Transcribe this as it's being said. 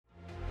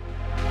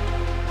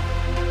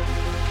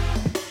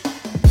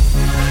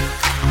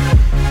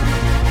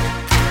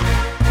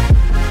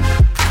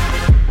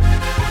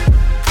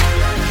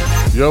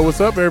Yo,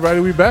 what's up, everybody?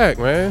 We back,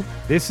 man.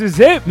 This is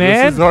it,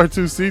 man. This is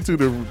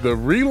R2C2, the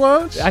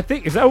relaunch? I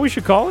think, is that what we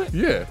should call it?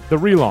 Yeah. The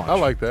relaunch. I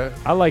like that.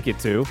 I like it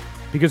too,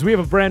 because we have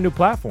a brand new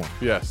platform.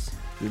 Yes.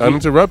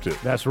 Uninterrupted.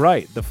 That's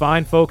right. The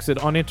fine folks at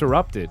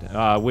Uninterrupted,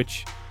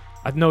 which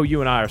I know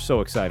you and I are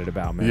so excited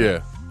about, man.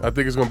 Yeah. I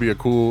think it's going to be a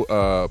cool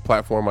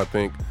platform, I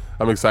think.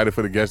 I'm excited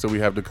for the guests that we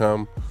have to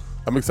come.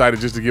 I'm excited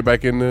just to get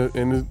back in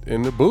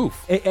the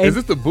booth. Is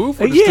this the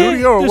booth or the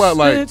studio or what?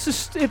 Like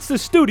it's the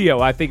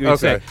studio, I think we'd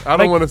say. Okay. I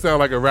don't want to sound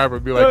like a rapper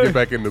and be like, get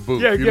back in the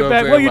booth. Yeah, you get know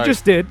back. What Well, you like,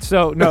 just did,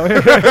 so no.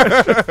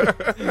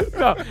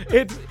 No,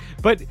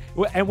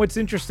 and what's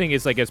interesting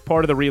is, like, as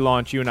part of the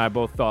relaunch, you and I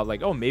both thought,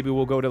 like, oh, maybe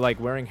we'll go to, like,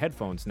 wearing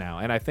headphones now.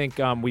 And I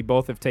think we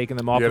both have taken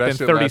them off within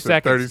 30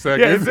 seconds.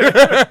 30 seconds.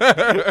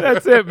 Yeah,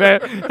 that's it, man.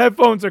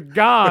 Headphones are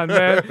gone,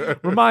 man.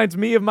 Reminds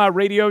me of my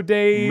radio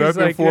days.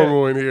 Nothing like,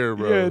 formal in here,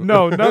 bro. Yeah,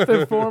 no,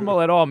 nothing formal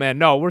at all, man.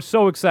 No, we're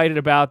so excited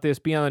about this,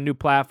 being on a new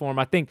platform.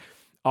 I think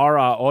our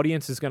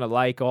audience is going to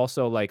like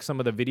also like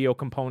some of the video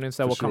components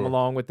that will come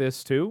along with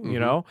this too. Mm-hmm. You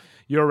know,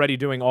 you're already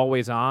doing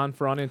always on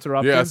for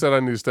Uninterrupted. Yeah, I said I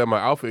need to step my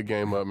outfit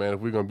game up, man. If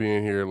we're going to be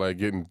in here like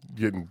getting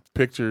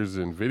pictures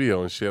and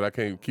video and shit, I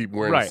can't keep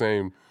wearing the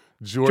same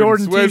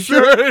Jordan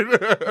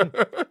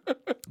sweatshirt.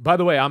 By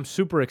the way, I'm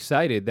super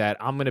excited that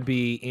I'm going to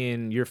be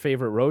in your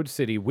favorite road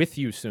city with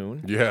you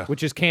soon. Yeah.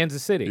 Which is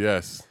Kansas City.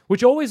 Yes.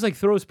 Which always like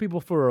throws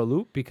people for a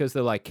loop because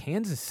they're like,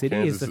 Kansas City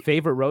is the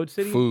favorite road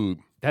city? Food.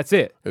 That's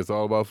it. It's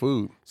all about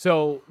food.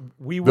 So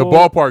we will. The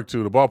ballpark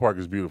too. The ballpark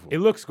is beautiful. It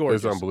looks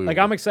gorgeous. It's unbelievable. Like,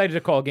 I'm excited to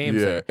call games.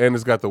 Yeah, there. and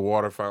it's got the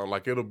water fountain.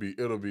 Like it'll be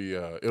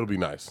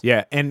nice.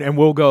 Yeah, and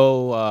we'll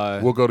go.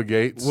 We'll go to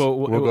Gates.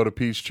 We'll go to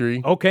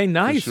Peachtree. Okay,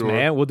 nice,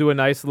 man. We'll do a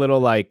nice little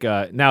like.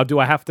 Now, do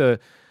I have to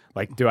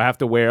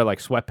wear like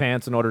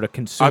sweatpants in order to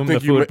consume the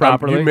food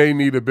properly? You may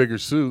need a bigger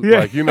suit.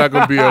 Yeah. Like you're not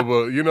gonna be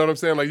able. You know what I'm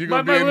saying? Like you're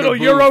gonna be my in little the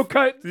booth. Euro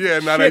cut. Yeah,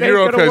 not a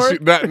Euro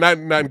cut. Not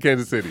in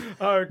Kansas City.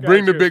 Oh,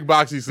 bring the big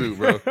boxy suit,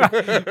 bro.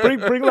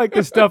 bring like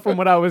the stuff from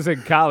when I was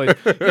in college.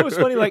 It was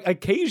funny. Like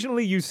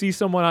occasionally you see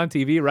someone on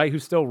TV, right, who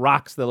still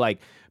rocks the like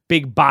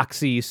big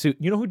boxy suit.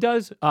 You know who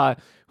does?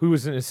 Who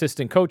was an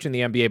assistant coach in the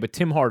NBA, but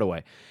Tim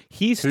Hardaway.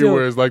 He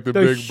wears like the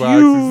big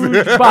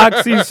huge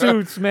boxy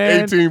suits,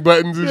 man. 18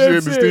 buttons and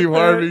shit. The Steve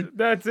Harvey.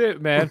 That's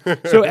it, man.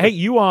 So hey,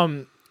 you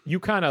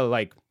kind of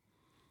like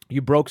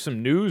you broke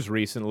some news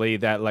recently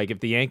that like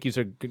if the Yankees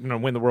are going to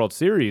win the World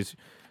Series,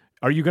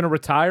 are you going to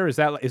retire? Is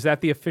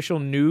that the official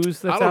news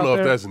that's out there? I don't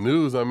know if that's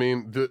news. I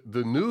mean,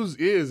 the news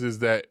is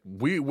that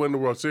we win the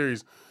World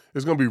Series.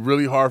 It's going to be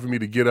really hard for me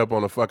to get up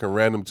on a fucking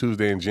random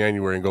Tuesday in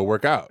January and go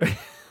work out.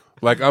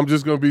 Like, I'm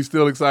just going to be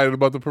still excited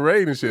about the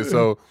parade and shit.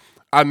 So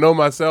I know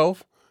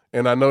myself,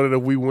 and I know that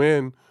if we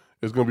win,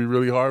 it's going to be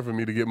really hard for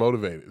me to get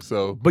motivated.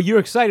 So, but you're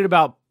excited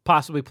about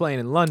possibly playing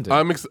in London.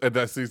 I'm excited.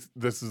 This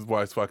is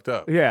why it's fucked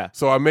up. Yeah.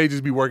 So I may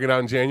just be working out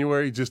in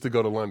January just to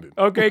go to London.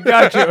 Okay,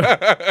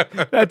 gotcha.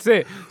 That's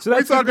it. So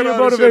that's going to be your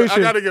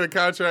motivation. I got to get a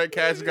contract.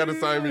 Cash got to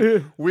sign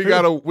me. We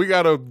got to.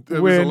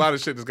 There's a lot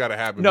of shit that's got to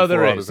happen. No,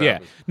 there is. Yeah.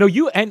 Happens. No,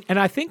 you and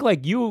I think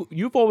like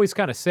you've always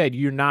kind of said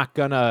you're not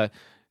gonna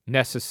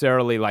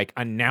necessarily like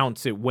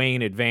announce it way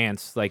in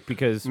advance, like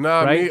because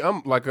right?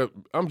 me,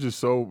 I'm just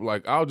so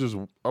like I'm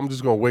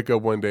just gonna wake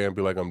up one day and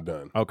be like I'm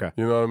done. Okay.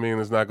 You know what I mean?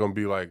 It's not gonna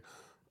be like.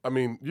 I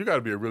mean, you got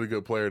to be a really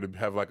good player to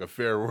have like a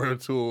farewell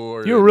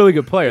tour. You're a really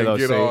good player, though.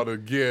 Get all the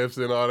gifts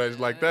and all that.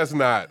 Like it's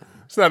not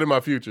in my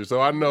future. So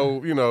I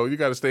know, you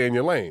got to stay in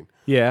your lane.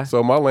 Yeah.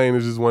 So my lane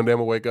is just one day I'm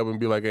gonna wake up and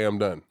be like, hey, I'm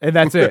done. And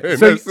that's it. And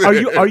so that's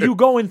are you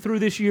going through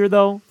this year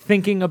though,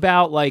 thinking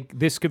about like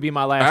this could be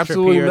my last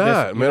Absolutely trip here?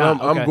 Not, man.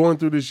 I'm okay. going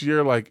through this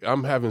year like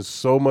I'm having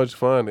so much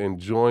fun,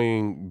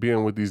 enjoying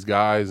being with these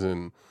guys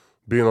and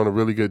being on a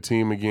really good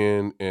team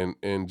again,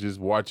 and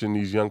just watching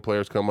these young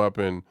players come up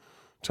and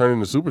turn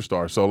into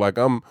superstars. So like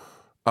I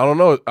don't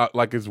know.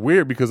 Like it's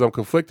weird because I'm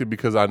conflicted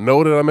because I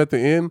know that I'm at the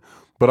end,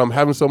 but I'm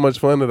having so much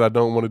fun that I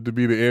don't want it to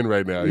be the end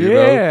right now. You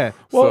know?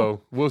 Well,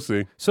 so we'll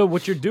see. So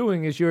what you're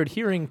doing is you're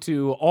adhering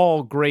to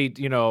all great,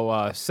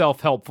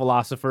 self-help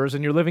philosophers,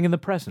 and you're living in the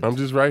present. I'm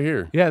just right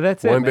here. Yeah,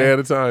 that's it. One day at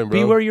a time, bro.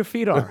 Be where your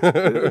feet are.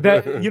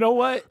 You know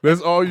what?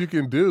 That's all you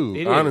can do,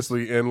 It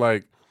honestly. is. And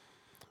like,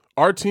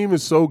 our team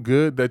is so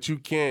good that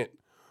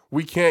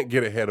we can't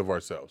get ahead of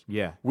ourselves.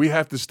 Yeah. We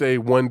have to stay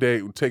one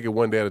day, take it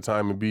one day at a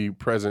time and be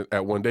present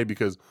at one day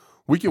because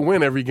we can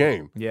win every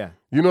game. Yeah.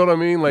 You know what I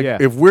mean? Like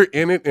if we're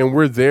in it and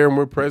we're there and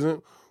we're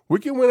present, we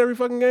can win every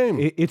fucking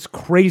game. It's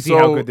crazy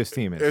how good this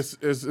team is.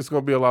 It's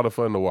going to be a lot of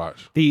fun to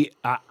watch.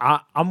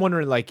 I'm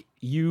wondering like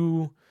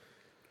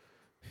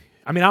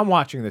I'm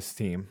watching this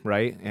team,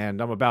 right?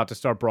 And I'm about to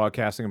start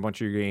broadcasting a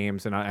bunch of your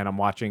games and I'm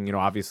watching,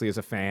 obviously as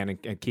a fan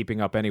and keeping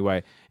up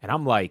anyway. And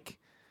I'm like,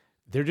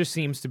 there just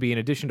seems to be, in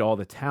addition to all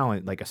the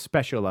talent, like a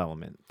special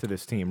element to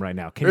this team right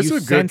now. It's a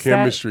good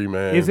chemistry,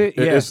 man. Is it?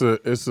 Yeah.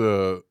 It's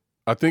a.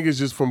 I think it's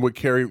just from what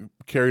carried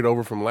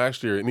over from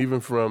last year, and even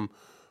from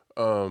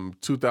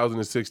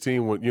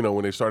 2016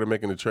 when they started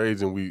making the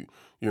trades, and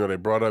they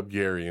brought up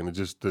Gary, and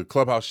the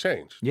clubhouse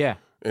changed. Yeah.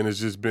 and it's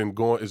just been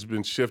going. It's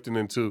been shifting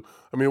into.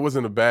 I mean, it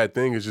wasn't a bad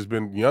thing. It's just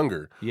been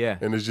younger. Yeah.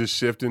 And it's just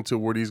shifting to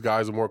where these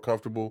guys are more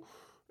comfortable.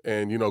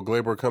 And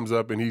Glaber comes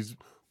up and he's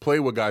played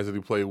with guys that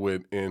he played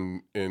with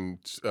in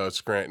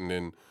Scranton,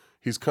 and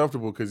he's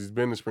comfortable because he's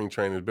been in spring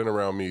training. He's been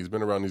around me. He's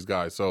been around these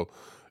guys. So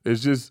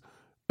it's just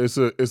it's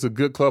a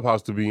good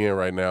clubhouse to be in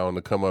right now and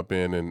to come up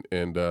in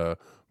and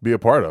be a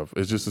part of.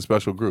 It's just a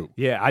special group.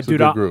 Yeah, It's a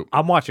good group.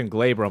 I'm watching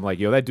Glaber. I'm like,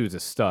 yo, that dude's a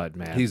stud,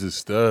 man. He's a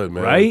stud,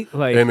 man. Right?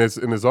 Like, and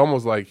it's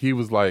almost like he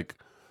was like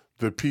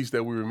the piece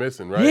that we were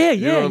missing, right? Yeah,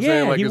 you know what I'm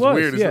saying? Like he it's was,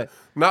 weird. yeah. It's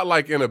not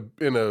like in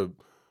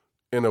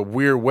a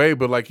weird way,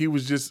 but like he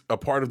was just a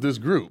part of this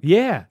group.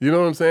 yeah. You know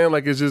what I'm saying?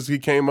 Like it's just he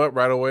came up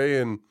right away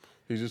and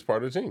he's just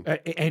part of the team.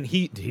 And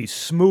he's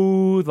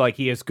smooth. Like,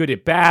 he is good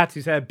at bats.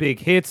 He's had big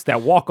hits.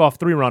 That walk-off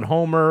 3-run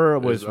homer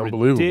was It's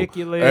unbelievable.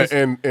 ridiculous.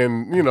 And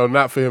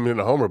not for him in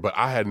the homer, but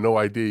I had no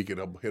idea he could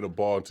hit a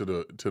ball into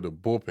the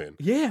bullpen.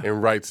 Yeah.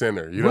 In right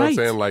center. You know what I'm Right.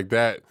 saying? Like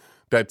that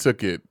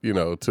took it,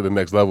 to the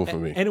next level for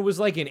me. And it was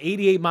like an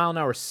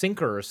 88-mile-an-hour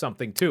sinker or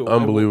something, too.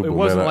 Unbelievable, It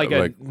wasn't man. like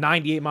a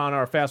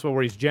 98-mile-an-hour fastball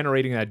where he's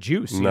generating that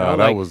juice. No,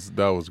 that was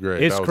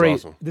great. It's that was crazy.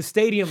 awesome. The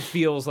stadium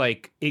feels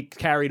like it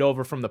carried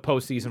over from the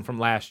postseason from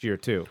last year,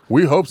 too.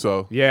 We hope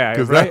so. Yeah,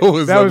 because right? that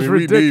was we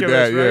need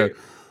ridiculous, that. right?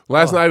 Yeah,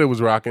 last night it was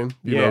rocking.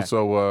 Yeah.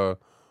 So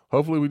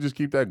hopefully we just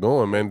keep that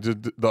going, man. Just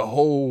the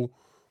whole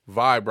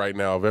vibe right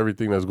now of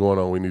everything that's going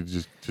on. We need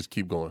to just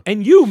keep going.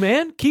 And you,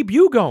 man, keep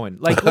you going.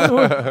 Like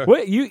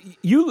what you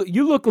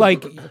look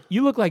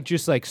like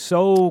just like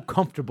so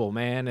comfortable,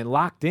 man, and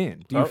locked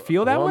in. Do you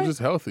feel that way? I'm just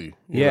healthy.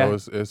 Yeah.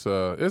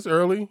 It's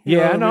early.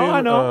 Yeah, I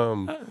I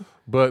know.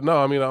 But no,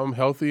 I mean I'm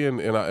healthy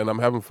and I'm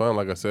having fun.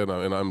 Like I said,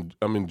 and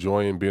I'm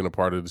enjoying being a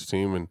part of this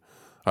team, and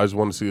I just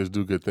want to see us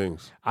do good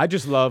things. I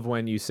just love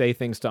when you say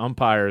things to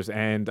umpires,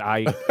 and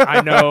I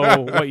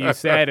know what you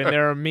said, and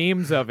there are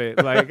memes of it.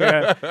 Like,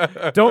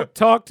 don't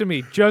talk to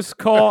me, just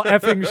call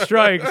effing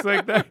strikes.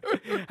 Like that.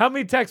 How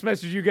many text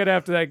messages you get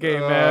after that game,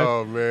 man?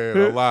 Oh man,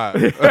 a lot.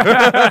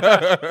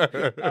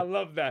 I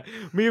love that.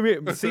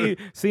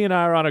 C and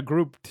I are on a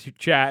group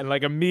chat, and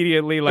like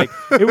immediately, like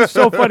it was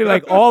so funny.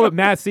 Like all of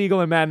Matt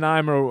Siegel and Matt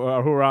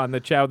Neimer, who are on the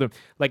chat with them,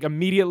 like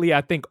immediately,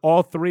 I think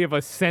all three of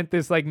us sent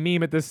this like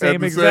meme at the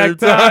same exact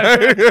time.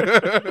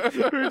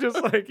 We were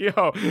just like,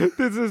 yo,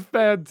 this is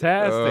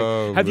fantastic.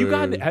 Oh, have you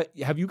man.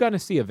 gotten to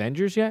see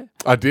Avengers yet?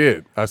 I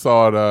did. I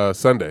saw it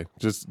Sunday,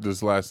 just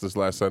this last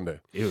Sunday.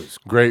 It was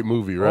Great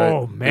movie, right?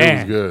 Oh man, it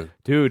was good.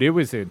 dude. It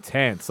was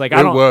intense. Like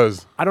It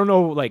was. I don't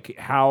know like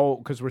how,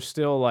 because we're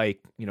still like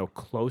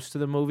close to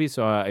the movie.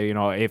 So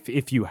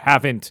if you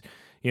haven't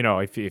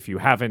if you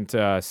haven't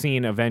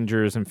seen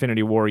Avengers: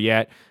 Infinity War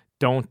yet,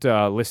 don't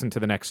listen to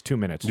the next 2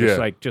 minutes. Just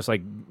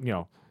like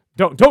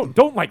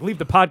Don't like leave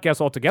the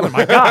podcast altogether.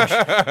 My gosh,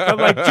 but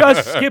like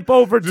just skip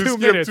over Just 2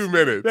 skip minutes. 2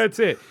 minutes. That's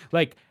it.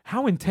 Like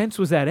how intense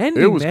was that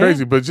ending? It was man?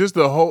 crazy, but just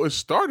it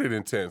started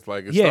intense.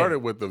 Like it started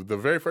with the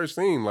very first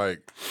scene,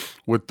 like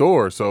with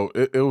Thor. So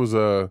it was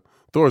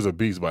Thor's a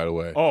beast, by the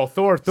way. Oh,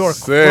 Thor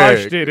Sick.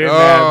 crushed it in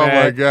that, man.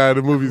 Oh my god,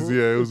 the movie's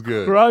it was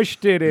good.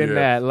 Crushed it in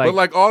that. Like, but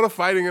like all the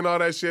fighting and all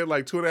that shit,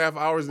 like 2.5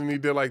 hours, and he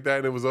did like that,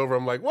 and it was over.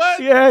 I'm like, what?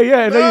 yeah.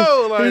 And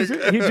No,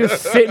 then he's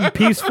just sitting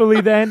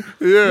peacefully. Then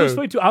Yeah. It was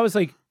funny too. I was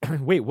like,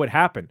 wait, what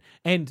happened?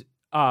 And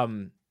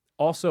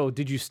also,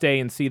 did you stay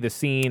and see the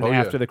scene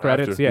after the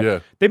credits? After, yeah.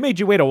 They made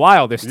you wait a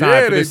while this time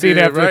Yeah, for the they scene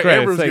did, after right? the credits.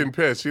 Amber was Like, getting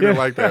pissed. She didn't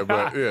like that,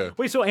 but yeah.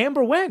 Wait, so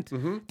Amber went?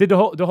 Mm-hmm. Did the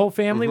whole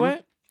family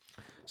went?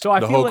 So I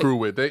The feel whole like, crew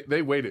went.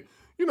 They waited.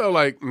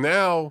 Like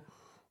now,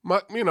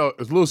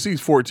 Lil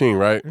C's 14,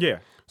 right? yeah.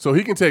 So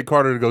he can take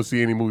Carter to go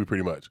see any movie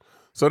pretty much.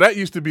 So that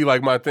used to be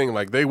like my thing.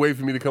 Like they wait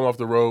for me to come off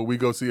the road. We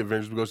go see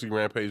Avengers. We go see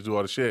Rampage. Do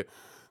all the shit.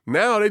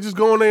 Now they just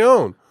go on their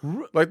own.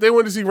 Like they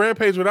went to see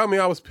Rampage without me.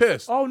 I was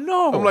pissed. Oh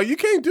no! I'm like, you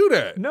can't do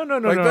that. No,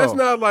 Like no. that's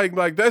not like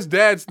that's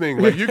Dad's thing.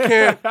 Like you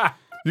can't.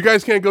 You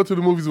guys can't go to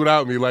the movies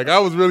without me. Like I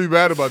was really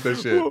bad about that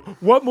shit.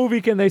 What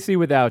movie can they see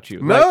without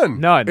you? None. Like,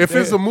 none. If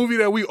it's a movie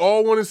that we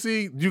all want to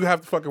see, you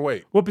have to fucking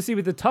wait. Well, but see,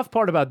 but the tough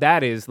part about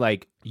that is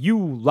like you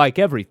like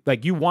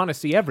you want to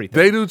see everything.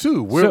 They do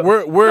too. We're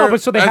No,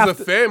 but so they as have a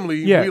to- family,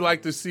 Yeah. we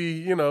like to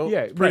see,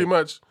 pretty right.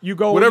 much You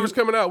go- whatever's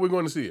coming out, we're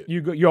going to see it.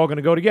 You're all going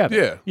to go together.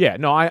 Yeah. Yeah.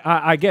 No,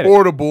 I get it.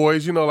 Or the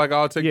boys, like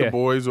I'll take Yeah. the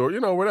boys or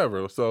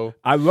whatever. So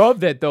I love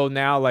that though.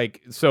 Now,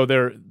 like, so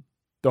they're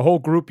the whole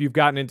group. You've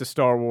gotten into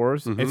Star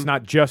Wars. It's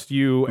not just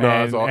you No,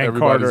 and, it's all- and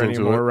everybody's Carter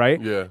into anymore, it.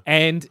 right? Yeah.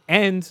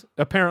 And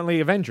apparently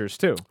Avengers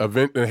too.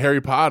 and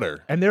Harry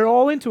Potter. And they're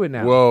all into it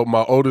now. Well,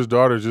 my oldest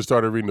daughter just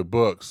started reading the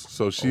books,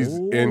 so she's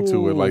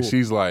into it. Like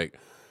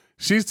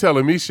she's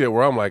telling me shit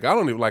where I'm like, I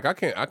don't even I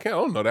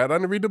don't know that. I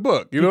didn't read the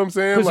book. You know what I'm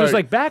saying? because there's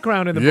like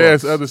background in the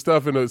yes, books. other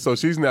stuff in it. So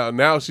she's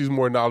now she's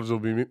more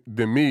knowledgeable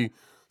than me.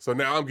 So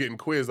now I'm getting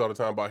quizzed all the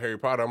time about Harry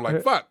Potter. I'm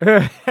like, fuck.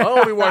 I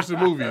only watch the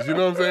movies. You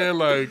know what I'm saying?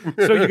 Like,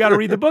 So you got to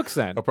read the books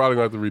then. I'm probably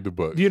gonna have to read the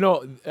book.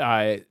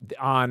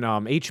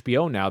 On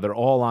HBO now, they're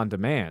all on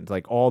demand.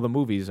 Like all the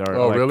movies are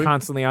Oh, really?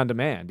 constantly on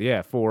demand.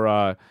 Yeah,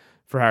 for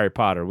Harry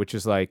Potter, which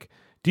is like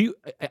Do you?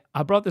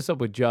 I brought this up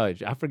with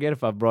Judge. I forget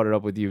if I brought it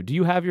up with you. Do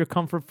you have your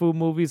comfort food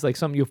movies, like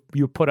something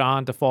you put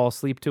on to fall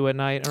asleep to at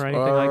night or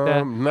anything like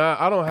that? Nah,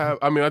 I don't have.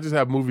 I mean, I just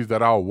have movies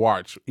that I'll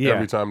watch Yeah.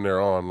 every time they're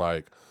on.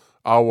 Like,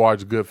 I'll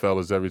watch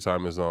Goodfellas every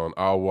time it's on.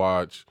 I'll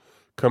watch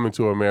Coming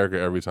to America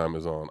every time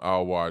it's on.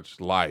 I'll watch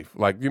Life.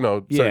 Like,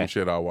 certain Yeah.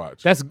 shit I'll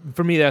watch. That's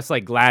for me. That's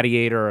like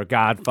Gladiator or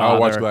Godfather. I'll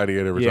watch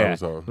Gladiator every time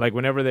it's on. Like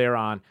whenever they're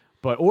on.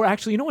 Or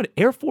actually, you know what?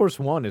 Air Force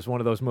One is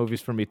one of those movies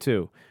for me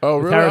too. Oh,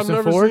 With really? I've Harrison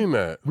never Ford. seen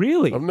that.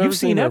 Really? I've never You've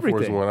seen Air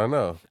everything. Force One. I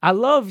know. I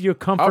love your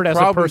comfort I've as a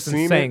probably person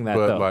seen saying it, that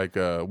but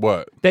though. like,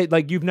 what?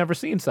 Like you've never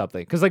seen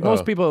something because like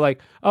most people are like,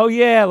 oh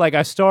yeah, like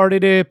I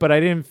started it but I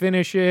didn't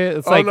finish it.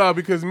 It's like no,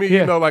 because me,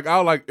 Yeah. like I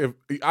like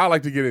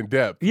to get in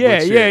depth. Yeah,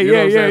 with shit, yeah, you know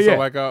what I'm yeah, saying?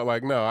 yeah. So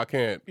like, no, I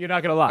can't. you're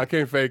not gonna lie. I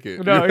can't fake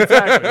it. No,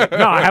 exactly.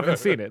 No, I haven't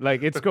seen it.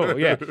 Like it's cool.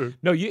 Yeah.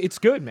 No, it's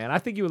good, man. I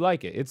think you would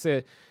like it. It's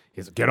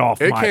get off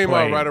It my came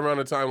plane. out right around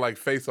the time like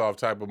Face Off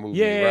type of movie.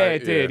 Yeah,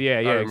 right? it did. Yeah, I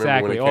yeah, remember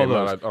exactly. When it All came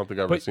out, those. I don't think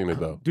I've ever But- seen it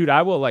though. Dude,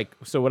 I will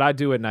so what I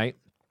do at night,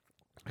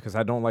 because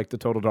I don't like the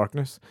total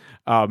darkness,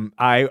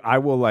 I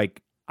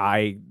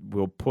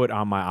will put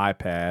on my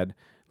iPad,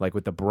 like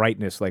with the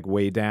brightness like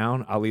way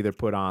down, I'll either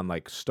put on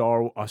like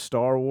a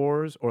Star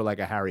Wars or like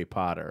a Harry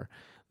Potter.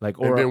 Like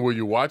or And then will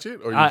you watch it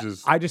or you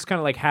I just kind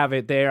of like have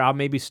it there. I'll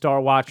maybe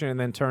start watching and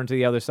then turn to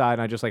the other side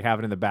and I just like have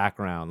it in the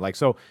background. Like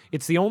so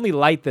it's the only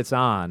light that's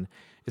on.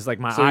 Is like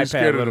my So you're iPad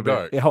scared a of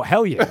little the bit. Oh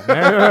hell yeah!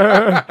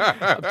 man.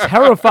 I'm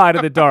terrified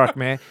of the dark,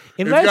 man.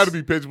 Unless it's got to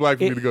be pitch black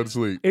for me to go to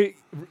sleep.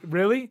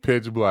 Really?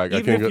 Pitch black. I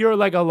Even can't if go. you're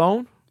like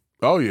alone?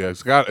 Oh yeah,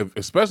 it's got.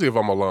 Especially if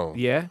I'm alone.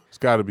 Yeah. It's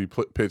got to be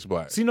pitch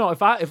black. See, no,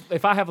 if I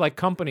have like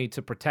company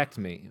to protect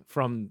me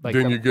from like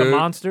Then the you good?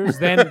 monsters,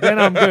 then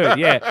I'm good.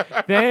 Yeah.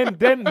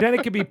 Then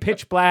it could be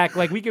pitch black.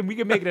 Like we can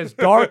make it as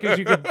dark as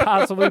you could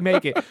possibly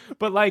make it.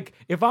 But like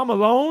if I'm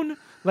alone,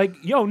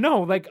 like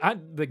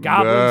the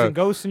goblins and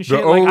ghosts and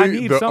shit. I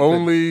need the something.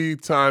 only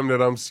time that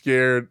I'm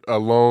scared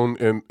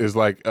alone is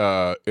like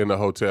in a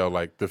hotel,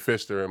 like the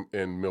Pfister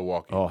in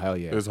Milwaukee. Oh hell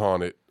yeah. It's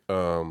haunted.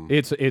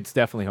 It's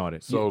definitely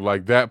haunted. So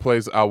like that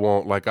place, I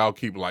won't like. I'll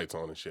keep lights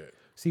on and shit.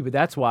 See, but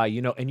that's why,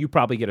 and you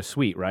probably get a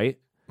suite, right?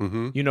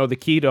 Mm-hmm. The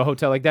key to a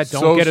hotel like that. Don't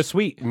So get a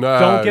suite. Nah,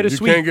 don't get a you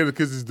suite. can't get it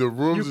because the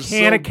rooms. You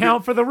are can't so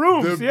account big. for the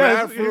rooms. The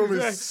Yes, bathroom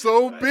exactly. is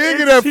so big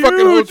in It's that fucking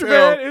huge,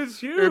 hotel. man. It's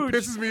huge. It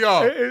pisses me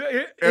off.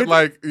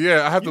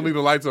 I have to leave the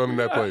lights on in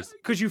that place.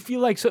 Because you feel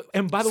like so.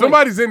 And by the way,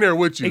 Somebody's in there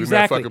with you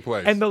exactly. in that fucking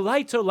place. And the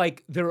lights are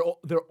like they're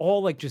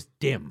all like just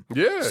dim.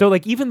 Yeah. So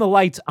like even the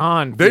lights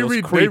on they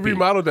feels creepy.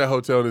 remodeled that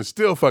hotel and it's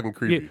still fucking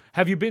creepy. Yeah.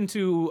 Have you been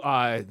to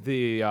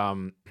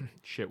the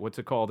shit? What's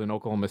it called in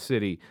Oklahoma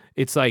City?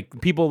 It's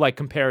like people like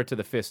compare it to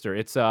the Pfister.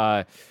 It's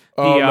Oh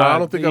no, I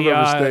don't think I've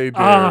ever stayed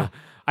there.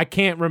 I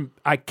cannot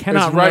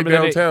It's right remember the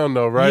name. downtown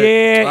though, right?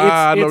 Yeah,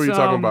 I know what it's, you're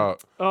talking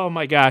about. Oh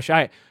my gosh,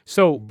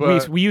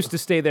 But- we used to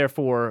stay there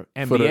for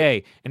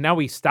NBA, and now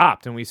we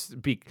stopped, and we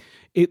speak.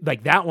 It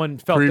like that one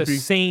felt the Creepy.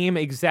 same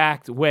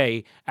exact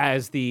way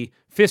as the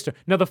Pfister.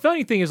 Now the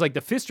funny thing is, like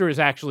the Pfister is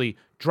actually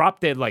drop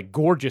dead like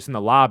gorgeous in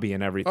the lobby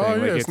and everything. Oh,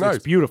 like yeah, it's nice.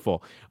 it's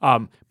beautiful.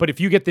 But if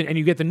you get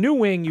the new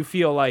wing, you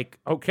feel like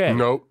okay.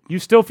 Nope. You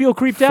still feel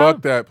creeped out.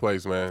 Fuck that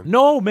place, man.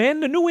 No, man,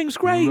 the new wing's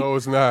great. No,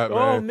 it's not, man.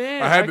 Oh,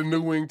 man, I had I- the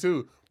new wing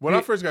too. When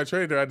I first got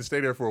traded there, I had to stay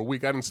there for a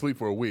week. I didn't sleep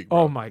for a week. Oh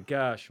Bro. my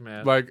gosh,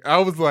 man. Like I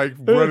was like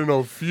running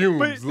on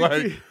fumes. But-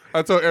 Like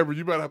I told Amber,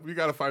 you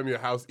gotta find me a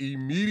house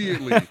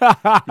immediately because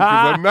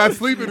I'm not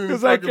sleeping in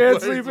this Because I fucking can't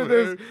place, sleep in man.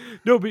 this.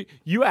 No, but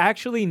you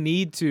actually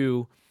need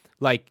to,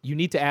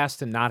 ask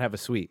to not have a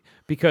suite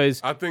because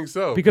I think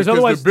so. Because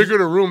otherwise- the bigger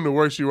the room, the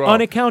worse you are.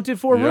 unaccounted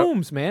for Yep.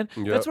 rooms, man.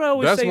 Yep. That's what I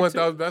always that's say. One,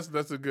 too.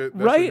 that's a good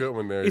Right? a good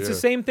one there. It's yeah. the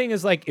same thing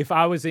as like if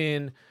I was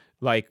in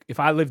if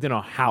I lived in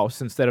a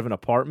house instead of an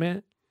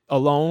apartment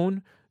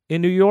alone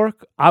in New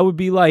York, I would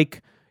be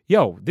like,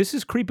 yo, this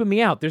is creeping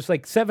me out. There's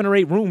like 7 or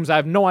 8 rooms. I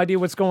have no idea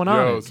what's going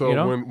on. Yo, so you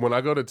know? when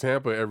I go to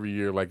Tampa every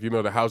year, like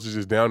the house is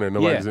just down there,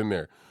 nobody's in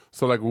there.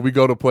 So like when we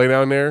go to play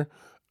down there,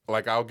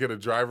 like I'll get a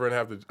driver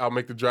and I'll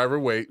make the driver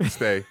wait,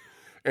 stay,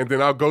 and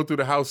then I'll go through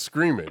the house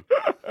screaming.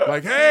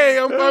 Like, hey,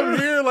 I'm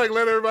here. Like,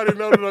 let everybody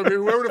know that I'm here.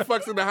 Whoever the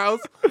fuck's in the house,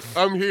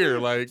 I'm here.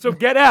 Like, So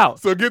get out.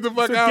 so get the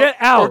fuck so out, get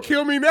out. or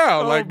kill me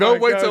now. Oh Like, my don't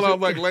wait till gosh. I'm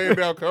like laying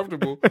down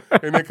comfortable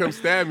and then come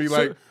stab me.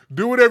 Like,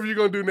 do whatever you're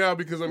gonna do now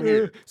because I'm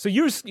here. So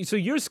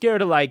you're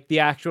scared of like the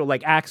actual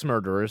like axe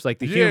murderers, like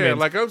the Yeah, humans.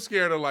 like I'm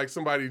scared of like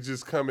somebody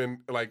just coming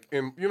like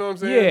in. You know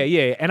what I'm Yeah, saying?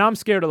 yeah, and I'm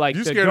scared of like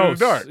You the scared of ghosts.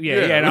 the dark. Yeah,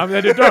 Yeah. yeah, and I'm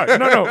in the dark.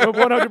 No,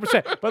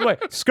 100%. By the way,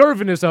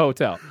 Skirvin is the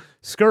hotel.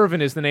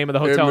 Skirvin is the name of the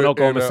hotel in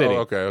Oklahoma City.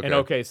 okay. In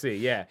OKC,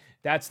 yeah,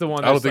 that's the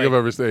one. I don't that's think I've like-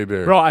 ever stayed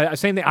there. Bro,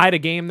 same thing. I had a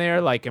game there,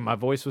 like, and my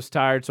voice was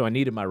tired, so I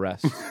needed my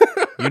rest.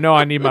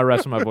 I need my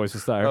rest when my voice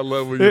is tired. I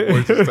love when your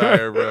voice is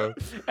tired, bro.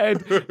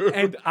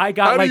 and I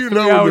got How like do you 3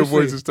 know when your hours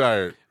voice sleep. is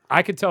tired?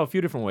 I could tell a few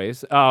different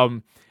ways.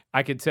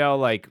 I could tell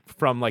like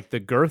from like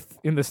the girth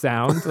in the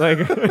sound, like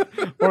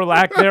or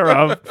lack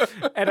thereof,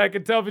 and I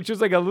could tell if it's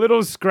just like a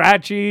little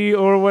scratchy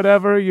or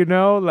whatever,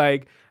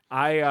 Like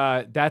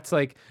that's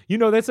like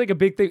that's like a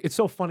big thing. It's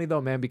so funny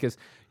though, man, because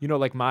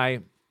like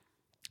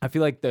I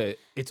feel like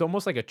it's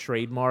almost like a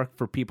trademark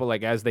for people.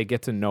 Like as they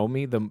get to know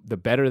me, the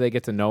better they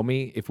get to know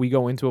me. If we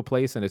go into a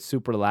place and it's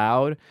super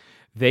loud,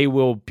 they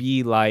will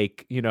be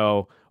like,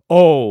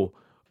 oh.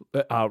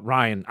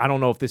 Ryan, I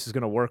don't know if this is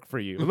gonna work for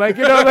you. Like,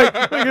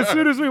 like as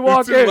soon as we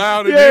walk in,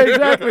 loud yeah, again.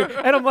 exactly.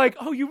 And I'm like,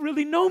 oh, you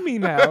really know me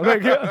now.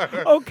 Like,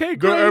 okay,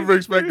 great. Don't ever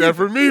expect that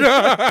from me.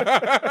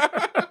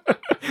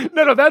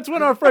 No, that's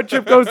when our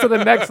friendship goes to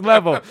the next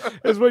level.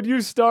 Is when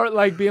you start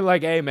like being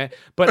like, hey man.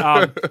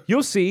 But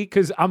you'll see,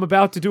 because I'm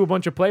about to do a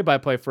bunch of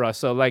play-by-play for us.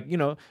 So like,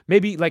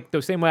 maybe like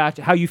the same way.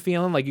 How you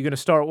feeling? Like you're gonna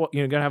start.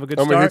 You're gonna have a good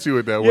I'm start. gonna hit you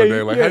with that one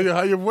day. Like,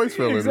 how your voice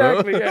feeling,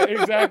 exactly, bro? yeah,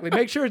 exactly.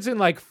 Make sure it's in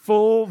like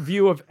full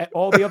view of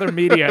all the other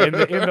media in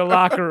the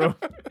locker room,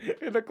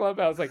 in the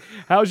clubhouse. Like,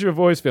 how's your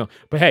voice feeling?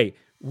 But hey,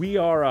 we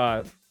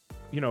are,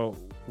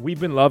 we've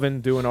been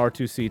loving doing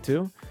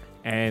R2C2.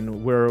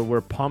 And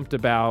we're pumped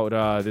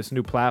about this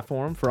new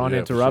platform for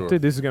Uninterrupted. sure.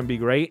 This is going to be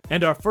great.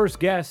 And our first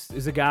guest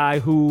is a guy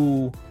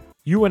who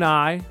you and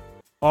I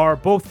are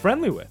both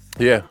friendly with.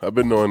 Yeah, I've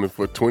been knowing him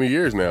for 20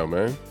 years now,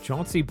 man.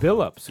 Chauncey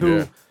Billups, who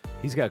Yeah.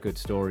 he's got good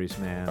stories,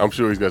 man. I'm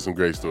sure he's got some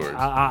great stories.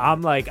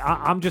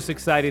 I'm just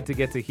excited to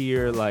get to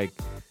hear, like,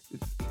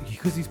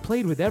 because he's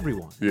played with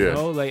everyone. Yeah.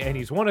 And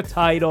he's won a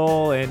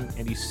title, and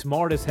he's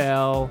smart as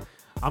hell.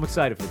 I'm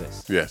excited for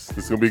this. Yes,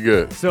 it's gonna be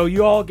good. So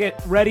you all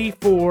get ready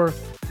for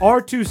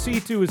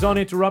R2C2 is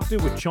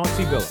Uninterrupted with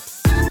Chauncey Billups.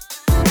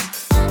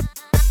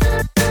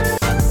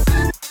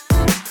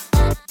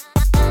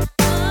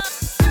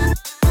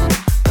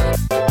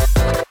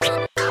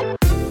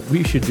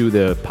 We should do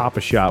the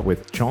Papa Shot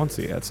with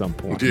Chauncey at some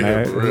point. Yeah,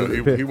 man. for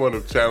real. He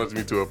wanted to challenge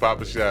me to a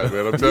Papa Shot,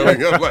 man. I'm telling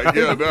you, I'm like,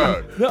 yeah,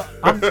 dog. No,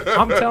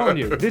 I'm telling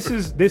you, this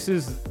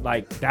is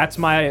like, that's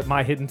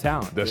my hidden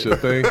talent. That's your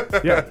thing?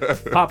 Yeah,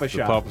 Papa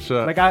Shot. Papa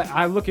Shot. Like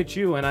I look at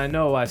you and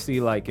I see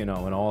like, an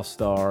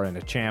all-star and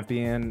a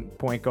champion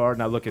point guard,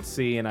 and I look at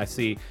C and I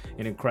see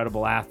an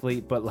incredible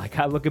athlete, but like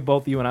I look at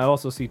both of you and I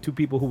also see two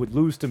people who would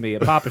lose to me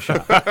at Papa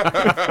Shot.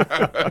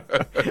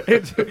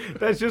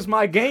 That's just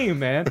my game,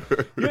 man.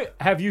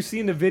 Have you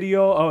seen the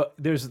video?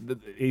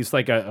 He's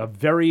like a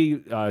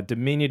very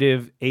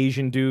diminutive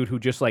Asian dude who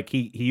just like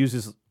he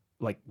uses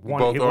like one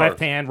Both left arms.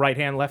 hand, right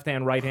hand, left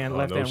hand, right hand,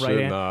 left no hand, shit, right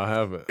hand. Nah, I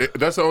haven't.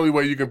 That's the only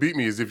way you can beat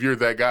me is if you're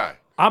that guy.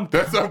 I'm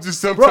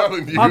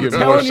telling you. I'm Get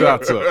telling more you-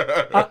 shots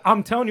up.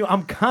 I'm telling you,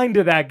 I'm kind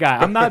of that guy.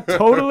 I'm not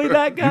totally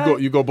that guy.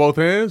 You go both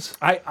hands?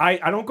 I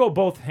don't go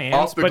both hands.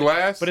 Off the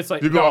glass? But it's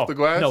like, You go no, off the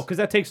glass? No, because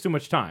that takes too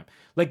much time.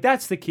 Like,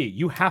 that's the key.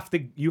 You have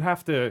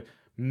to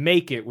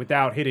make it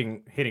without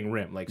hitting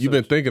rim. Like, You've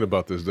been thinking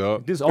about this,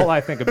 dog. This is all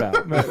I think about.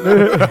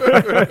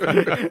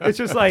 It's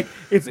just like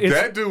it's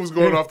That dude was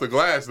going off the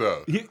glass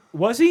though.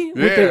 was he?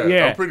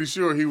 Yeah, I'm pretty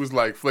sure he was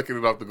like flicking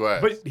it off the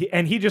glass. But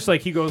he just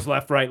like he goes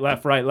left, right,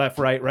 left, right, left,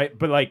 right, right.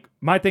 But like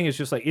my thing is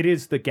just like it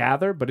is the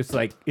gather, but it's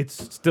like it's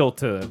still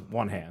to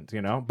one hand,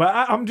 But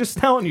I'm just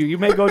telling you, you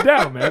may go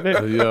down, man.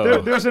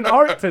 There's an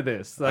art to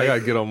this. Like, I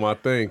gotta get on my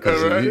thing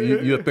because Right.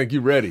 you think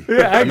you ready.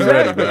 yeah, You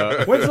ready, exactly.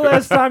 dog. When's the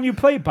last time you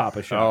played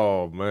Papa Shot?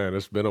 Oh man,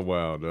 it's been a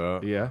while,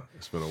 dog. Yeah.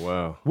 It's been a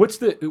while. What's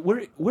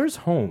where's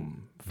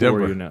home for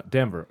Denver. you now?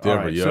 Denver. All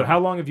Denver, right. yeah. So how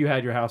long have you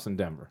had your house in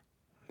Denver?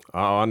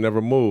 I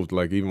never moved.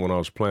 Like even when I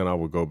was playing, I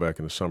would go back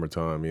in the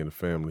summertime, me and the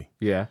family.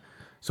 Yeah.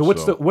 So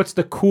what's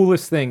the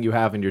coolest thing you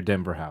have in your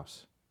Denver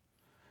house?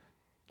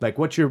 Like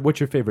what's your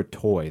favorite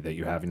toy that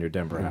you have in your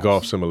Denver house?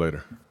 Golf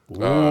simulator.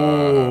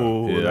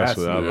 Ooh, Yeah, that's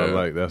what I yeah.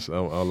 like.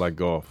 I like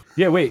golf.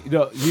 Yeah, wait.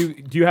 No,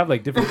 do you have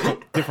like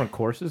different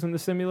courses in the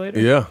simulator?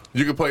 Yeah,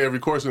 you can play every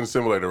course in the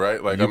simulator,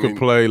 right? Like you could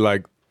play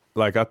like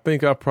I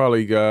think I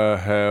probably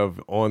have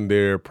on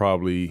there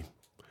probably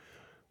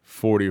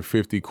 40 or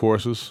 50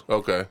 courses.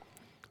 Okay.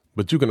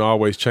 But you can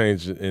always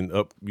change and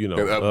upgrade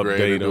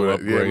and do them, it.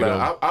 upgrade Yeah,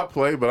 them. I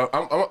play, but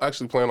I'm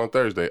actually playing on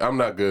Thursday. I'm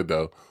not good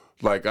though.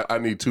 Like I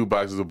need 2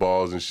 boxes of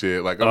balls and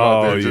shit. Like I'm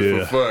out there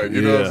just for fun.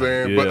 You know what I'm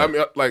saying? But yeah. I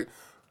mean, like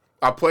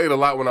I played a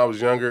lot when I was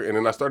younger, and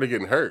then I started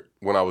getting hurt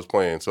when I was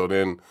playing. So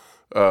then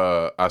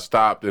I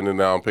stopped, and then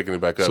now I'm picking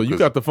it back up. So you 'cause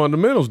got the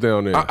fundamentals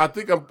down there. I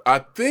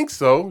think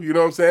so. You know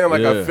what I'm saying?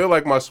 Like I Yeah. feel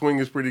like my swing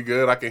is pretty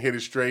good. I can hit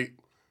it straight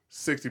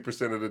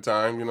 60% of the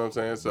time. You know what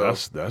I'm saying? So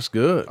that's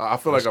good. I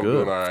feel like That's I'm good.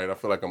 doing all right. I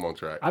feel like I'm on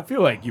track. I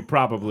feel like you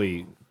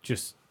probably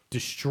just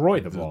destroy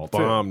the ball too.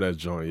 Bomb that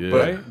joint,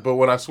 yeah. But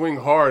when I swing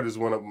hard is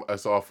when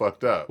it's all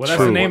fucked up. Well,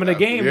 that's the name of the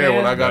game, Yeah, man.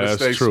 when I gotta That's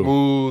stay true.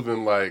 smooth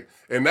and like,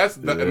 and now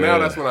Yeah.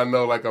 that's when I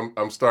know like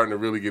I'm starting to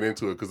really get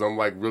into it because I'm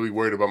like really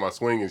worried about my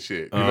swing and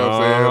shit. You know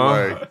what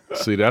I'm saying? Like,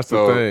 See, that's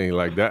So- the thing.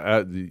 Like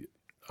that,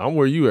 I'm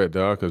where you at,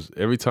 dog. Because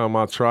every time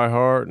I try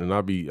hard and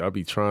I be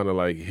trying to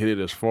like hit it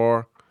as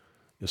far,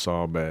 it's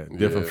all bad.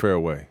 Different Yeah.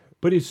 fairway.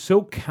 But it's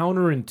so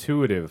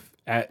counterintuitive.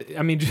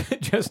 I mean,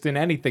 just in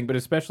anything, but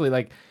especially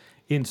like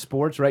in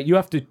sports, right? You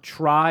have to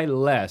try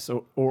less,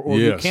 or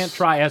you Yes. can't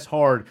try as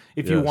hard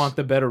if you Yes. want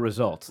the better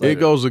results. It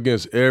goes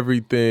against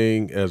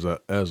everything as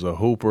a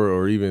hooper,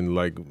 or even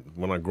like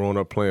when I growing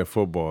up playing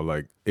football.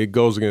 Like it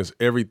goes against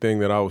everything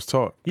that I was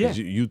taught. 'Cause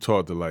Yeah. you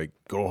taught to like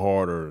go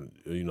hard or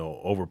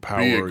overpower.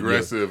 Be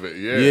aggressive.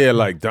 Yeah. Yeah,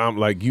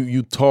 like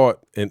you taught,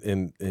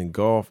 and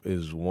golf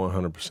is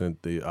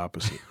 100% the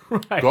opposite.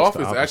 Right. Golf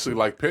is actually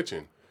like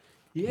pitching.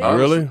 Yeah.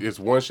 Honestly, Really? it's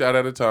one shot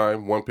at a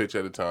time, one pitch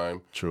at a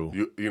time. True.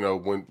 You know,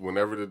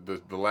 whenever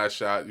the last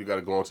shot, you got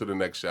to go on to the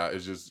next shot.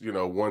 It's just,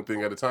 one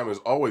thing at a time. It's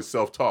always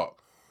self-talk.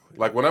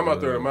 Like when I'm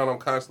out there, I'm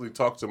constantly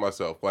talking to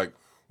myself. Like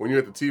when you're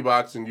at the tee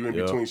box and you're in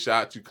between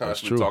shots, you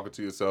constantly true. talking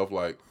to yourself.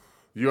 Like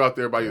you're out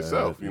there by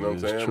yourself. You know what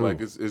I'm is saying? true.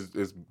 Like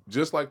it's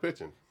just like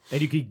pitching.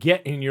 And you could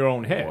get in your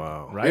own head,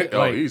 Wow. right? Yeah,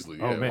 Like, easily.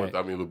 Yeah. Oh, man.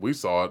 I mean, look, we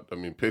saw it. I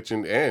mean,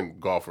 pitching and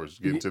golfers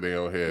get into their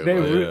own head. They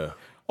Like, re- Yeah.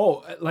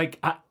 Oh, like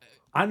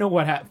I know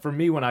what happened for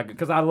me when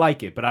because I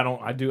like it, but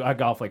I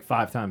golf like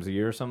 5 times a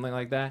year or something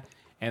like that.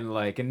 And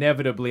like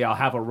inevitably I'll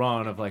have a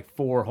run of like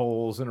 4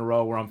 holes in a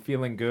row where I'm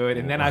feeling good.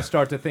 And then I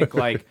start to think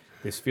like,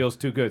 this feels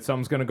too good.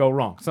 Something's going to go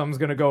wrong. Something's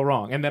going to go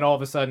wrong. And then all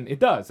of a sudden it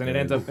does. And it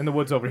ends up in the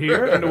woods over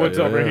here and the woods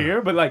over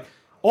here. But like,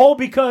 all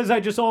because I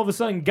just all of a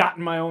sudden got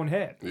in my own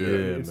head. Yeah,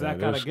 It's man,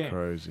 that kind that's of game.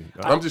 crazy.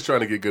 I'm just trying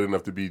to get good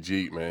enough to be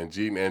Jeet, man.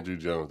 Jeet and Andrew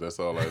Jones. That's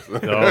all I say.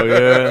 Oh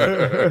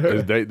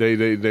yeah,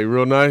 they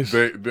real nice.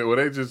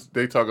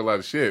 They talk a lot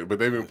of shit, but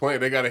they've been playing.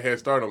 They got a head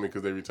start on me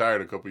because they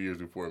retired a couple years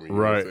before me. You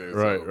know what I'm saying?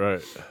 So,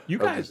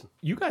 Right.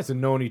 You guys have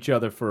known each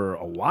other for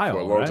a while, For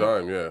a long right?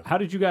 time, yeah. How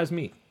did you guys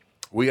meet?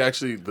 We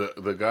actually,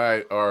 the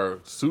guy, our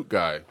suit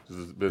guy,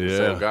 has been the Yeah.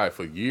 same guy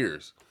for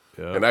years.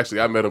 Yeah. And actually,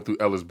 I met him through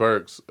Ellis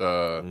Burks, who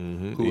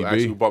EB.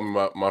 actually bought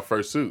me my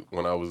first suit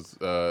when I was,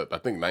 I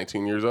think,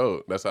 19 years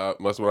old. That's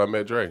when I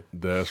met Dre.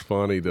 That's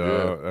funny,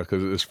 dog.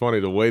 Because it's funny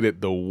the way that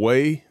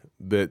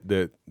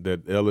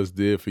Ellis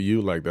did for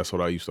you. Like that's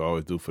what I used to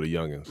always do for the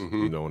youngins.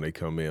 When they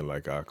come in,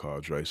 like I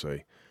call Dre,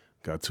 say,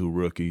 got 2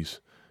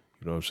 rookies.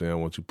 You know what I'm saying? I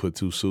want you to put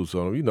 2 suits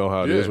on them. You know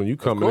how it Yeah, is when you of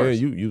coming course.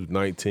 in. You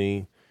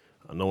 19.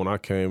 I know when I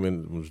came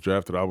in, was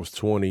drafted, I was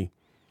 20.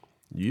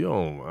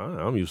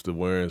 I'm used to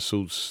wearing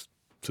suits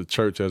to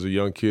church as a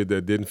young kid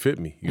that didn't fit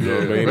me. You know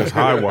what I mean? It's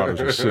high waters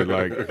and shit.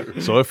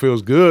 Like, so it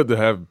feels good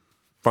to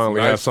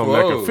finally have Nice something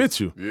that can clothes. fit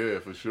you. Yeah,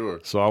 for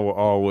sure. So I will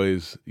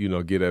always,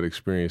 get that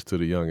experience to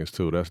the youngest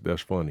too.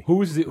 That's funny.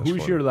 Who's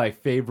funny. your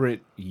like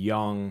favorite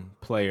young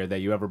player that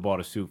you ever bought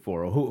a suit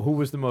for? Or who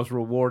was the most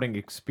rewarding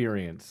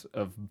experience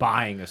of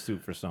buying a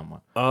suit for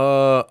someone?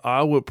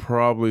 I would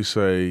probably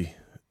say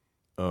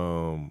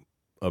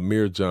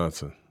Amir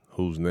Johnson,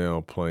 who's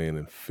now playing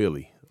in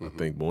Philly. I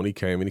think, but when he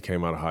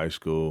came out of high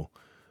school,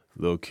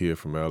 little kid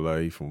from LA,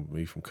 he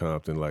from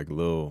Compton, like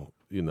little,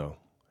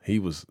 he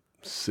was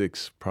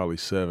 6, probably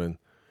 7,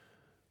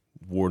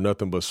 wore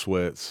nothing but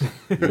sweats.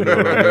 You know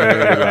what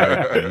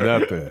I mean? Like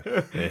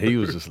nothing. And he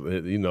was just,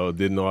 didn't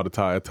know how to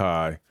tie a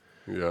tie.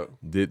 Yeah.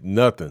 Did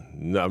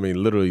nothing. I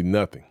mean, literally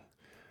nothing.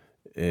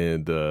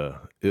 And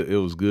it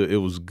was good. It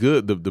was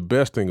good. The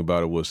best thing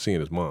about it was seeing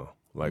his mom.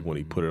 Like when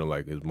he put it on,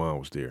 like his mom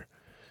was there.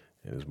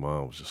 And his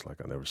mom was just like,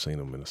 I never seen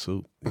him in a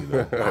suit.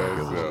 Like,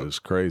 it was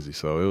crazy.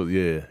 So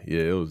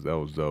it was that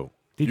was dope.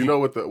 You know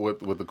what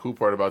the cool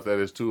part about that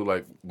is too,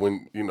 like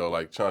when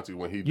like Chauncey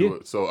when he do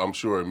it. So I'm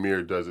sure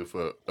Amir does it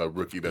for a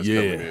rookie that's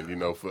coming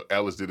in. For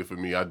Ellis did it for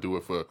me. I do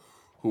it for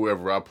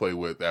whoever I play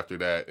with after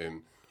that,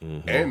 and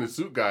the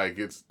suit guy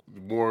gets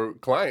more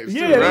clients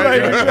too,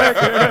 right?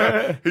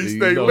 Exactly. He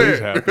stay He's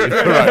lit. happy.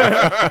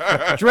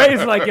 Right.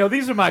 Dre's like, yo,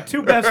 these are my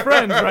 2 best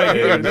friends right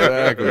here.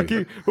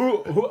 Exactly.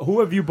 Who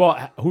have you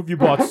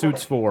bought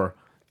suits for?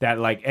 That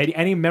like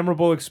any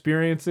memorable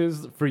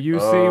experiences for you,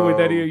 see, with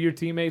any of your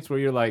teammates where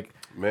you're like,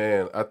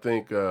 Man, I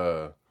think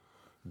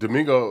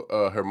Domingo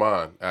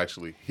Herman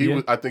actually.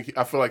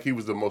 I feel like he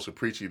was the most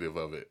appreciative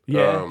of it.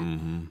 Yeah.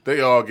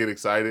 They all get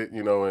excited,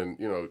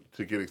 and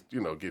to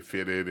get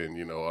fitted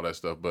and all that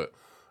stuff. But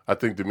I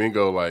think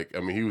Domingo,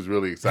 he was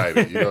really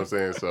excited. You know what I'm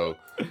saying? So,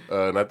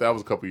 and that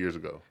was a couple years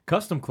ago.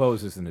 custom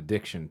clothes is an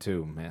addiction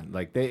too, man.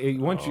 Like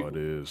It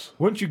is.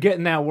 once you get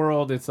in that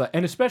world, it's like,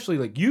 and especially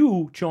like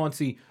you,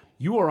 Chauncey,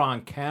 you are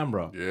on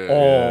camera Yeah.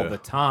 all the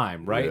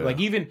time, right? Yeah. Like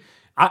even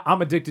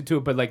I'm addicted to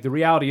it, but like the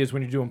reality is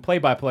when you're doing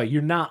play-by-play,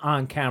 you're not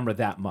on camera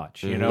that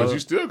much, you know? But you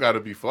still got to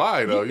be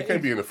fly though. You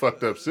can't be in a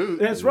fucked up suit.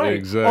 That's right.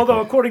 Exactly.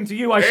 Although according to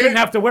you, I shouldn't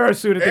have to wear a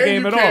suit at the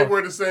game you at can't all.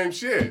 wear the same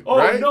shit, Oh,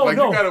 right? no, like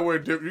no. you gotta wear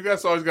different. You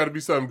guys always got to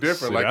be something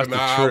different. See, like that's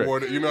the I trick. wore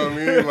the, you know what I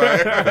mean?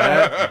 Like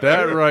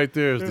That right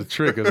there is the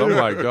trick. Cause I'm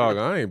like, dog,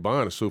 I ain't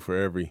buying a suit for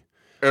every.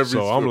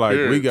 So I'm like,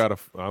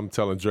 appearance. I'm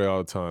telling Dre all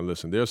the time,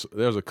 listen, there's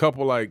a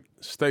couple like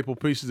staple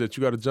pieces that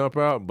you got to jump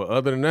out, but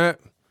other than that,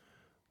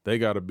 they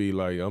got to be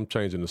like, I'm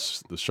changing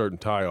the shirt and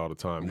tie all the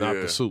time, not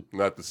Yeah, the suit.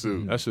 Not the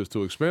suit. That's just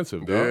too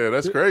expensive, dog. Yeah,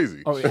 that's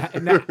crazy. Oh,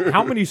 now,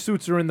 how many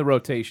suits are in the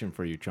rotation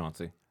for you,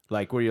 Chauncey?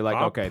 Like where you're like,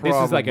 I'll okay, this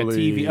is like a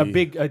probably-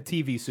 big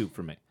TV suit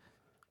for me.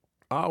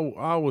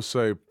 I would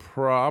say I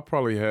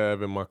probably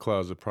have in my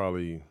closet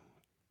probably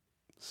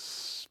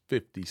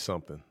 50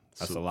 something.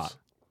 That's suits. a lot.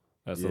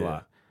 That's a Yeah.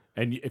 lot.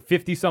 And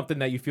 50 something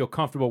that you feel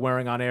comfortable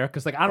wearing on air,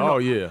 because like I don't know,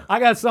 yeah. I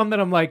got some that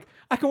I'm like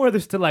I can wear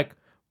this to like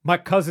my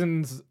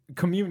cousin's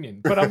communion,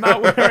 but I'm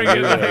not wearing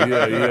it. I'm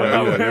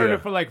not wearing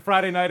it for like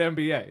Friday night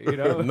NBA. You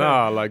know?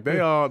 Nah, like they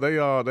all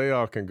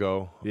can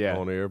go Yeah.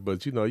 on air,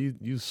 but you know,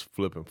 you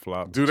flip and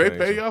flop. Do they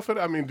pay y'all for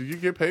that? I mean, do you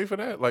get paid for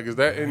that? Like, is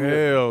that in your...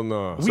 Hell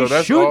no. We So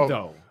that's should all-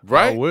 though.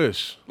 Right? I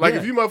wish. Like, Yeah.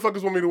 if you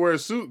motherfuckers want me to wear a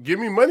suit, give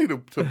me money to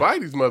buy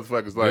these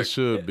motherfuckers. Like, It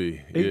should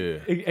be. Yeah.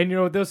 And you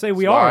know what they'll say?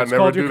 We that's why are. I It's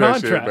never called do your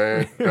that contract.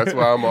 shit, man. That's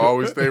why I'm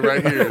always stay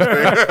right here.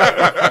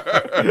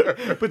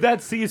 But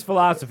that's C's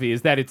philosophy,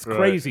 is that it's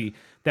crazy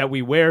that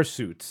we wear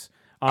suits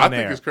I on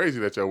think air. it's crazy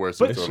that y'all wear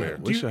suits on there.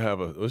 We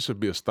should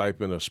be a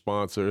stipend, a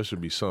sponsor. It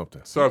should be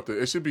something. Something.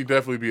 It should be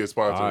definitely be a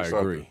sponsor I or something.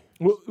 agree.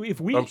 Well,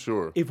 I'm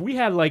sure. If we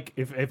had like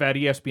if at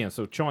ESPN,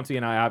 so Chauncey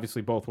and I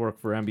obviously both work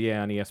for NBA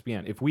on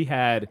ESPN. If we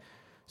had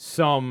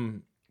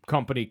some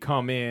company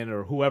come in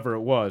or whoever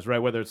it was, right?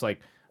 Whether it's like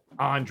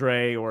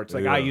Andre or it's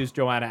like I Yeah. use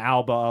Joanna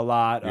Alba a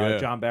lot, Yeah.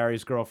 John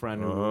Barry's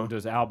girlfriend who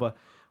does Alba.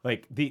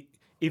 Like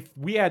if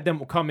we had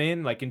them come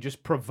in like and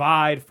just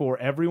provide for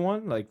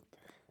everyone, like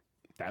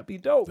that'd be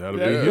dope. That'd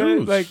be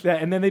huge. Like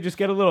that, and then they just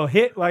get a little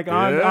hit like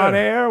on Yeah.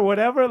 air or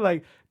whatever.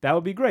 Like that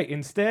would be great.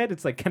 Instead,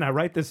 it's like, can I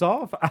write this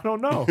off? I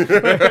don't know.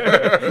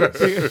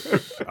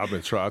 I've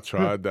been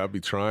tried. I'll be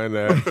trying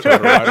that. Trying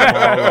to write them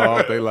all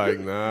off. They like,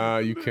 nah,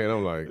 you can't.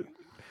 I'm like,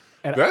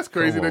 That's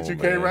crazy Come that on, you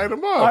can't man. write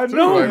them off. I too.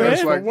 know, Like,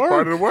 That's man. like For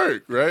part of the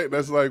work, right?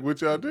 That's like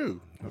what y'all do.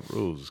 the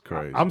rules is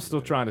crazy. I'm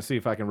still trying to see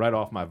if I can write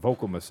off my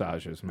vocal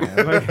massages, man.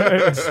 Like,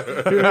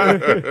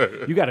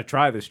 you got to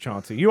try this,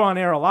 Chauncey. You on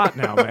air a lot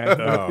now, man.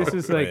 This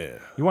is like man.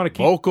 you want to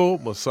keep. Vocal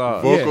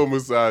massage. Vocal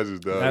massages,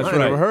 dog. That's I right.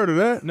 ain't never heard of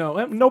that.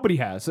 No, nobody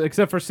has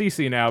except for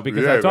Cece now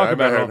because yeah, I talk man,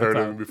 about I it all hadn't the heard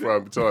of time. it before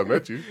until I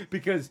met you.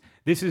 Because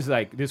this is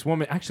like this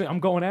woman. Actually, I'm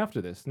going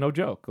after this. No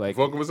joke. Like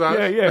Vocal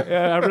massage?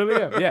 Yeah, I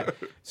really am. Yeah.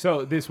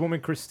 So this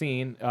woman,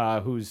 Christine,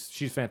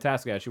 she's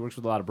fantastic. She works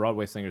with a lot of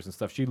Broadway singers and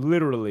stuff. She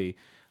literally,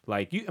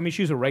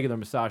 she's a regular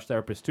massage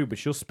therapist too, but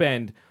she'll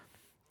spend,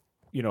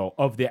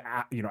 of the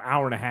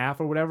hour and a half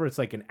or whatever, it's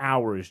like an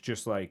hour is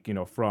just like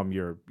from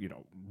your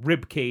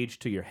rib cage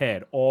to your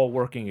head, all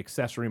working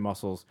accessory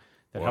muscles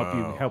that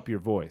help your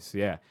voice.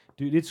 Yeah.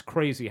 Dude, it's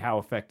crazy how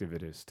effective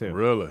it is too.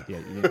 Really? Yeah,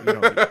 you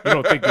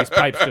don't think these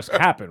pipes just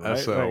happen, right?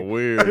 That sounds Like-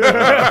 weird.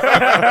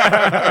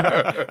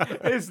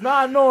 It's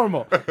not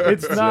normal.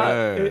 It's not.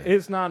 Dang.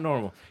 It's not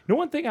normal.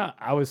 One thing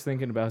I was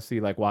thinking about,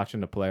 like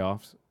watching the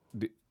playoffs.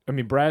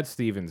 Brad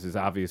Stevens is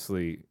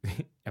obviously.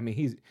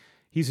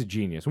 He's a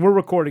genius. We're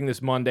recording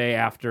this Monday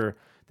after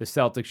the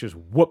Celtics just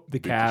whooped the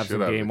the Cavs shit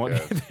in out of Game the 1.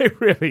 Cavs. They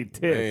really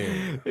did.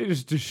 Man. They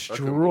just I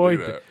couldn't destroyed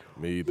believe them.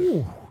 that. Me either.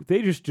 Ooh,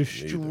 they just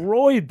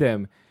destroyed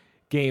them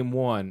Game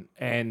 1.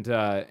 And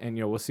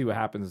we'll see what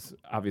happens.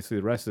 Obviously,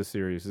 the rest of the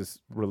series is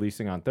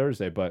releasing on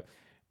Thursday. But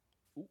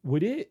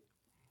would it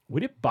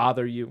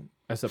bother you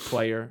as a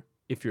player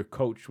if your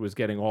coach was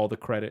getting all the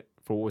credit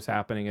for what was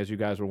happening as you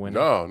guys were winning?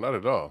 No, not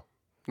at all.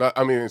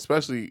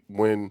 Especially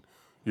when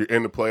you're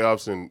in the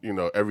playoffs and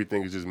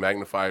everything is just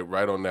magnified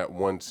right on that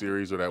one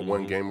series or that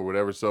one game or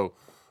whatever. So,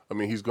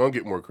 he's gonna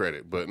get more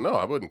credit. But no,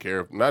 I wouldn't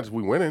care if not if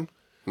we winning.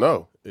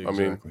 No,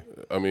 Exactly.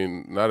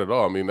 not at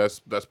all.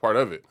 That's part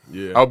of it.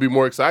 Yeah. I'll be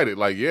more excited.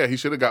 Like, yeah, he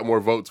should have got more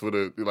votes for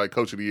the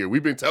coach of the year.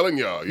 We've been telling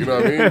y'all. You know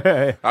what I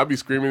mean? I'd be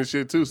screaming and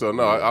shit too. So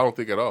no, I don't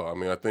think at all.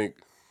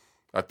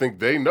 I think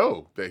they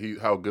know that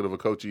how good of a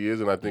coach he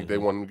is, and I think they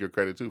want him to get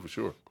credit too for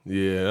sure.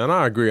 Yeah, and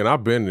I agree. And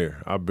I've been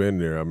there.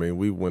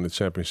 We won the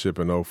championship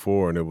in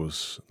 2004, and it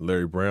was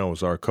Larry Brown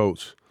was our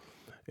coach.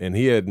 And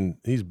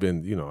he's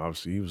been,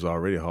 obviously he was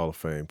already a Hall of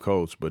Fame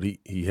coach, but he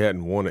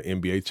hadn't won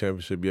an NBA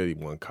championship yet. He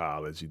won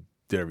college. He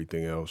did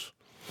everything else.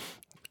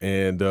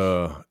 And,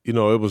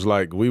 it was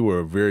like we were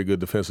a very good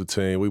defensive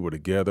team. We were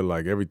together.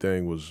 Like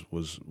everything was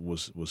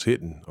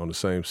hitting on the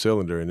same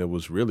cylinder, and it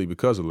was really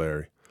because of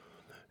Larry.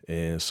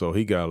 And so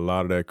he got a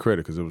lot of that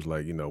credit because it was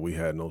like, we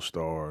had no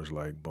stars.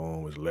 Like,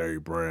 boom, it was Larry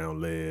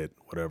Brown led,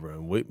 whatever.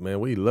 And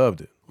we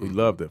loved it. We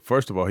loved it.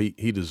 First of all,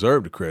 he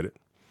deserved the credit.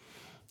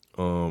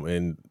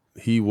 And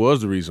he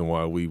was the reason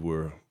why we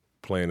were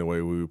playing the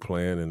way we were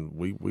playing, and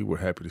we were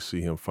happy to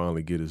see him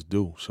finally get his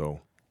due.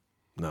 So,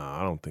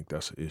 I don't think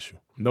that's an issue.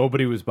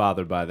 Nobody was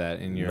bothered by that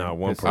in your. Not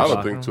one Pistons I person.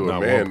 don't think to a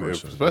Not man, one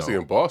person, especially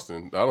no. in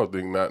Boston. I don't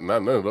think not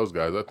none of those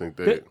guys. I think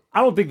they.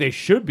 I don't think they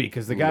should be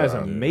because the guy's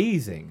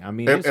amazing. And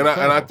it's I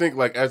incredible. think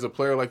like as a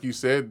player, like you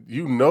said,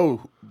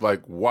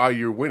 like why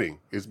you're winning.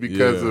 It's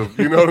because Yeah. of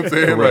what I'm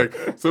saying.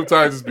 Correct. Like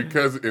sometimes it's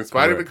because in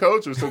spite of the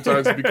Correct. coach, or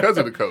sometimes it's because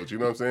of the coach. You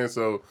know what I'm saying?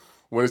 So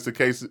when it's the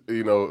case,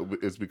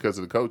 it's because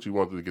of the coach. You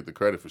want them to get the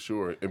credit for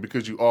sure, and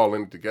because you all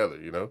in it together.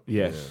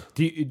 Yeah.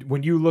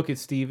 When you look at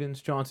Stevens,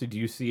 Chauncey, do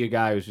you see a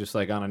guy who's just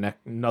like on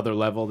another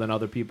level than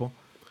other people?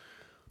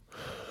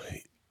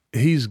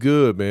 He's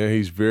good, man.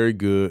 He's very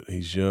good.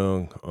 He's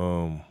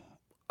young.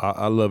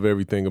 I love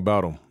everything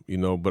about him,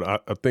 but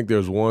I think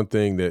there's one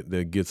thing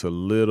that gets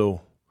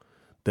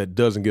that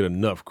doesn't get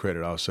enough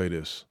credit, I'll say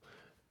this,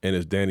 and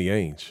it's Danny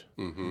Ainge.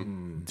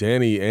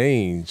 Danny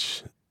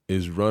Ainge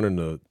is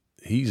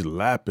he's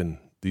lapping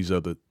these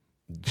other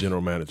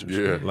general managers.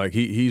 Yeah. Like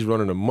he's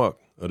running amok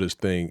of this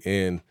thing,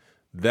 and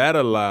that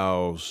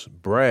allows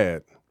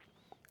Brad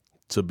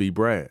to be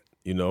Brad,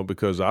 you know,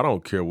 because I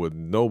don't care what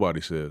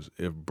nobody says.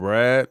 If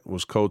Brad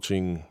was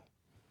coaching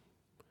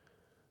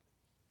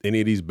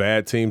any of these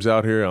bad teams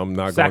out here, I'm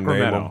not going to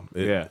name them.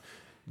 Yeah.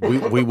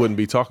 We wouldn't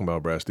be talking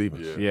about Brad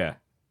Stevens. Yeah.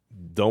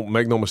 Don't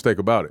make no mistake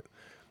about it.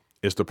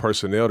 It's the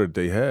personnel that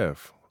they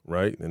have,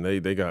 right? And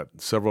they got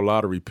several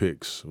lottery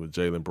picks with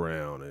Jaylen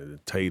Brown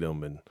and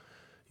Tatum, and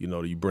you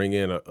know, you bring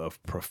in a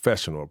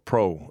professional, a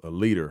pro, a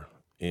leader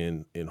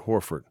in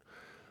Horford.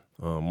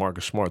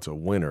 Marcus Smart's a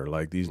winner.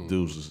 Like these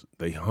dudes,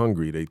 they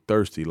hungry, they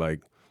thirsty.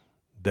 Like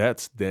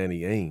that's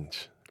Danny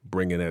Ainge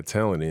bringing that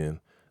talent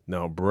in.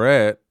 Now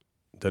Brad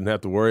doesn't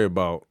have to worry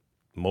about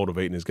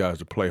motivating his guys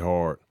to play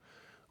hard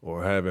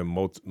or having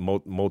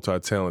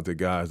multi-talented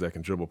guys that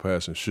can dribble,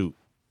 pass, and shoot.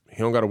 He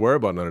don't got to worry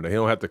about none of that. He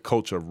don't have to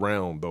coach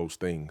around those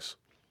things.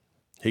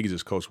 He can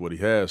just coach what he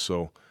has.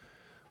 So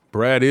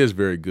Brad is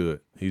very good.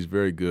 He's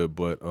very good,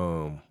 but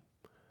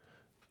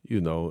you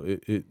know,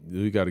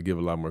 we got to give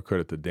a lot more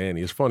credit to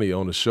Danny. It's funny,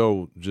 on the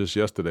show just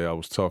yesterday I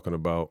was talking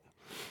about,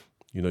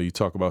 you know, you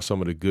talk about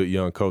some of the good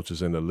young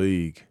coaches in the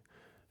league,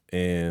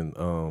 and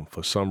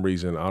for some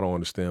reason I don't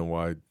understand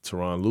why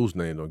Tyronn Lue's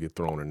name don't get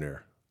thrown in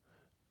there.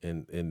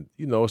 And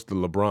you know, it's the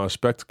LeBron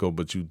spectacle,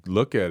 but you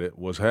look at it,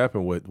 what's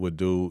happened with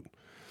dude,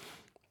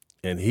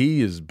 and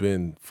he has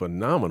been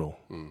phenomenal.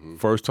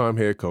 First-time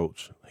head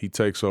coach. He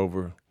takes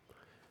over.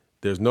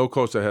 There's no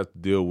coach that has to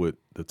deal with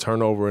the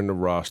turnover in the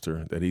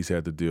roster that he's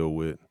had to deal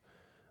with,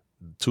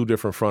 2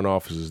 different front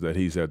offices that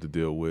he's had to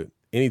deal with.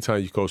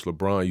 Anytime you coach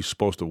LeBron, you're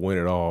supposed to win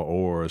it all,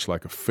 or it's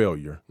like a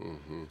failure.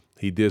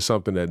 He did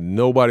something that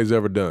nobody's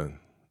ever done.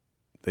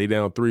 They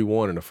down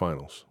 3-1 in the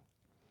finals.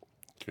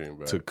 Came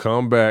back. To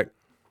come back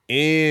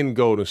in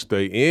Golden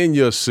State, in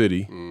your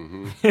city,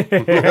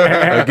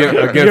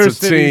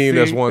 against a team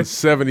that's won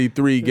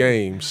 73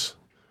 games.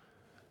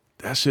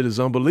 That shit is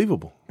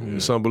unbelievable.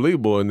 It's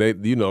unbelievable, and they,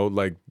 you know,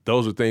 like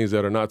those are things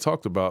that are not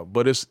talked about.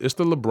 But it's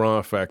the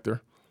LeBron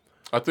factor.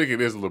 I think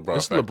it is a LeBron factor.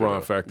 It's the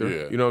LeBron factor.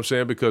 Yeah. You know what I'm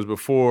saying? Because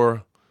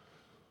before,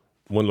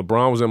 when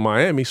LeBron was in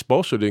Miami,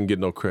 Spoelstra didn't get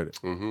no credit.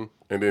 And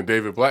then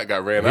David Black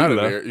got ran out of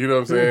there. You know what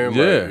I'm saying?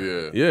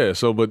 Yeah, Like, yeah.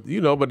 So, but you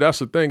know, but that's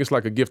the thing. It's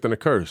like a gift and a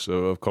curse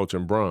of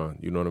coaching Bron.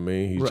 You know what I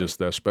mean? He's just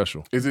that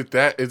special. Is it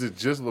just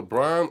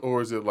LeBron,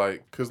 or is it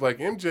like, because like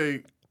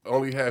MJ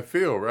only had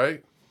Phil,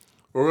 right?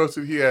 Or else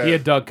he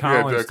had Doug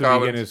Collins to begin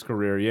Collins. his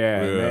career,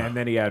 and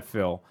then he had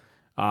Phil.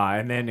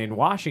 And then in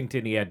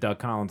Washington, he had Doug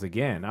Collins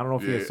again. I don't know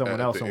if he had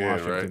someone else in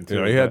Washington, right? too.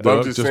 Yeah, he had But I'm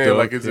Doug, just just saying, Doug.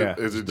 like, is it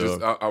Just just,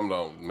 Doug. I'm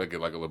not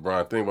making like a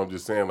LeBron thing, but I'm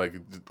just saying, like,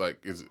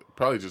 it's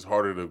probably just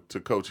harder to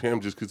coach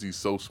him just because he's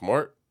so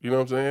smart. You know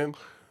what I'm saying?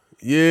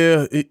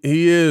 Yeah,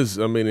 he is.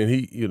 I mean, and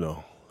he, you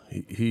know,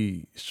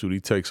 he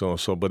takes on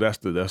so. But that's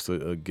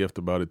the gift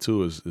about it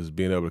too, is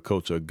being able to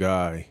coach a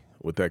guy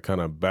with that kind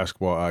of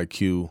basketball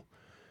IQ,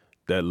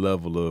 that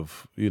level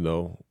of, you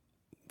know,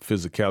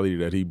 physicality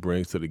that he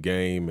brings to the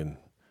game, and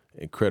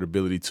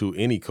credibility to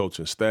any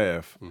coaching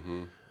staff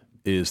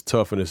is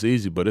tough, and it's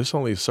easy. But it's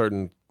only a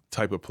certain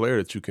type of player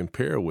that you can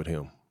pair with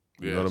him.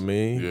 You know what I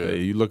mean? Yeah.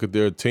 You look at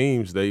their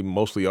teams; they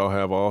mostly all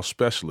have all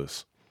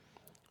specialists.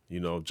 You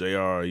know,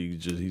 JR,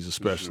 he's a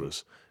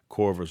specialist.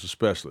 Korver's a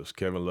specialist.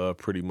 Kevin Love,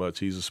 pretty much,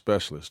 he's a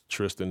specialist.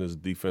 Tristan is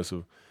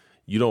defensive.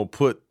 You don't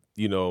put,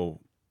 you know,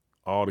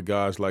 all the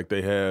guys like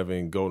they have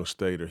in Golden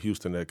State or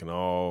Houston that can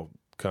all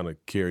kind of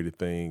carry the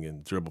thing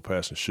and dribble,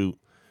 pass, and shoot.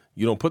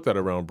 You don't put that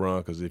around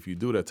Bron, because if you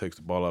do, that takes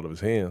the ball out of his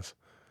hands,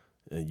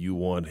 and you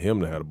want him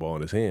to have the ball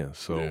in his hands.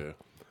 So,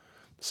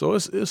 so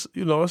it's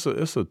you know, it's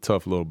a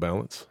tough little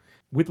balance.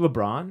 With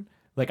LeBron,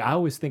 like I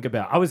always think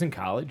about, I was in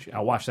college. I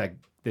watched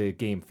the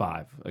Game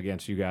 5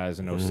 against you guys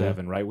in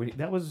 07, right?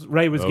 That was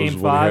right. It was Game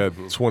 5.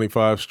 He had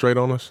 25 straight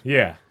on us.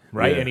 Yeah,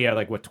 right. Yeah. And he had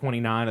like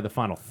 29 of the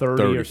final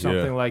 30 or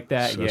something like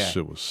that. That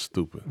shit was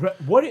stupid.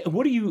 What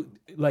do you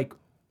like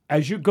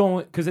as you're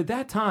going? Because at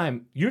that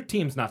time, your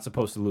team's not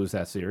supposed to lose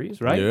that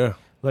series, right? Yeah.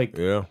 Like,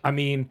 yeah. I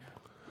mean,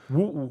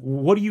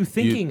 what are you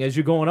thinking as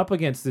you're going up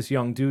against this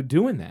young dude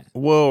doing that?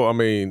 Well, I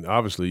mean,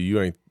 obviously, you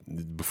ain't.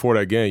 Before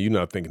that game, you're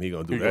not thinking he's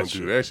gonna do that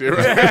shit.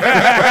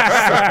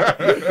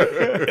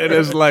 And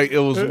it's like, it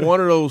was one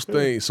of those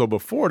things. So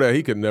before that,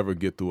 he could never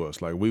get through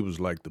us. Like, we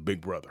was like the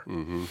big brother.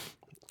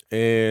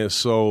 And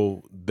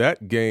so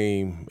that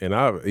game, and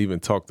I've even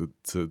talked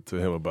to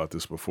him about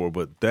this before,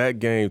 but that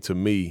game to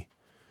me,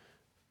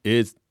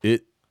 it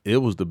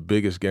was the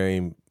biggest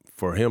game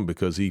for him,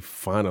 because he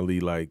finally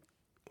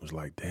was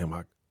like, damn,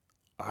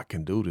 I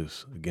can do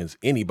this against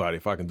anybody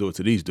if I can do it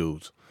to these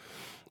dudes.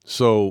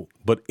 So,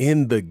 but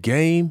in the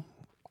game,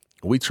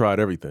 we tried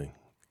everything.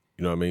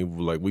 You know what I mean?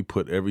 Like, we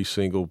put every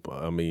single,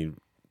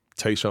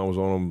 Tayshaun was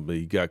on him, but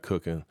he got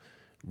cooking.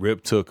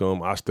 Rip took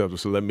him. I stepped up,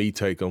 so let me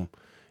take him.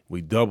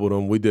 We doubled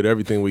him. We did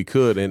everything we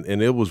could.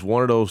 And it was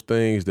one of those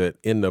things that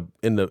in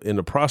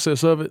the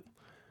process of it,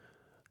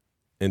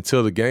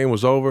 until the game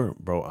was over,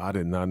 bro, I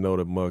did not know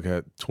that Mug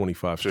had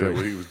 25 straight.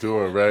 What he was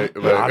doing, right?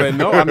 I didn't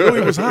know. I knew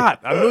he was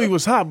hot.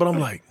 But I'm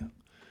like,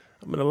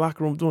 I'm in the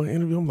locker room doing an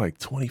interview. I'm like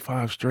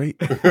 25 straight.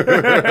 This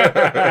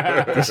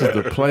is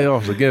the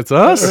playoffs against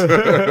us.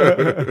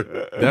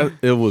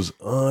 It was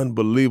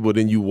unbelievable.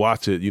 Then you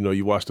watch it.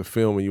 You watch the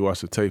film and you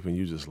watch the tape, and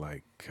you just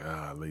like,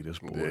 golly, this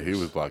boy. Yeah, he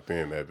was locked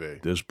in that day.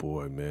 This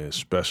boy, man, is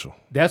special.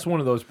 That's one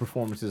of those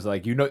performances,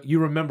 like, you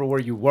remember where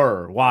you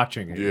were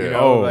watching it. Yeah. You know?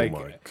 Oh, like,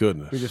 my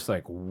goodness. You're just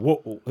like,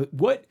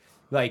 what?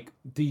 Like,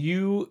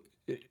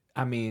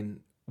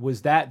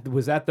 was that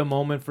the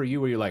moment for you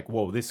where you're like,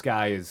 whoa, this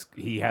guy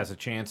he has a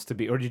chance to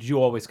be, or did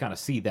you always kind of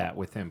see that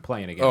with him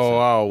playing against him?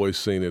 I always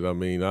seen it. I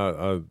mean,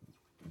 I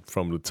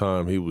from the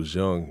time he was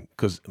young,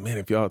 because, man,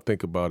 if y'all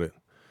think about it,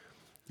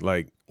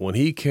 like, when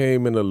he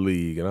came in the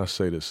league, and I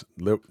say this,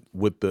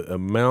 with the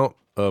amount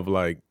of,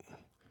 like,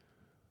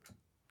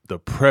 the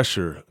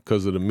pressure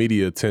because of the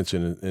media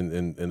attention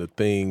and the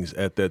things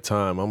at that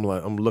time, I'm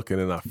looking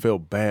and I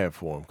felt bad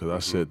for him because I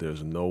said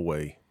there's no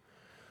way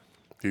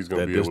he's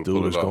gonna that be this able to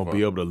dude pull is it off, going to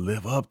be able to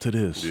live up to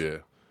this. Yeah.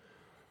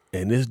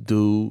 And this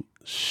dude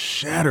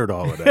shattered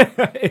all of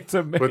that. It's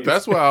amazing. But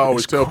that's why I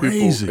always tell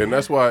crazy. people, and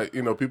that's why,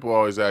 people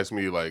always ask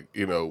me, like,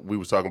 we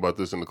was talking about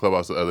this in the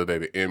clubhouse the other day,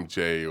 the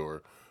MJ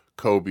or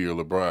Kobe or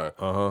LeBron.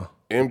 Uh-huh.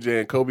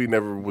 MJ and Kobe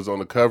never was on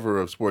the cover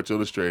of Sports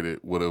Illustrated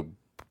with a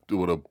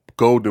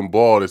golden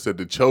ball that said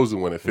the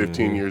chosen one at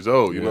 15 years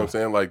old. You know what I'm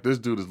saying? Like, this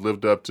dude has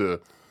lived up to,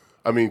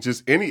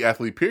 just any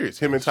athlete, period.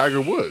 Him and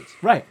Tiger Woods.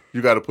 Right.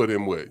 You got to put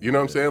him with. You know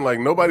what I'm saying? Like,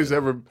 nobody's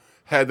ever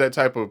had that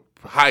type of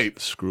hype.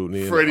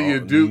 Scrutiny. Freddie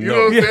and all. Adu. You No.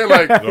 know what I'm saying?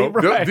 Like,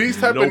 Right. these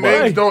type Nobody.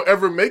 of names don't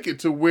ever make it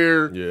to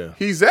where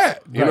he's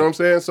at. You know what I'm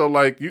saying? So,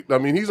 like,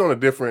 he's on a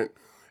different.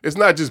 It's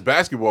not just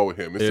basketball with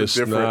him. It's a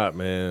different. Not,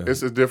 man.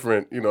 It's a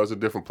different. It's a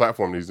different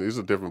platform these days. It's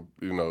a different.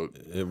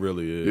 It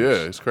really is.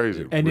 Yeah, it's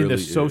crazy. And in really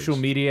the social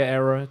is. media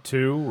era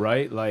too,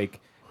 right? Like,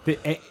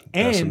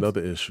 That's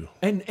another issue.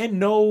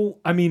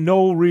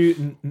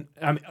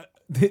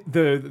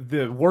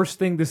 the worst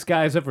thing this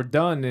guy's ever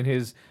done in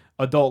his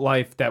adult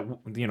life that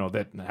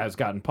has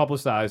gotten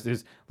publicized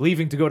is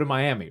leaving to go to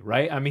Miami,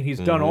 right? I mean, he's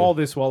done all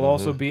this while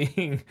also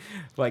being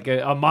like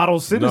a model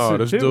citizen. No,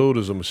 this too. dude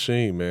is a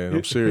machine, man.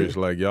 I'm serious.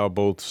 Like, y'all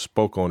both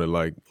spoke on it,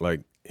 like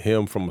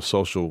him from a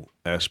social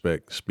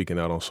aspect, speaking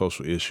out on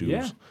social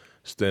issues,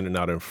 standing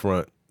out in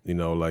front.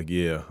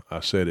 I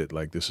said it.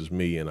 Like, this is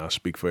me, and I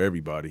speak for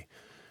everybody.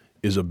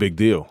 Is a big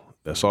deal.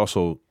 That's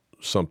also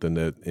something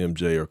that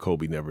MJ or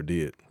Kobe never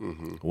did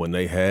when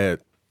they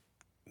had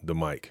the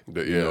mic.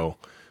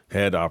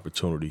 Had the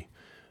opportunity,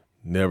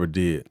 never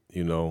did.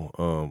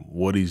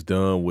 What he's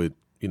done with,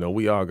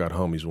 we all got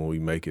homies when we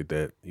make it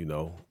that,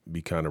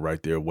 be kind of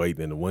right there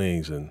waiting in the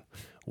wings, and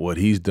what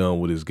he's done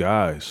with his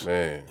guys,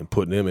 Man. and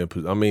putting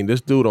them in.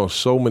 This dude on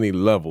so many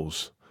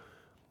levels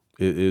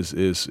is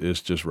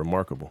just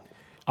remarkable.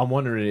 I'm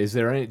wondering,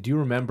 do you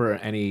remember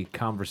any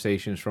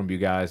conversations from you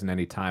guys and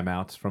any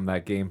timeouts from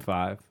that Game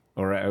 5,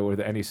 or were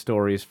there any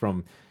stories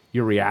from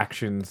your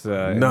reactions in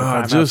the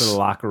timeouts just of the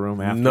locker room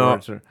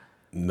afterwards?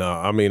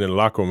 No, in the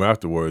locker room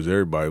afterwards,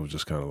 everybody was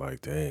just kind of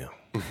like, damn.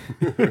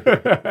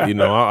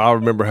 I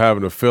remember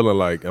having a feeling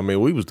like,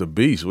 we was the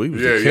beast. We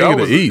was the king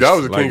of the East. That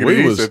was the king of the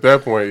East at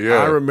that point, yeah.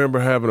 I remember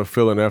having a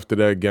feeling after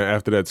that game,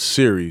 after that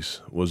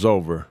series was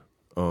over,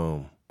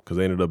 because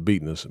they ended up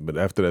beating us. But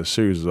after that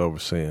series was over,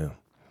 saying,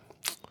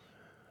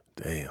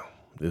 damn,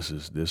 this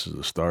is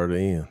the start of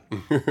the end.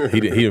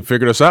 He didn't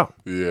figure us out.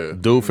 Yeah.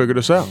 Dude figured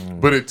us out.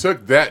 But it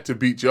took that to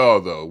beat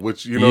y'all, though,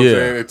 which, what I'm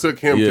saying? It took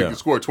him to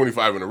score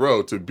 25 in a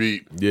row to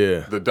beat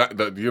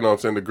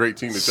the great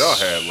team that y'all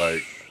had.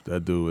 Like,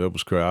 that dude, that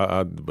was crazy.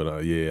 I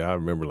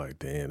remember like,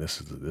 damn,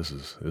 this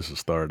is the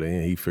start of the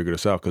end. He figured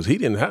us out because he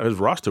didn't have his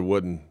roster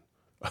wasn't.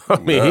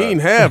 He didn't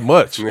have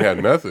much. He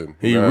had nothing.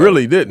 He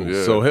really didn't.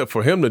 Yeah. So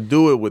for him to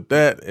do it with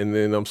that, and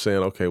then I'm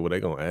saying, okay, well,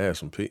 they gonna add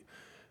some people.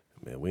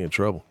 Man, we in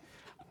trouble.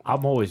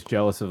 I'm always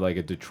jealous of like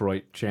a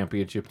Detroit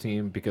championship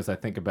team because I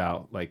think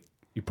about like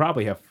you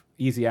probably have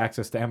easy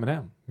access to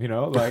Eminem.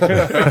 Like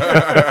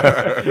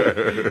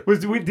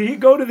did he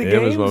go to the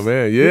games? My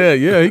man.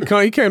 Yeah.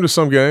 He came to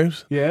some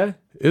games. Yeah.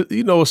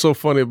 What's so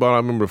funny about? I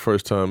remember the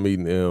first time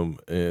meeting him,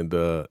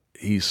 and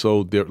he's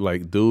so different.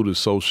 Like, dude is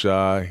so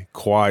shy,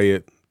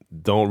 quiet,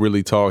 don't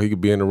really talk. He could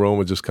be in the room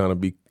and just kind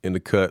of be in the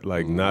cut,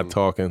 like not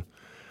talking.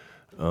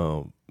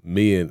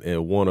 Me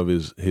and one of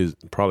his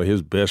probably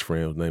his best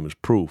friend's name is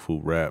Proof,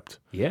 who rapped.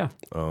 Yeah.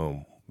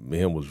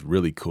 Him was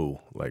really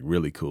cool, like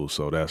really cool.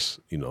 So that's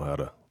how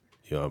to,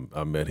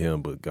 I met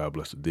him, but God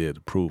bless the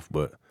dead, Proof.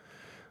 But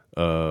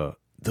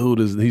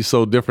dude he's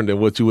so different than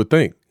what you would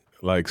think.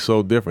 Like,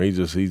 so different.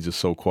 He's just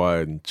so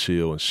quiet and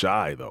chill and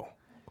shy though.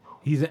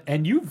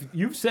 And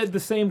you've said the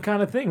same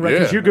kind of thing, right? Yeah,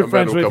 Because you're good I met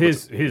friends him a with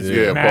couple his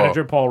Yeah,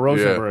 manager, Paul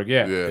Rosenberg.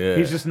 Yeah. Yeah.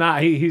 He's just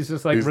not. He's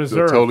just like he's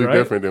reserved. totally right?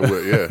 different than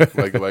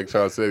what, like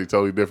Sean said, he's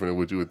totally different than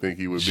what you would think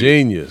he would be.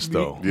 Genius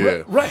though.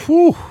 Yeah. Right.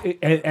 Whew.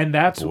 And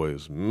that's Boy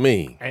is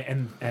mean.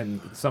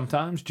 and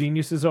sometimes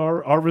geniuses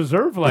are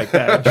reserved like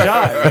that, and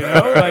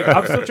shy.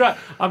 Like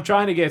I'm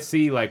trying to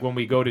see like when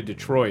we go to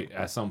Detroit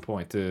at some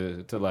point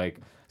to like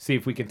see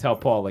if we can tell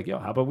Paul, like, yo,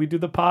 how about we do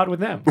the pod with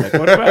them? Like,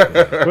 what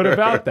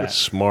about that?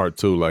 Smart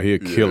too, like he'll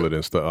kill it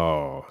and stuff.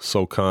 Oh,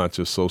 so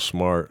conscious, so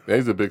smart. And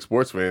he's a big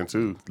sports fan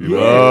too.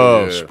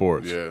 Love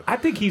sports. Yeah. I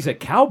think he's a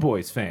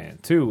Cowboys fan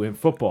too in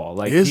football.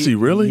 Like, is he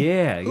really?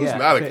 Yeah, Who's yeah.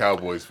 not a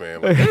Cowboys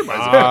fan? Like,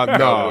 everybody's a No,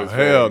 Cowboys fan,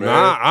 hell no,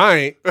 man. I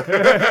ain't.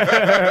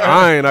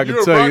 I ain't. I You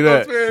can a tell you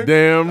that. Broncos fan?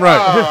 Damn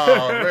right.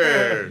 Oh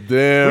man.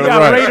 Damn We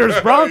got right.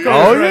 Raiders Broncos.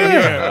 Oh right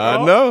yeah, here.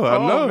 I know.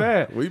 Oh,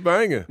 man. We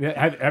banging.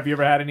 Yeah, have you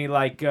ever had any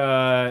like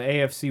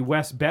AFC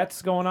West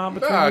bets going on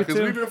between Nah, you because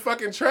two? we've been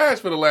fucking trash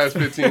for the last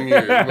 15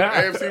 years.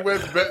 AFC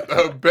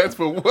West bets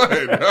for what?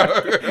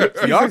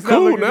 Y'all It's not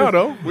cool looking now good.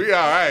 though. We all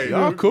right.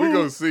 Y'all We cool.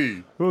 gonna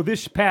see. Well,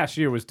 this past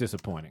year was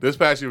disappointing. This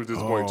past year was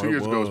disappointing. Oh, 2 it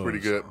years ago was pretty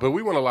was. good, but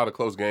we won a lot of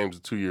close games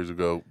 2 years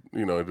ago.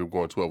 You know, ended up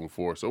going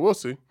 12-4. So we'll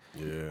see.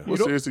 Yeah. We'll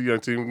see. It's a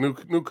young team,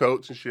 new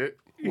coach and shit.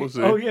 We'll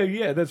see. Oh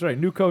yeah, that's right.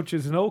 New coach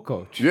is an old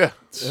coach. Yeah,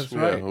 That's yeah,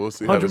 right. We'll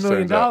see how $100 this million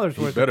turns out. worth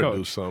You of better coach.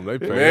 do something. They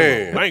pay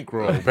Man. him a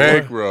bankroll.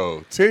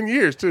 Bankroll. 10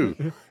 years,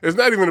 too. It's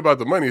not even about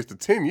the money. It's the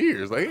 10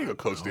 years. Like, he ain't going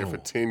to coach there for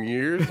 10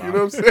 years. You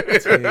know what I'm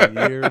saying?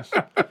 10 years.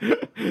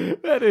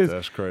 That is.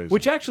 That's crazy.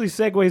 Which actually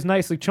segues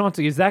nicely.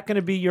 Chauncey, is that going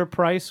to be your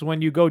price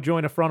when you go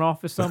join a front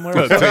office somewhere?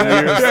 10 years.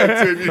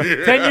 10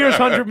 years. 10 years,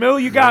 100 mil,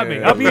 you got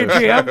me. I'll be a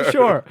GM,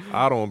 sure.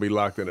 I don't want to be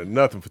locked into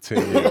nothing for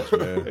 10 years,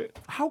 man.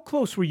 How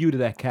close were you to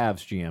that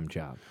Cavs GM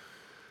job?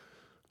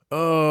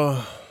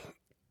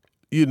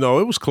 You know,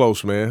 it was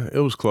close, man. It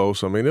was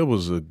close. I mean, it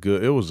was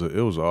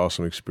an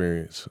awesome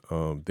experience.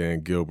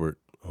 Dan Gilbert,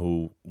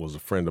 who was a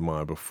friend of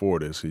mine before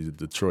this, he's a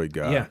Detroit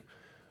guy. Yeah.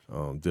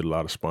 Did a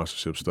lot of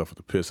sponsorship stuff with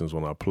the Pistons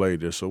when I played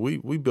there. So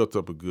we built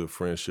up a good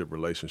friendship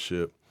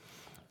relationship.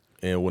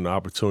 And when the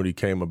opportunity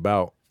came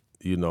about,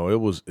 you know, it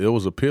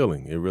was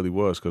appealing. It really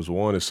was, because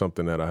one, is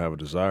something that I have a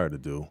desire to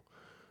do,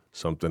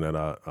 something that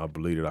I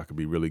believe that I could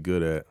be really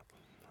good at.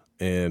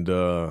 And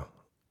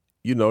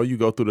you know, you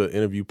go through the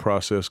interview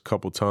process a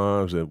couple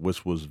times, and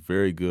which was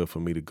very good for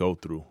me to go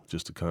through,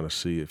 just to kind of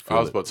see it, feel I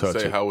was it, about to touch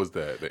say, it. how was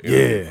that? The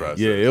interview process?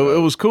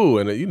 It was cool.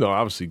 And, you know,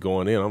 obviously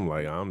going in, I'm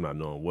like, I'm not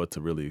knowing what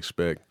to really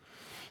expect.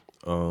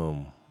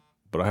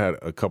 But I had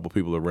a couple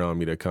people around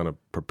me that kind of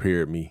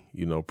prepared me,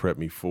 you know, prepped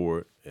me for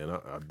it. And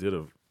I did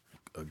a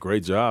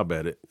great job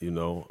at it, you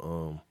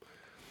know.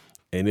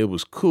 And it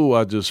was cool.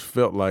 I just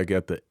felt like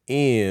at the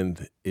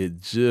end,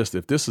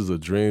 if this is a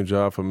dream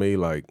job for me,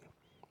 like,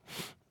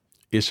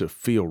 it should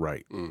feel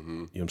right. Mm-hmm. You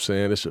know what I'm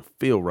saying? It should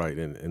feel right.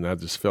 And I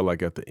just felt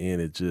like at the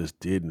end it just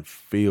didn't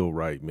feel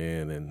right,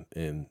 man.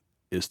 And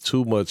it's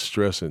too much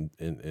stress and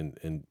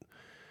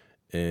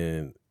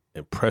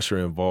pressure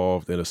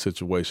involved in a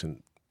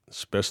situation,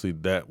 especially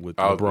that with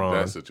LeBron.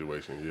 That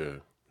situation, yeah.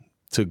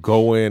 To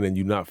go in and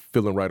you're not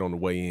feeling right on the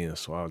way in.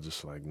 So I was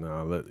just like,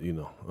 nah,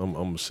 I'm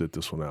gonna sit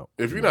this one out.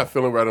 If you're not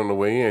feeling right on the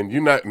way in,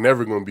 you're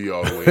never going to be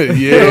all the way in.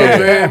 Yeah. You know what I'm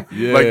saying?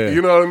 Yeah. Like,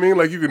 you know what I mean?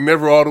 Like, you can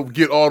never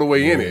get all the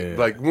way in it. Yeah.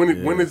 Like, when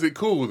is it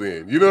cool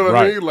then? You know what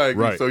I Right. mean? Like,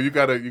 Right. so you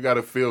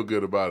gotta feel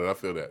good about it. I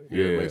feel that.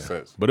 Yeah, it makes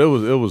sense. But it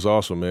was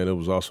awesome, man. It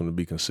was awesome to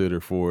be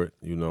considered for it,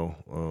 you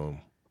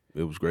know.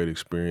 It was a great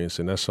experience,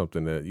 and that's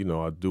something that, you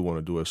know, I do want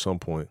to do at some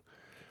point.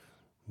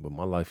 But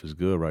my life is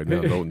good right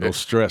now. No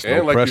stress, And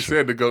no like pressure. you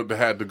said, to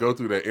go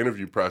through that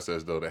interview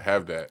process though, to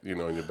have that, you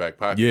know, in your back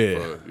pocket Yeah.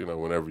 for, you know,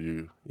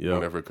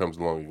 whenever it comes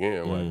along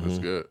again, like that's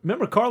good.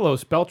 Remember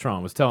Carlos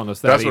Beltran was telling us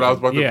that. That's what I was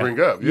about to Yeah.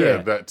 bring up.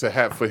 Yeah,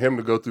 Yeah. for him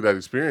to go through that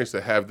experience,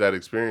 to have that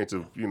experience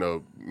of, you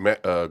know,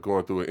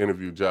 going through an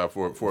interview job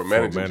for a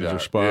manager job.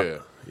 spot. Yeah.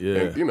 Yeah.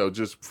 And, you know,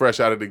 just fresh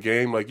out of the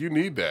game, like, you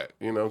need that.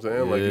 You know what I'm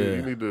saying? Like, Yeah.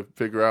 you need to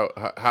figure out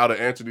how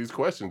to answer these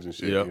questions and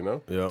shit, you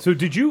know? Yeah. So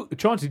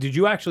Chauncey, did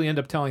you actually end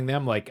up telling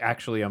them, like,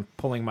 actually I'm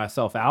pulling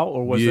myself out?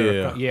 Or was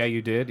Yeah. yeah,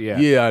 you did? Yeah.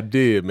 Yeah, I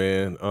did,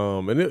 man.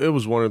 And it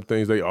was one of the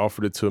things, they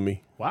offered it to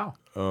me. Wow.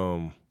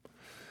 And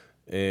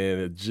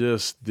it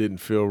just didn't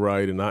feel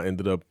right, and I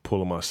ended up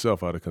pulling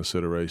myself out of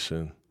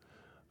consideration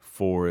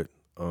for it,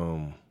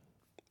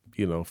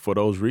 you know, for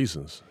those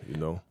reasons, you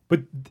know.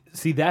 But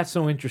see, that's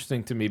so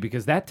interesting to me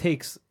because that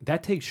takes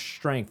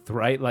strength,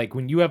 right? Like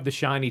when you have the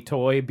shiny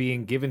toy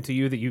being given to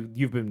you that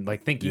you've been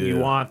like thinking you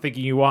want, but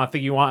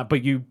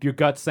your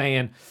gut's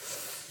saying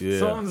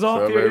something's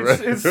off here.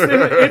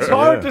 It's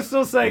hard to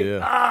still say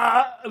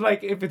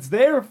like if it's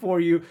there for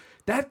you,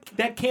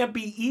 that can't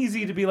be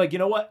easy to be like, you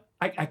know what,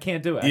 I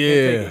can't do it. I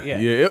can't take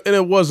it. And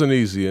it wasn't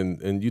easy,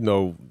 and you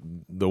know,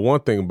 the one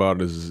thing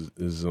about it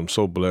is I'm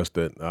so blessed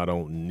that I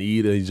don't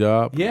need a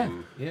job. Yeah.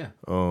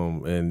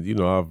 And you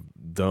know, I've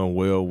done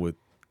well with,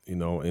 you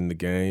know, in the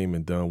game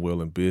and done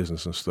well in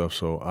business and stuff,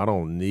 so I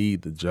don't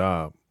need the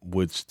job,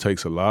 which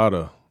takes a lot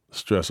of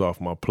stress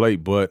off my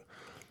plate. But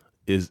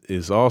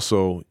is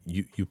also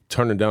you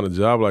turning down a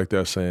job like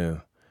that, saying,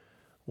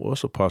 well,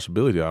 it's a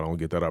possibility I don't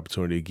get that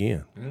opportunity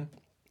again. Mm-hmm.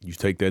 You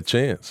take that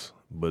chance,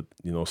 but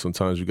you know,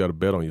 sometimes you got to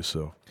bet on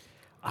yourself.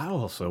 I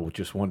also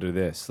just wonder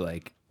this,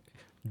 like,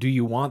 do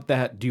you want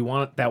that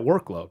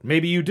workload?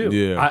 Maybe you do.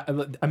 Yeah.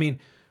 I mean,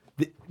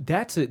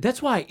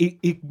 That's why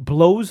it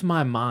blows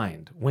my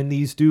mind when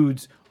these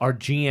dudes are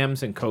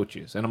GMs and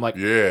coaches, and I'm like,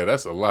 Yeah,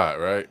 that's a lot,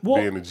 right?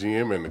 Well- Being the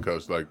GM and the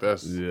coach, like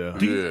that's Yeah.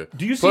 yeah.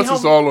 do you see Plus, how-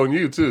 it's all on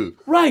you too,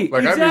 right?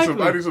 Like exactly.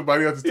 I need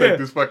somebody else to take Yeah.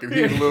 this fucking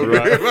heat a little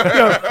bit.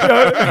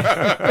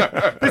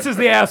 This is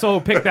the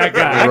asshole. Pick that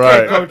guy. I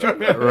Right. can't coach him.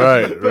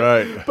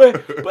 Right.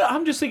 But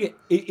I'm just thinking,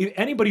 if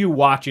anybody who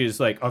watches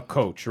like a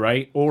coach,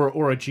 right,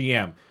 or a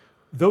GM,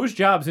 those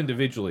jobs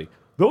individually,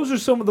 those are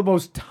some of the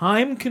most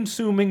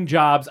time-consuming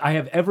jobs I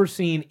have ever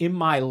seen in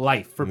my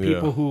life for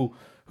people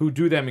who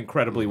do them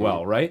incredibly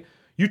well, right?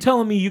 You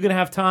telling me you're gonna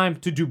have time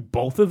to do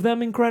both of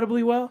them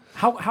incredibly well?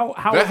 How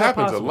That is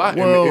happens possible? a lot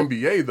Well, in the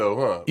NBA, though,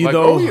 huh? you Like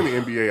know- only in the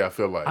NBA, I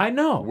feel like I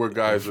know. where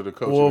guys are the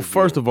coaches. Well,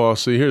 first of all,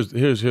 see,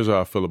 here's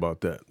how I feel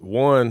about that.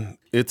 One,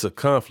 it's a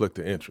conflict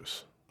of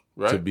interest.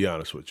 right? To be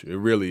honest with you, it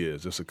really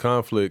is. It's a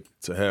conflict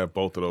to have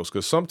both of those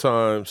because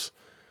sometimes,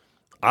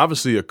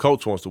 obviously, a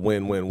coach wants to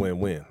win.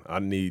 I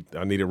need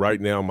it right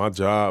now. My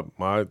job,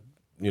 my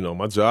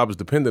job is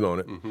dependent on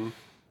it. Mm-hmm.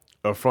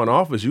 A front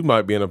office, you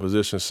might be in a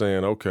position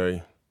saying,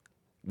 okay,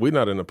 we're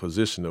not in a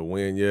position to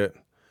win yet.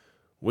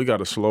 We got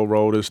to slow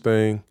roll this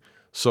thing.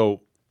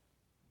 So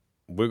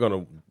we're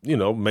going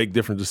to, make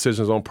different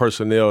decisions on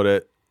personnel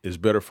that is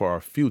better for our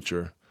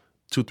future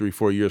 2, 3,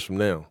 4 years from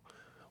now.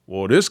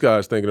 Well, this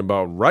guy's thinking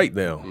about right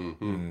now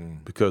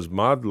because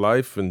my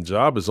life and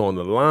job is on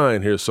the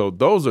line here. So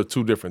those are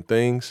two different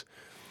things.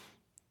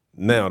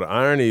 Now, the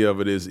irony of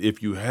it is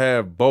if you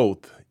have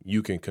both,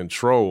 you can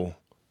control,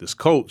 this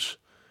coach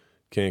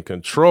can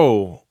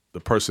control the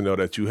personnel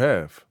that you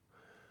have.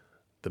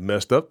 The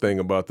messed up thing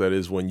about that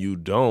is when you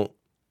don't,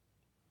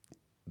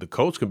 the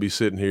coach can be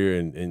sitting here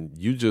and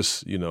you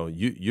just,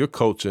 you're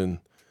coaching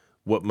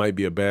what might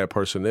be a bad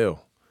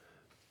personnel.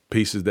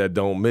 Pieces that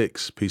don't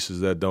mix,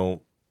 pieces that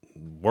don't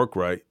work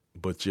right,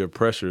 but your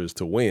pressure is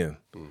to win.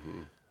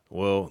 Mm-hmm.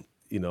 Well,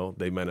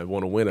 they may not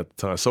want to win at the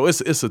time. So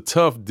it's a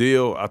tough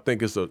deal. I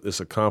think it's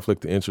a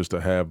conflict of interest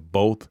to have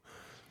both.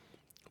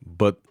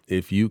 But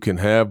if you can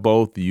have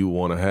both, you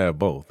want to have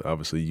both.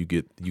 Obviously, you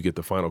get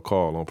the final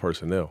call on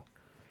personnel.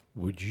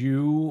 Would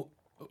you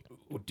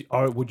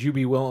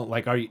be willing?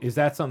 Like, is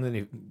that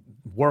something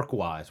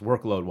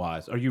workload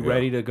wise? Are you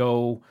ready to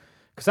go?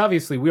 Because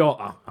obviously,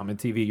 I'm in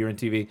TV. You're in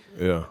TV.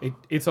 Yeah.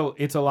 It's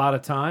a lot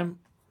of time.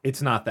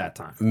 It's not that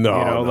time.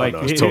 No,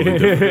 it's totally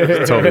different.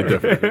 It's totally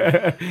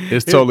different.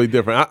 It's totally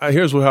different.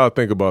 Here's how I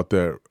think about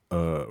that,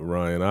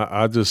 Ryan.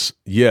 I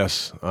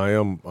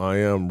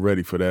am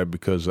ready for that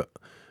because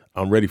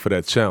I'm ready for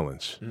that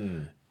challenge.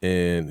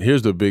 And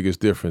here's the biggest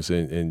difference,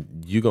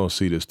 and you're going to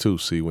see this too,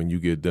 when you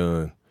get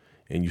done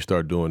and you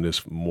start doing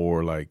this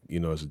more like,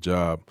 as a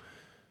job,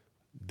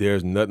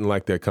 there's nothing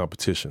like that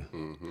competition.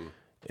 Mm-hmm.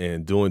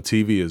 And doing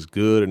TV is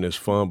good and it's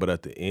fun, but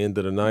at the end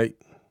of the night,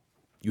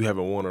 you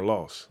haven't won or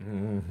lost.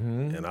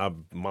 Mm-hmm. And I've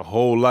my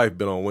whole life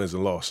been on wins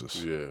and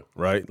losses. Yeah.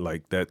 Right?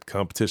 Like that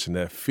competition,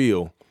 that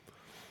feel,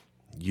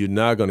 you're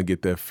not going to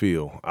get that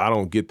feel. I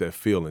don't get that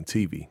feel in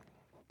TV.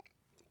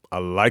 I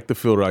like the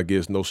feel that I get.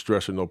 It's no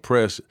stress or no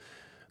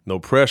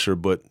pressure,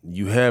 but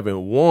you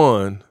haven't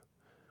won,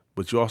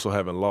 but you also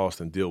haven't lost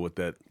and deal with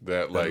that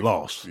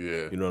loss.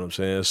 Yeah. You know what I'm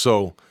saying?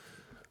 So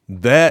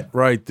that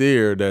right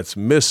there, that's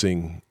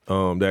missing,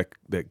 that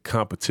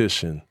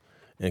competition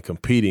and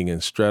competing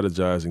and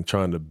strategizing,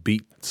 trying to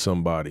beat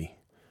somebody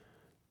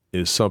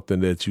is something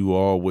that you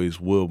always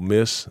will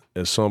miss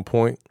at some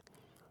point.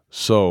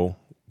 So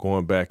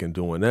going back and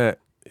doing that,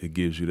 it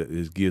gives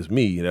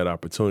me that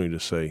opportunity to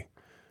say,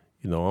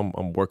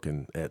 I'm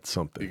working at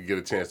something. You can get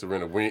a chance to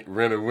rent a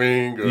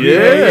wing. Or,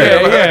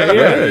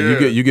 Yeah.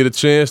 You get a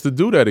chance to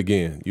do that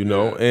again,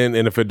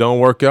 and if it don't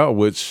work out,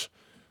 which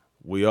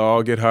we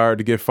all get hired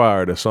to get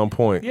fired at some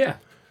point. Yeah.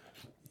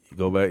 You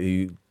go back,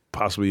 if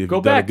you've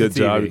Go done a back to good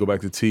job, TV. you go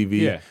back to TV.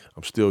 Yeah.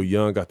 I'm still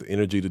young, got the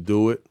energy to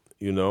do it,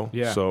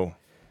 Yeah. So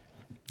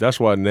that's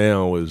why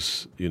now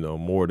is,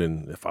 more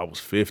than if I was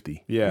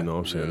 50. Yeah. You know what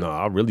I'm saying? No,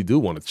 I really do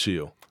want to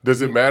chill.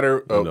 Does it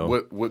matter know.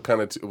 what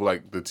kind of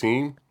like the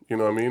team? You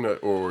know what I mean?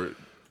 Or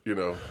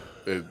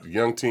a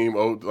young team,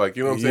 old, like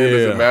what I'm saying?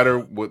 Does Yeah. it matter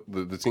what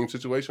the team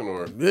situation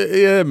or?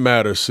 It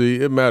matters,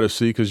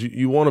 because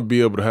you want to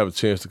be able to have a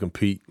chance to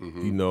compete.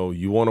 Mm-hmm.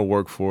 You want to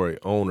work for an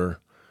owner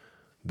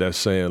that's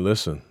saying,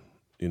 listen,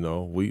 we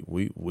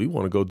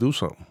want to go do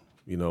something.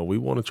 We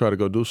want to try to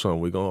go do something.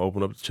 We're going to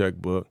open up the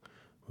checkbook.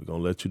 We're going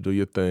to let you do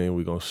your thing.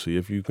 We're going to see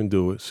if you can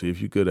do it, see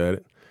if you're good at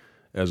it,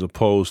 as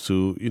opposed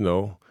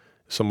to,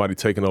 somebody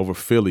taking over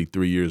Philly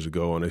 3 years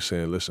ago and they're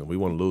saying, listen, we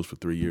want to lose for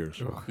 3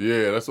 years.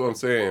 Yeah, that's what I'm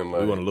saying.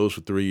 Like, We want to lose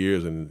for 3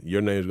 years and your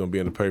name's going to be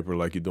in the paper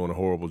like you're doing a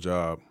horrible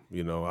job. I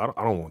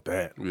don't want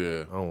that.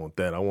 yeah. I don't want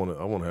that. I want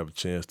to have a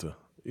chance to,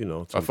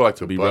 to, I feel like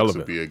to the be Bucks relevant.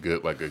 would be a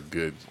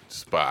good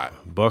spot.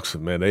 Bucks,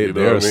 man, You know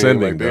they're what I mean?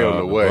 ascending. Like, they on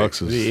dog. the way.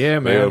 Bucks is, Yeah,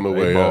 man. They on the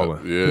way balling.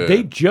 up. Yeah. But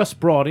they just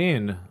brought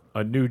in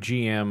a new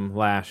GM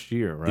last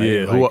year, right?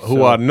 Yeah, Like, who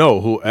so- I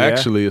know, who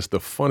actually is the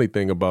funny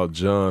thing about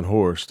John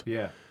Horst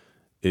Yeah.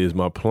 is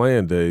my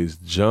playing days.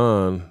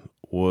 John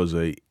was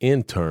a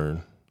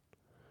intern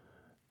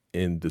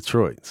in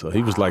Detroit. So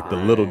he was like the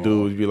little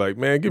dude. He'd be like,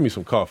 man, give me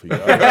some coffee.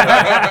 Isn't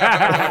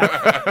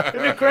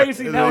it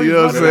crazy? Now You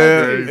know what I'm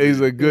saying? crazy.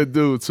 He's a good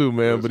dude too,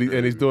 man. But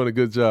he's doing a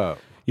good job.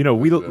 You know,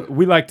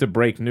 we like to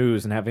break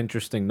news and have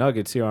interesting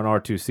nuggets here on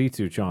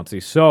R2C2, Chauncey.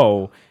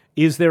 So,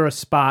 is there a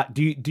spot?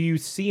 Do you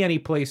see any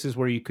places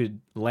where you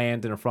could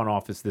land in a front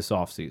office this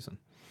offseason?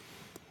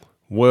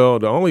 Well,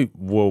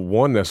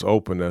 one that's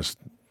open, that's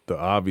the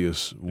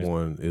obvious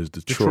one, is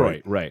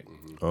Detroit. Right.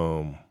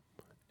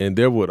 And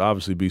there would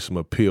obviously be some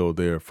appeal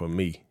there for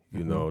me.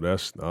 You know,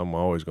 I'm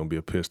always going to be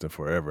a Piston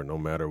forever, no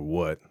matter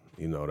what.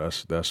 You know,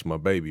 that's my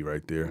baby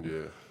right there.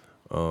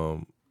 Yeah.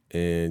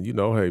 And, you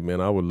know, hey,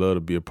 man, I would love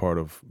to be a part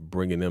of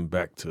bringing them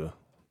back to,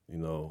 you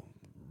know,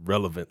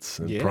 relevance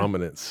and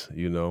prominence,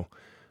 you know.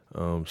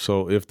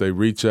 So if they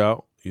reach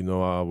out, you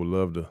know, I would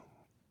love to.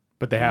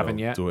 But they haven't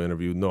yet? Do an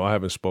interview. No, I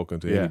haven't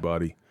spoken to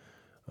anybody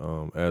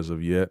as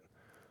of yet.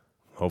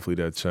 Hopefully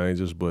that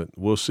changes, but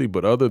we'll see.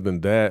 But other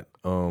than that,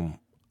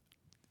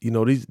 you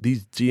know, these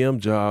GM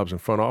jobs and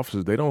front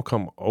offices, they don't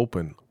come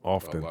open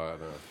often. A lot,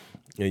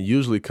 And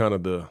usually kind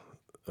of the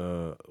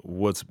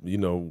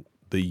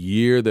the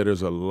year that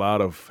there's a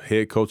lot of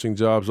head coaching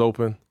jobs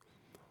open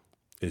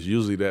is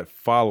usually that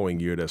following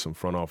year that some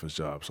front office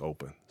jobs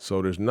open.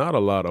 So there's not a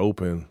lot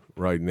open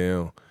right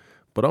now,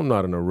 but I'm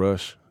not in a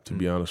rush, to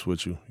be honest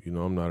with you. You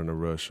know, I'm not in a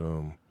rush.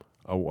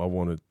 I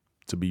want it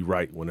to be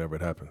right whenever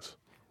it happens.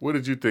 What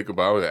did you think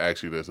about? I would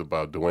ask you this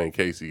about Dwayne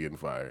Casey getting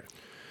fired.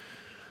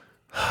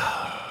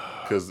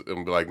 Because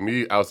like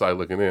me outside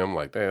looking in, I'm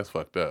like, damn, that's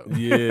fucked up.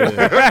 Yeah.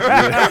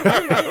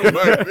 I'm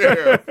like,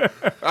 damn,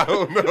 I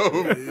don't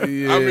know.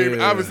 Yeah. I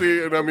mean,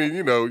 obviously, and I mean,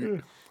 you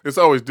know, it's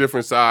always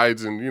different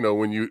sides, and you know,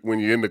 when you're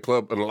in the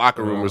club in the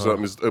locker room or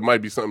something, it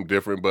might be something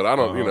different. But I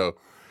don't, you know,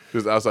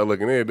 just outside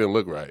looking in, it didn't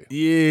look right.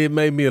 Yeah, it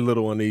made me a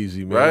little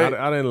uneasy, man. Right?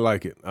 I didn't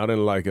like it.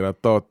 I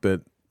thought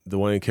that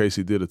Dwayne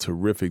Casey did a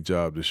terrific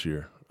job this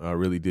year. I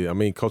really did. I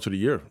mean, Coach of the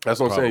Year. That's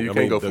what I'm saying. You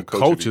can't go from the Coach of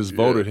the coaches Year.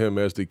 voted him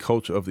as the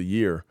Coach of the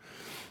Year.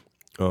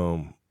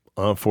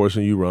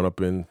 Unfortunately, you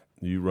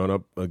run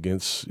up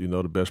against, you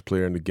know, the best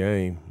player in the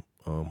game,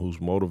 who's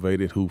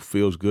motivated, who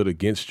feels good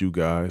against you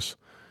guys,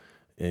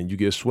 and you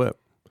get swept.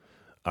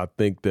 I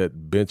think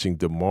that benching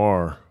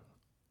DeMar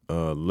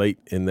late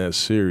in that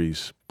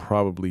series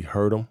probably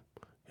hurt him.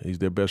 He's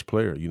their best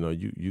player. You know,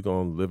 you're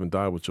going to live and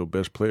die with your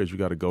best players. You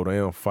got to go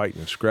down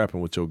fighting and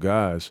scrapping with your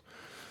guys.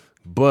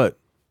 But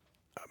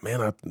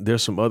man,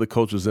 there's some other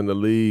coaches in the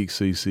league,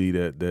 CC,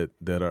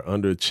 that are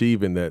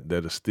underachieving,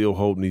 that are still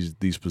holding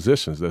these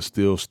positions, that's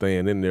still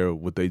staying in there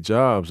with their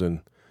jobs.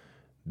 And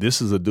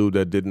this is a dude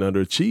that didn't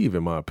underachieve,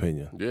 in my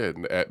opinion. Yeah,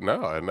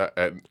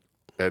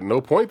 at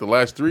no point the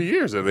last 3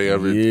 years have they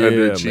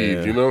underachieved.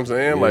 Man. You know what I'm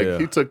saying? Yeah. Like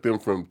he took them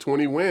from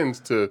 20 wins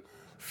to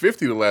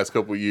 50 the last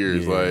couple of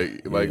years.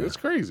 Like it's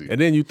crazy.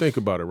 And then you think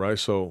about it, right?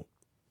 So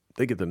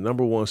they get the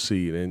number 1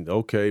 seed, and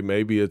okay,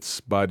 maybe it's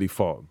by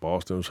default.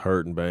 Boston's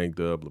hurt and banged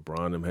up.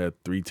 LeBron them had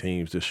 3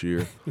 teams this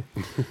year.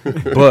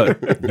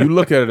 But you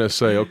look at it and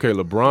say, okay,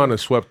 LeBron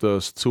has swept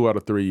us 2 out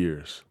of 3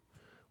 years.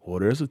 Well,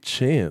 there's a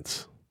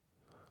chance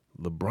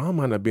LeBron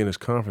might not be in his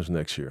conference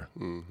next year.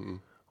 Mm-hmm.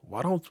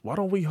 Why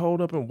don't we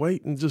hold up and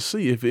wait and just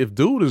see if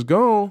dude is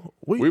gone?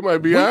 We might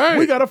be all right.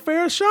 We got a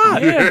fair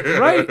shot. Yeah,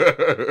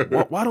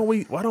 right. Why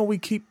don't we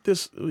keep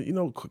this? You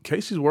know,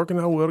 Casey's working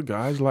out with the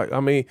guys. Like,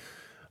 I mean,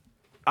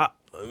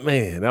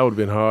 man, that would have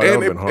been hard.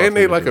 And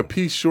they like a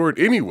piece short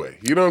anyway.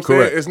 You know what I'm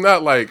saying? It's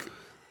not like,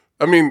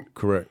 I mean,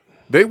 correct.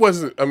 They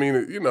wasn't. I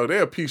mean, you know,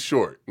 they're a piece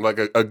short. Like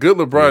a good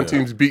LeBron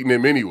team's beating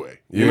them anyway.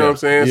 You know what I'm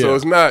saying? So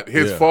it's not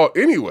his fault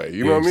anyway.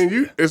 You know what I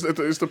mean?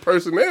 It's the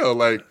personnel.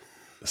 Like.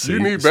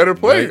 You need better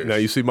players. Now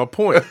you see my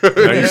point.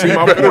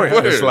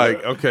 It's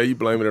like, okay, you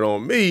blaming it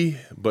on me,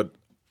 but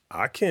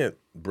I can't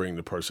bring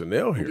the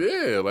personnel here.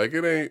 Yeah, like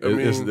it ain't. I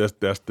mean, that's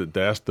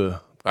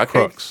the I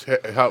crux.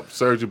 can't help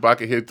Serge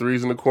Ibaka hit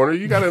threes in the corner.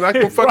 You got to knock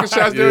them fucking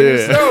shots down Yeah.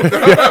 yourself.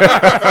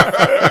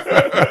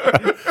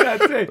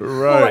 That's it.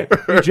 Right.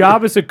 Your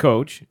job as a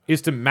coach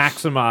is to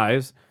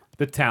maximize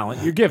the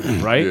talent you're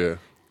given, right? Yeah.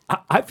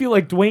 I feel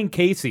like Dwayne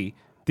Casey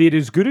did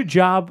as good a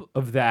job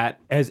of that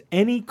as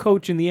any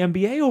coach in the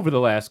NBA over the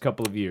last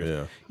couple of years.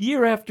 Yeah.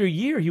 Year after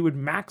year, he would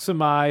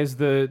maximize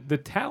the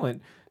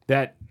talent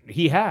that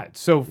he had.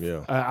 So,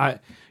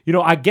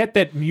 I get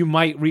that you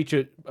might reach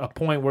a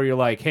point where you're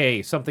like,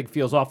 hey, something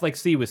feels off, like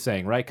Steve was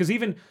saying, right? Because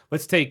even,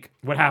 let's take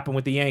what happened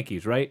with the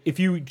Yankees, right? If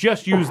you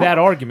just use that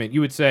argument,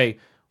 you would say,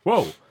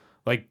 whoa,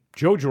 like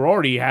Joe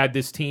Girardi had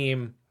this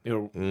team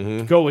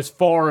go as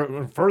far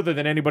and further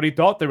than anybody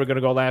thought they were going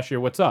to go last year.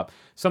 What's up?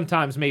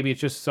 Sometimes maybe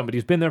it's just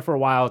somebody's been there for a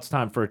while. It's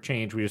time for a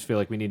change. We just feel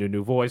like we need a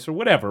new voice or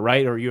whatever,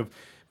 right? Or you have a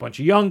bunch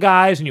of young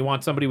guys and you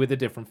want somebody with a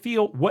different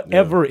feel,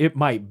 whatever it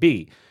might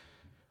be.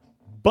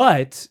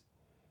 But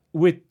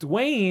with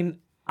Dwayne,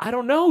 I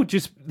don't know,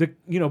 just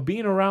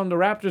being around the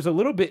Raptors a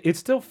little bit, it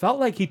still felt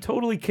like he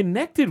totally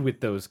connected with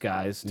those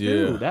guys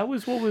too. Yeah. That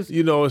was what was.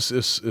 You know, this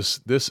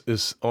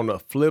is on the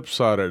flip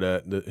side of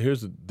that.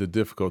 Here's the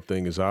difficult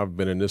thing is I've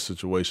been in this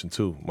situation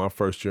too. My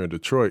first year in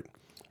Detroit,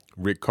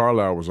 Rick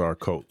Carlisle was our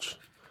coach,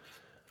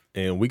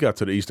 and we got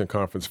to the Eastern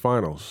Conference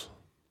Finals.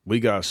 We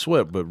got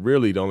swept, but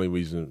really the only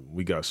reason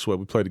we got swept,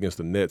 we played against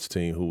the Nets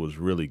team who was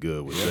really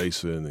good with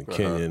Jason and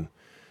Kenyon.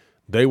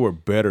 They were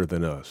better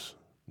than us.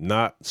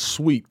 Not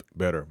sweep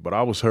better, but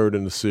I was hurt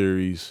in the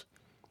series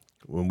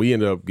when we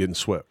ended up getting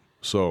swept.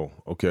 So,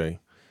 okay,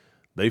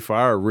 they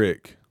fire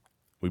Rick.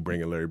 We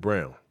bring in Larry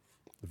Brown.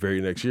 The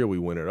very next year we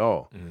win it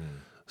all.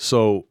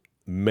 So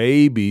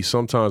maybe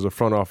sometimes the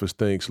front office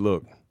thinks,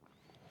 look,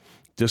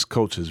 this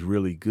coach is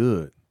really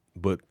good,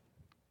 but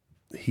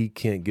he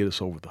can't get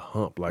us over the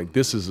hump. Like,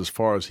 this is as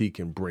far as he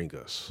can bring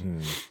us,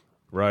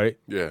 right?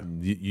 Yeah.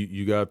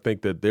 You got to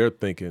think that they're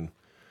thinking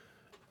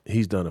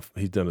he's done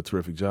a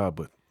terrific job,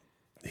 but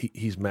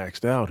he's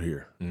maxed out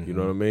here. You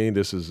know what I mean?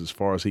 This is as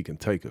far as he can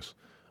take us.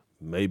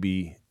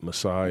 Maybe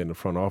Masai in the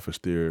front office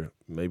there,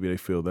 maybe they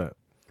feel that.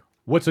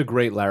 What's a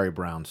great Larry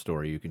Brown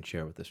story you can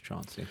share with us,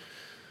 Chauncey?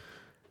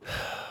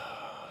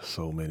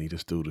 So many.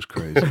 This dude is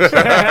crazy.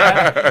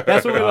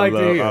 That's what we like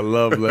to hear. I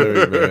love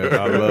Larry, man.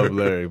 I love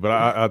Larry. But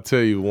I'll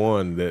tell you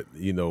one that,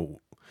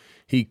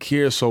 he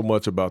cares so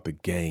much about the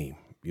game.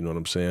 You know what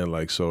I'm saying?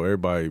 Like, so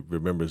everybody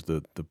remembers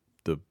the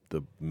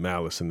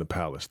malice in the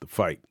palace, the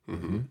fight.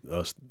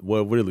 Us,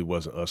 well, it really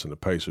wasn't us and the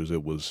Pacers.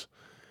 It was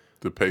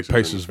The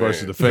Pacers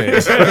versus the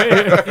fans.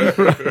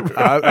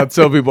 I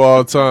tell people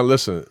all the time,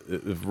 listen,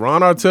 if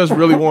Ron Artest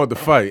really wanted to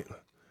fight,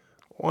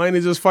 why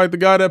didn't he just fight the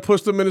guy that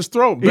pushed him in his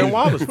throat? Ben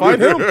Wallace, fight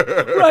him.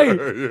 Right.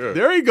 Yeah.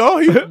 There you go.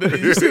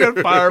 You see that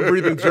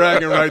fire-breathing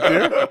dragon right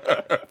there?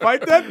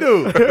 Fight that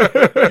dude.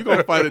 You going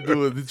to fight a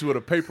dude with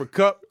a paper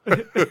cup?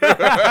 but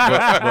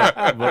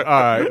all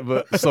right.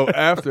 But so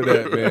after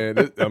that, man,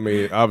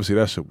 obviously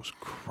that shit was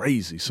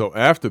crazy. So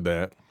after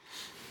that,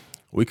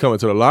 we come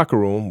into the locker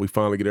room. We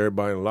finally get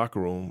everybody in the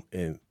locker room,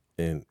 and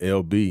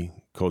LB,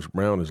 Coach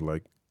Brown, is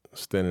like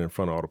standing in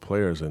front of all the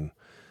players and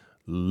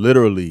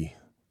literally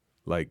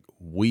like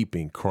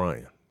weeping,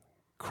 crying.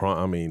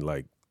 I mean,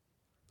 like,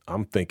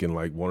 I'm thinking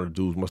like one of the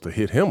dudes must have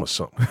hit him or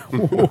something.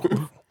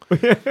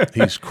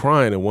 He's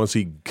crying, and once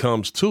he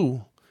comes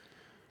to,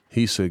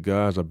 he said,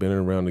 "Guys, I've been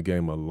around the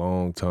game a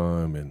long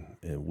time,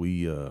 and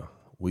we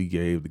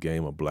gave the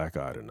game a black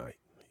eye tonight.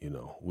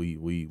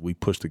 We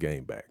pushed the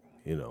game back.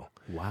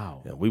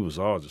 Wow. And we was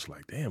all just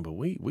like, damn, but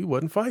we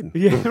wasn't fighting.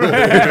 Yeah,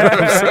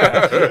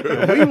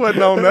 right. We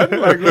wasn't on nothing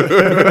like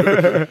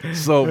that.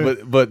 So,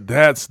 but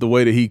that's the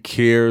way that he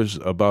cares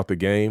about the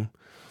game.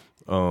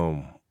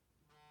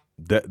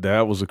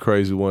 That was a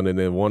crazy one. And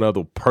then one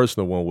other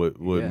personal one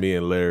with me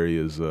and Larry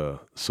is,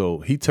 so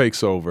he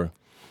takes over,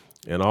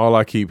 and all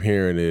I keep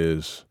hearing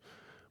is,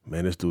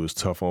 man, this dude is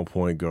tough on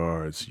point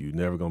guards. You're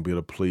never going to be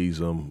able to please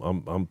him.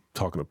 I'm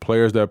talking to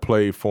players that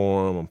played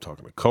for him. I'm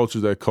talking to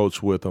coaches that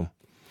coach with him.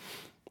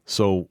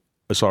 So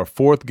it's our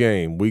fourth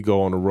game. We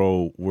go on the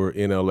road. We're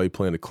in L.A.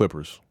 playing the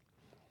Clippers.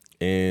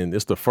 And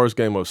it's the first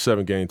game of a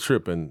 7-game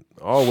trip, and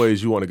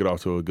always you want to get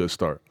off to a good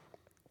start.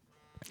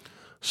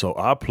 So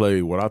I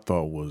played what I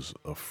thought was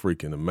a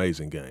freaking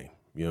amazing game.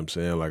 You know what I'm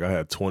saying? Like, I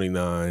had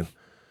 29,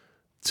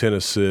 10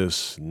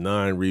 assists,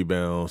 9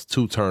 rebounds,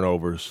 2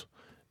 turnovers,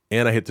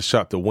 and I hit the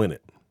shot to win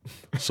it.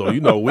 So,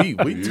 we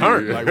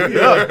turned. Like, we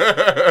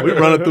up. We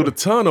running through the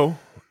tunnel,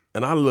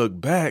 and I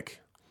look back,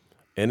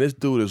 and this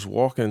dude is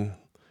walking,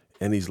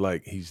 and he's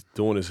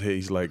doing his hair.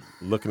 He's like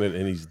looking at it,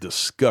 and he's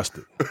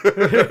disgusted. So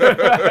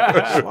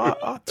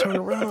I turn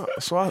around.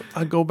 So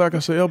I go back. I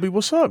say, LB,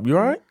 what's up? You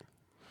all right?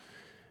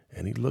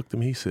 And he looked at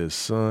me. He says,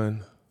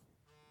 son,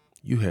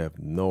 you have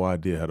no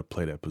idea how to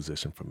play that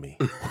position for me.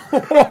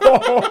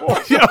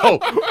 Yo,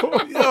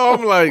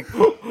 I'm like,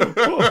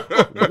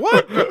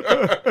 what?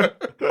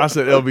 I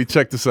said, LB,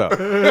 check this out.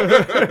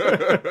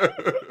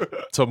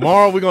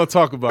 Tomorrow we're going to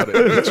talk about it.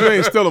 But you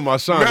ain't stealing my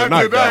shine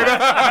tonight, dog.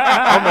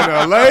 I'm in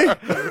L.A.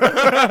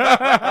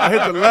 I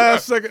hit the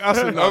last second. I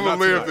said, no, I'm going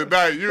to live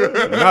tonight.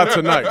 Not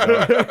tonight,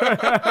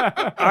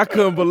 dog. I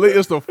couldn't believe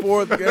it's the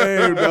fourth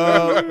game,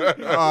 dog.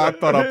 Oh, I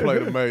thought I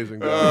played amazing,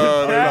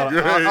 dog.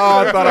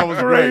 I thought I was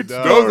great,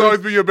 dog. Those always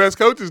be your best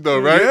coaches, though,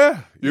 right?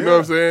 Yeah. You know what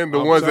I'm saying? The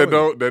ones that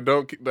don't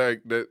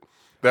like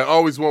that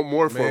always want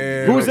more from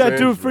you. Who's that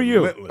dude for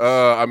you?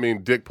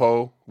 Dick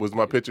Pohl was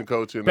my pitching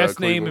coach in best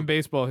name Cleveland. in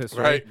baseball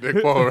history. Right,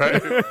 Dick Pohl,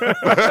 right?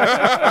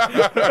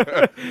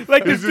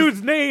 Like, this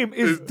dude's name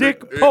is Dick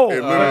Pohl.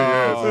 It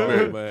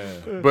literally is,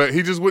 man. But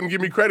he just wouldn't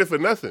give me credit for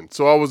nothing.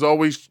 So I was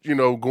always,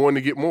 going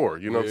to get more.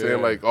 You know what I'm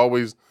saying? Like,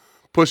 always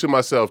pushing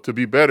myself to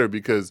be better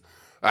because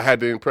I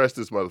had to impress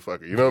this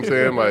motherfucker. You know what I'm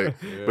saying? Like,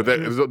 but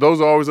those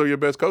always are your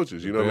best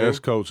coaches. You know what I mean?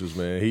 Best coaches,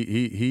 man.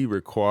 He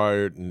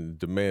required and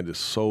demanded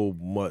so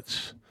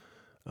much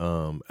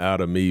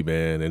out of me,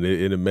 man, and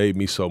it made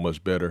me so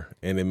much better,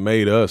 and it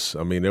made us.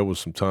 I mean, there was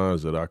some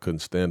times that I couldn't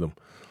stand him,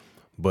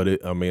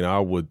 but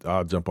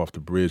I'll jump off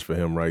the bridge for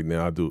him right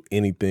now. I'll do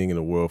anything in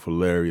the world for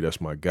Larry. That's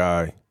my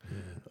guy.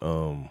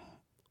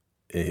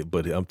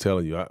 But I'm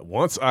telling you,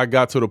 once I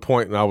got to the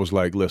point and I was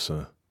like,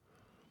 listen.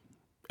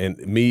 And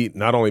me,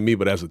 not only me,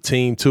 but as a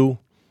team too,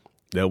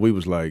 that we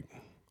was like,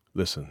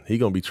 listen, he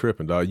gonna be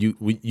tripping, dog.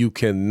 You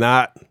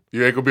cannot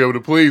You ain't gonna be able to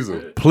please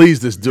him. please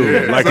this dude.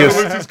 Yeah, Like so it's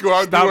let's just go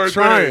out and do our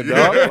stop trying, thing.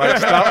 dog. Like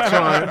stop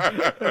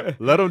trying.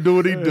 Let him do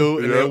what he do,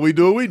 and then we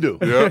do what we do.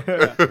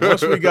 Yeah.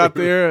 Once we got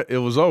there, it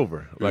was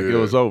over. Like it Yeah.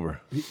 was over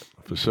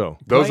for sure.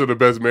 Those are the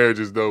best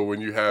marriages, though,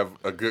 when you have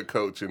a good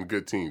coach and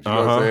good teams. You know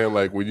what I'm saying?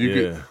 Like when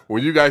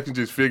you guys can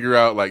just figure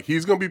out, like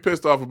he's gonna be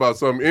pissed off about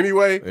something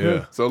anyway.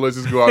 Yeah. So let's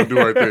just go out and do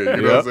our thing. You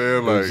know what I'm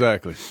saying? Like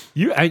Exactly.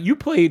 You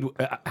played.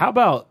 How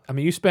about? I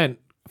mean, you spent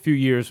a few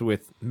years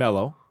with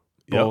Melo,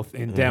 both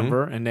in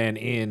Denver and then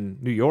in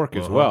New York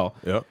as well.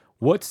 Yep.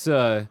 What's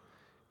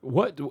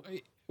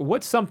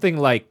something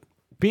like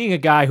being a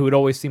guy who had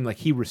always seemed like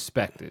he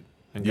respected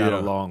and got Yeah.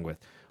 along with?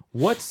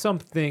 What's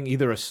something,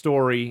 either a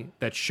story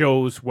that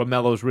shows what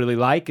Melo's really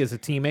like as a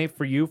teammate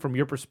for you from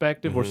your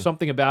perspective, or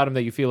something about him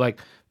that you feel like,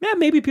 man,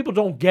 maybe people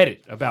don't get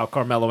it about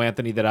Carmelo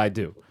Anthony that I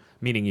do,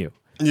 meaning you?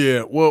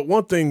 Yeah, well,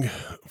 one thing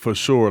for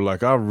sure,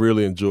 like I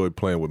really enjoyed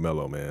playing with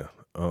Melo, man.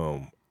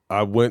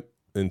 I went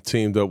and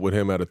teamed up with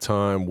him at a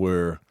time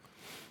where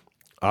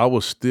I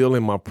was still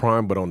in my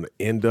prime, but on the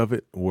end of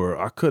it, where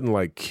I couldn't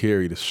like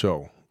carry the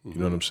show. You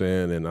know what I'm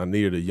saying? And I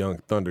needed a young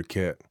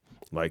Thundercat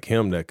like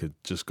him that could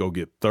just go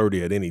get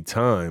 30 at any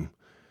time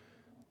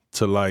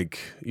to like,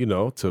 you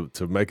know, to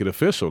make it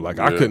official. Like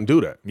I couldn't do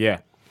that.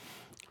 Yeah.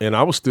 And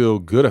I was still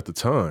good at the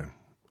time.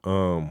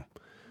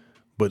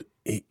 But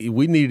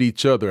we needed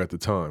each other at the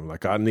time.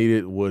 Like I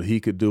needed what he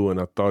could do, and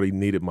I thought he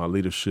needed my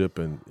leadership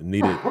and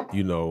needed,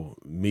 you know,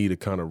 me to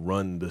kind of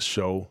run the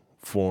show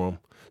for him.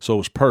 So it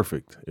was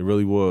perfect. It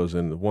really was.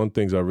 And one of the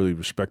things I really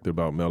respected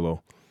about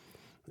Melo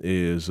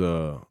is,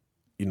 you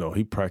know,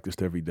 he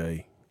practiced every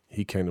day.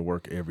 He came to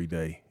work every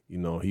day. You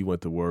know, he went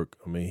to work.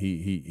 I mean,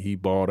 he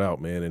balled out,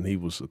 man, and he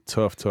was a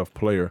tough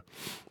player.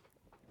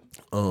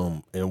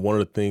 And one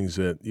of the things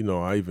that, you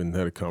know, I even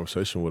had a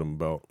conversation with him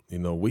about, you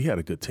know, we had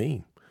a good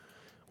team.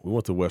 We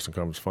went to Western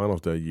Conference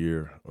Finals that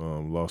year,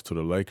 lost to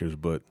the Lakers,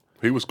 but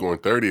he was scoring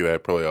 30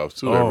 that playoffs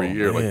too Oh, every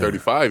year, like man.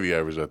 35 he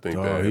averaged, I think.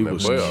 that he in that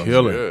was playoffs.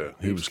 killing. Yeah,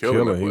 He was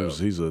killing. that He playoffs.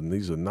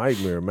 he's a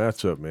nightmare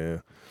matchup,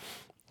 man.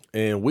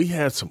 And we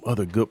had some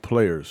other good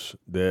players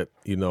that,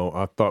 you know,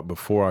 I thought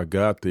before I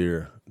got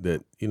there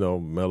that, you know,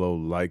 Melo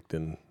liked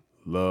and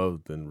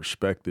loved and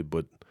respected,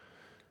 but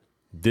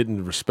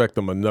didn't respect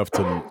them enough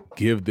to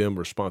give them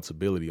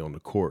responsibility on the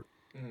court.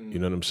 You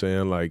know what I'm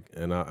saying? Like,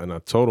 and I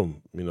told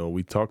him, you know,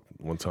 we talked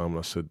one time and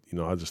I said, you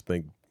know, I just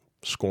think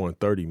scoring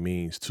 30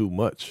 means too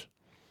much.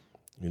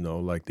 You know,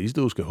 like these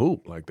dudes can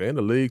hoop. Like they're in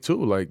the league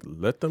too. Like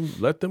let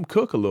them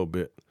cook a little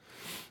bit.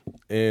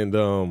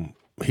 And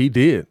he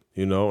did,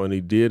 you know,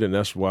 and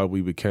that's why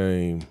we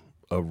became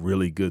a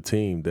really good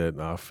team that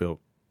I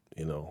felt,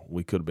 you know,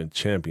 we could have been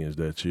champions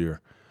that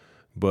year.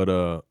 But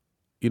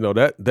you know,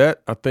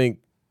 that I think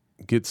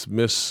gets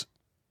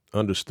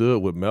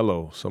misunderstood with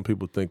Melo. Some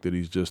people think that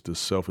he's just a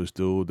selfish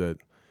dude that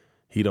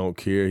he don't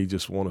care. He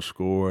just want to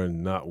score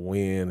and not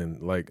win.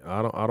 And like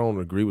I don't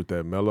agree with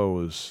that.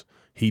 Melo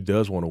he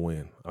does want to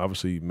win.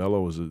 Obviously,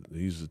 Melo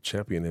he's a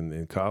champion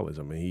in college.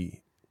 I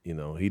mean,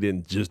 he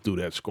didn't just do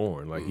that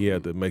scoring. Like he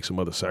had to make some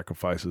other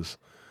sacrifices.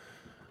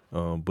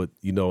 But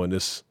you know, in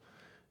this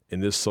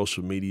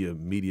social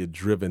media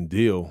driven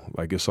deal,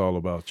 like it's all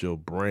about your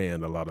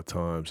brand a lot of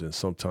times, and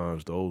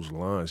sometimes those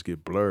lines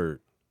get blurred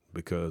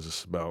because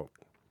it's about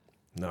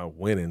not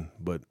winning,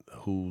 but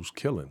who's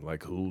killing,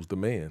 like who's the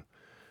man.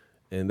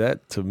 And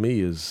that to me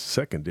is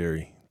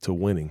secondary to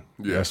winning.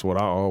 Yeah. That's what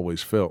I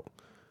always felt.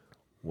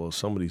 Well,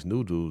 some of these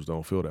new dudes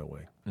don't feel that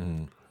way.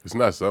 It's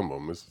not some of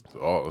them. It's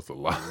a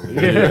lot.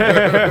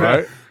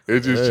 Right?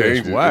 It just Yeah, it's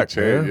changes. whack,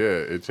 man. Yeah,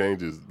 it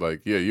changes.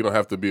 Like, yeah, you don't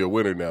have to be a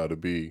winner now to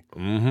be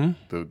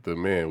the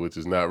man, which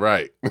is not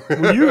right.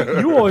 Well,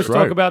 you always That's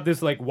talk right. about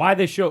this, like why do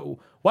they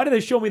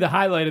show me the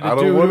highlight of the I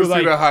dude don't want who to see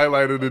like the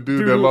highlight of the dude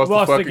dude that who lost the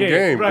lost the fucking game.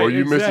 game Right, or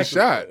you missed a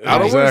exactly. shot. I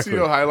don't want to Exactly. see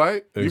your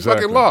highlight. You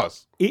Exactly. fucking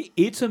lost.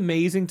 It's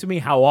amazing to me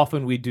how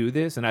often we do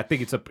this, and I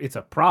think it's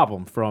a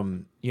problem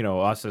from, you know,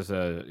 us as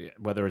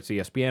whether it's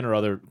ESPN or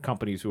other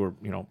companies who are,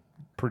 you know,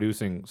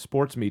 producing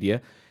sports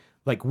media.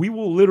 Like we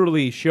will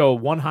literally show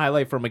one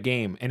highlight from a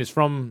game, and it's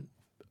from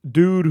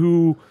dude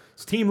whose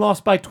team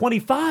lost by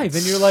 25,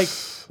 and you're like,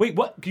 wait,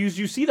 what? Because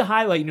you see the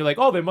highlight, and you're like,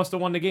 oh, they must have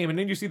won the game, and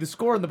then you see the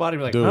score in the bottom,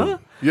 you're like, Dude. huh?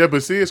 Yeah,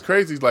 but see, it's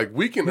crazy. Like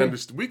we can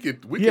understand, we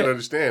Yeah. can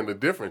understand the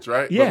difference,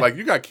 right? Yeah. But like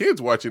you got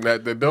kids watching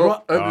that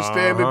don't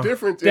understand the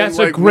difference. That's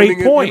in, a like, great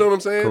winning point. You know what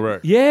I'm saying?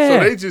 Correct. Yeah.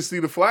 So they just see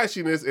the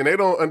flashiness and they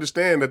don't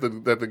understand that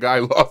the guy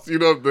lost. You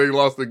know, they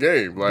lost the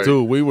game. Like,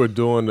 Dude, we were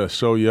doing the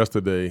show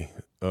yesterday,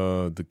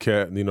 the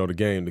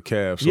game, the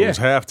Cavs. So Yeah. it was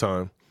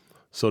halftime.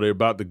 So they're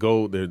about to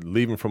go, they're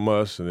leaving from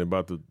us, and they're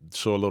about to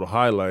show a little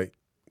highlight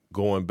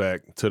going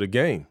back to the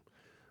game.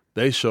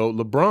 They showed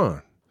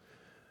LeBron.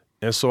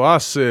 And so I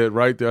said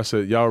right there, I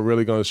said, y'all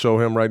really going to show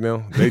him right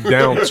now? They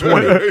down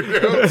 20.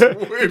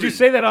 Did you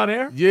say that on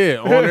air? Yeah,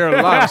 on air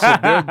live. I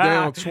said, they're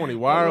down 20.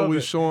 Why are we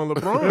showing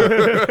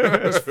LeBron?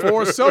 There's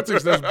 4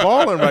 Celtics that's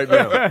balling right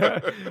now.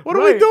 What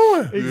are we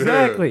doing?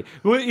 Exactly. Yeah.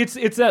 Well,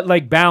 it's that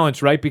like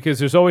balance, right? Because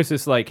there's always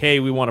this like, hey,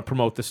 we want to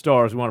promote the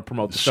stars. We want to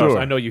promote the stars.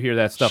 I know you hear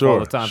that stuff all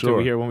the time too.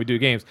 We hear when we do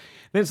games.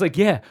 Then it's like,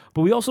 yeah,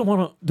 but we also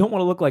don't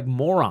want to look like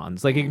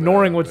morons, like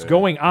ignoring what's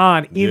going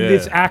on in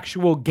this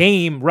actual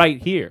game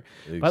right here.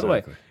 Exactly. By the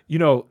way, you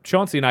know,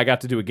 Chauncey and I got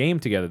to do a game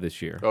together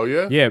this year. Oh,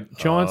 yeah? Yeah,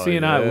 Chauncey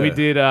and I, we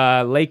did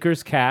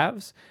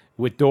Lakers-Cavs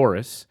with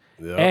Doris.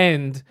 Yep.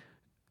 And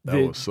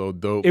that was so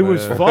dope, It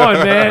was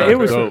fun, man. It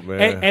was dope,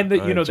 man. And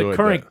the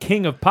current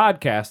king of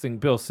podcasting,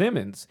 Bill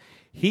Simmons,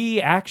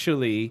 he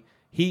actually...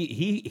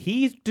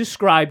 He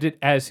described it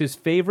as his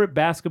favorite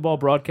basketball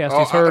broadcast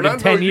he's heard in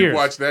 10 years. You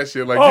watch that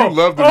shit like you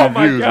love the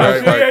reviews,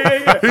 right?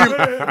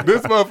 Like,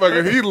 this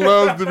motherfucker, he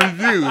loves the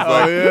reviews.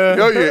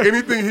 Like,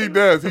 anything he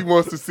does, he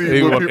wants to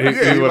see what people.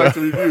 He likes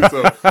to review.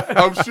 So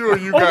I'm sure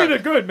you got only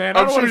the good, man.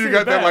 I'm sure you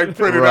got that like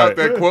printed out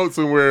that quote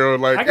somewhere, or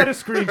like I got to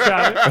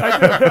screenshot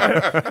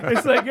it.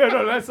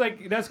 It's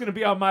like that's gonna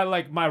be on my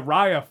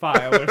Raya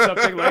file or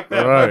something like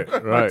that.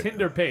 Right. My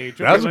Tinder page.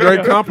 That was a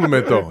great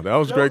compliment, though. That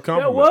was a great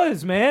compliment. That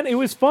was, man.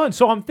 It was fun.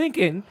 So I'm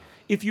thinking,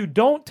 if you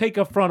don't take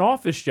a front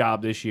office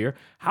job this year,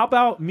 how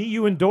about me,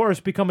 you, and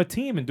Doris become a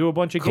team and do a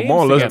bunch of games together?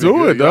 Come on, let's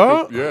do it,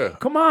 dog. Yeah.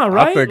 Come on,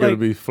 right? I think it'll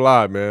be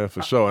fly, man,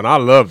 for sure. And I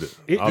loved it.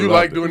 You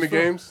like doing the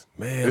games?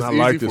 Man, it's I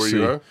like to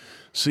see. Huh?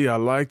 See, I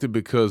liked it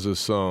because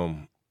it's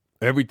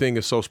everything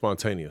is so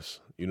spontaneous.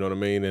 You know what I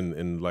mean?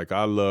 And like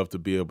I love to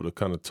be able to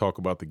kind of talk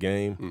about the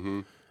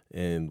game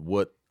and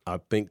what I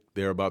think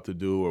they're about to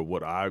do, or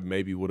what I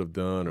maybe would have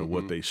done, or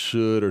what they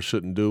should or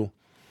shouldn't do.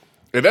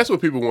 And that's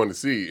what people want to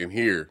see and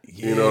hear.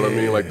 You know what I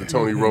mean? Like the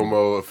Tony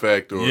Romo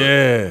effect, or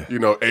you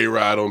know,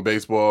 A-Rod on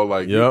baseball.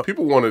 Like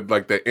people wanted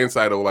like that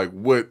insight of like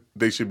what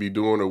they should be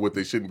doing or what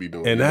they shouldn't be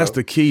doing. And that's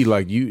the key.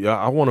 Like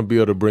I want to be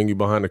able to bring you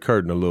behind the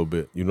curtain a little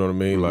bit. You know what I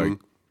mean? Like,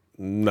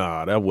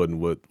 nah, that wasn't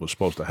what was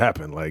supposed to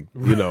happen. Like,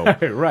 you know,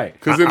 right?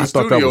 Because in the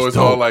studio, it's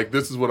all like,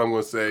 this is what I'm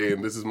going to say,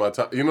 and this is my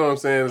time. You know what I'm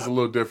saying? It's a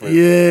little different.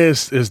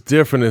 Yes, it's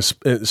different,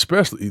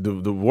 especially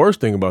the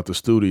worst thing about the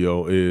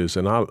studio is,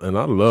 and I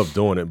love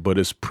doing it, but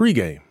it's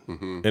pregame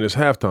and it's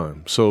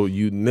halftime, so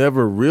you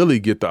never really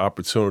get the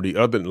opportunity.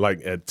 Other than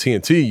like at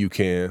TNT, you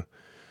can,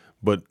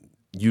 but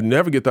you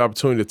never get the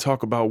opportunity to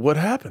talk about what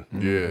happened.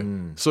 Yeah.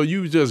 So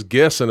you just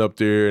guessing up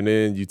there, and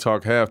then you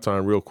talk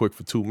halftime real quick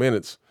for 2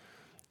 minutes.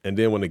 And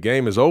then when the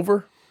game is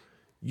over,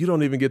 you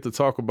don't even get to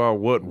talk about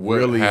what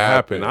really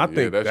happened. I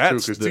think that's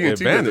true, because TNT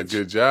advantage. does a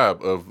good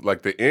job of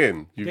like the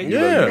end.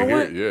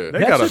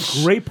 That's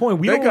a great point.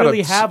 We don't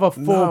really have a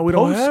full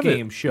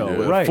post-game show.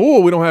 Yeah. Right.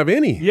 Full, we don't have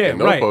any. Yeah,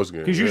 no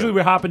post-game. Because usually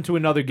we're hopping to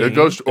another game. It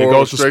goes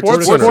to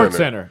Sports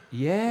Center.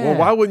 Yeah. Well,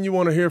 why wouldn't you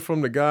want to hear from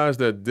the guys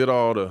that did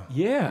all the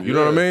You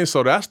know what I mean?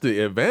 So that's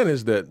the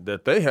advantage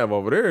that they have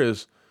over there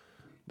is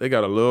they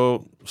got a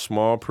little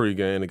small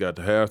pregame, they got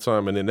the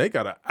halftime, and then they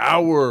got an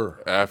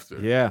hour after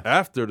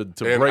to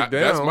break down.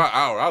 That's my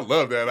hour. I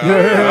love that hour.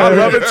 Yeah, I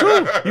love it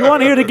too. You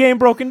want to hear the game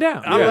broken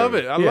down? I love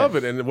it. I love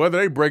it. And whether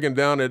they breaking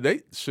down,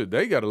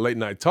 they got a late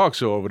night talk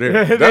show over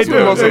there. That's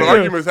when most of the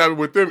arguments happen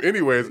with them,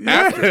 anyways.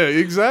 After,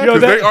 exactly.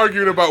 Because they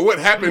arguing about what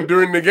happened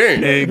during the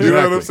game. Exactly. You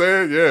know what I'm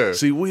saying? Yeah.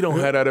 See, we don't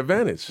have that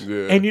advantage.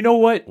 Yeah. And you know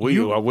what?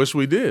 I wish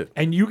we did.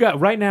 And you got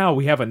right now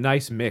we have a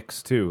nice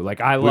mix too. Like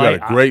we got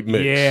a great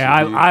mix. Yeah,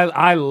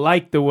 I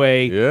like the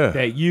way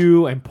that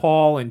you and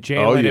Paul and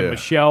Jalen and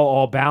Michelle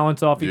all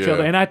balance off each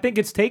other. And I think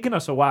it's taken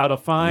us a while to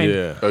find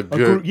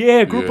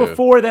a group of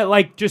four that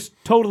like just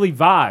totally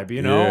vibe,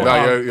 you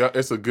know?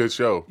 It's a good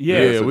show.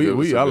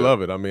 I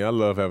love it. I mean, I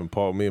love having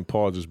Paul. Me and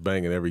Paul just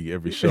banging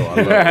every show. I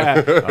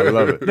love it. I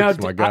love it. Now,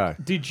 That's my guy.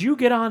 Did you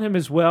get on him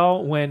as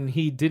well when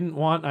he didn't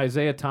want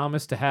Isaiah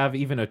Thomas to have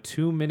even a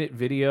 2-minute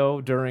video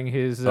during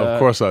his Of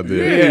course I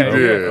did.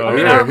 I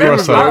mean, I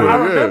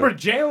remember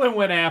Jalen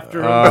went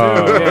after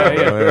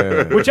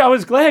him too. Which I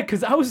was glad,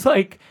 because I was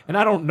like, and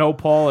I don't know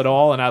Paul at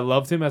all, and I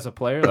loved him as a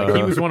player. Like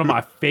he was one of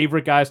my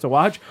favorite guys to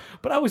watch.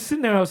 But I was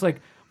sitting there, and I was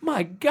like,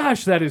 my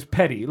gosh, that is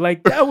petty.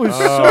 Like that was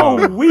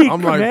so weak.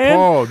 I'm like, man.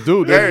 Paul,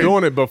 dude, they're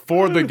doing it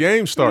before the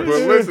game starts.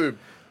 But listen,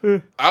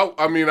 I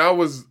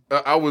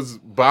was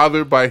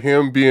bothered by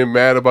him being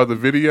mad about the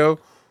video.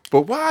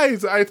 But why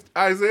is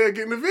Isaiah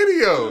getting the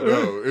video,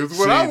 though? Is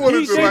what I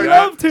wanted to like. They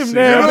loved him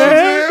there,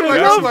 man.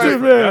 They loved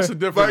him there. That's a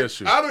different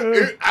issue.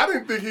 I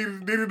didn't think he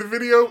needed the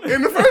video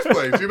in the first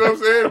place. You know what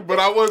I'm saying? But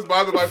I was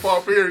bothered by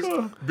Paul Pierce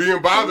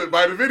being bothered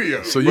by the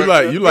video. So you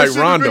like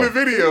Rondo? Been the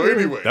video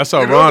anyway. That's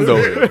how Rondo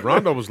is.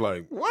 Rondo was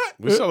like, "What?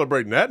 We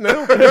celebrating that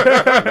now?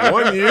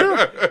 1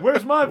 year?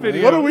 Where's my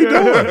video? What are we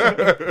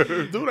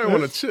doing? Dude, I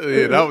want to chill."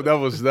 Yeah,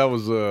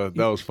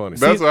 that was funny.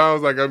 That's why I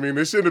was like, I mean,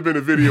 it shouldn't have been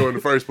a video in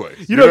the first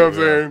place. You know what I'm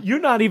saying? You're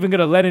not even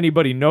gonna let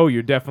anybody know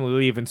you're definitely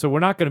leaving, so we're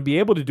not gonna be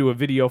able to do a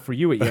video for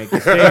you at Yankee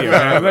Stadium,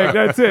 man. Like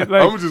that's it.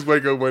 Like, I'm gonna just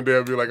wake up one day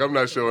and be like, I'm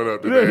not showing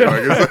up today.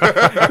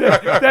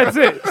 Like, that's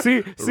it.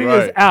 See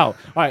Right. is out.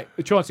 All right,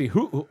 Chauncey.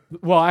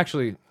 Well,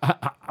 actually,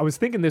 I was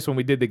thinking this when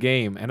we did the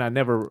game, and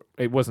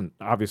it wasn't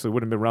obviously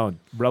wouldn't have been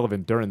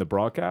relevant during the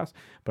broadcast,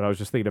 but I was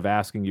just thinking of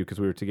asking you because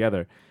we were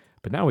together.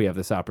 But now we have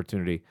this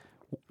opportunity.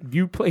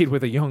 You played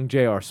with a young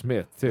J.R.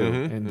 Smith too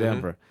in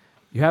Denver.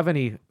 You have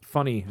any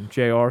funny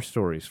J.R.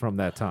 stories from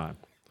that time?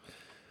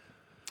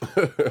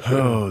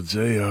 Oh,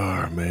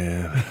 JR,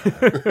 man.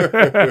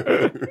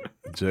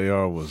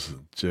 JR.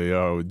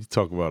 You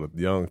talk about a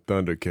young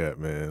Thundercat,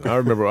 man. I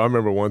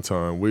remember one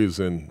time we was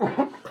in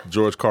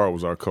George Carl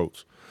was our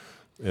coach.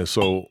 And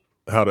so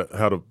how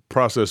the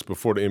process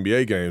before the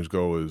NBA games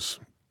go is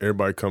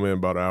everybody come in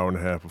about an hour and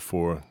a half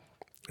before.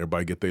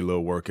 Everybody get their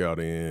little workout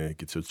in,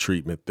 get your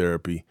treatment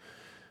therapy.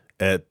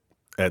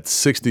 At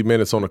 60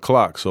 minutes on the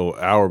clock, so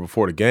an hour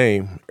before the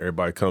game,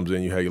 everybody comes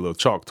in, you have your little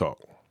chalk talk.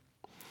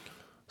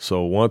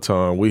 So one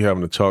time we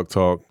having a chalk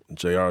talk,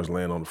 JR's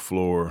laying on the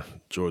floor,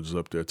 George is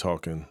up there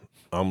talking.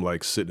 I'm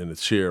like sitting in a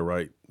chair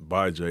right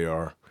by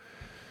JR.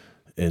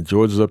 And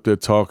George is up there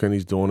talking,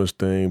 he's doing his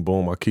thing,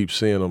 boom. I keep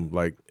seeing him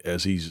like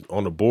as he's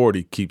on the board,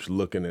 he keeps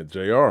looking at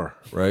JR,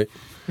 right?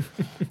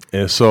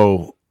 And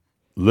so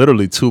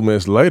literally 2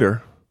 minutes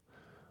later,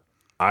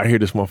 I hear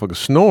this motherfucker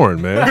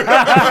snoring, man. And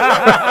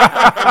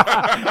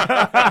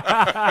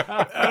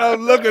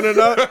I'm looking at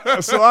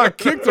that. So I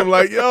kicked him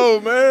like, yo,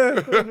 man,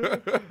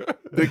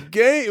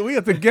 we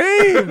at the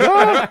game,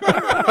 dog.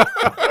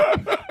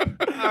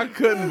 I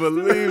couldn't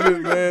believe it,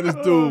 man. This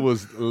dude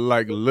was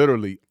like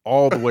literally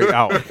all the way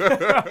out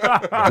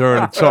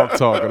during the chalk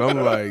talk. And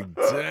I'm like,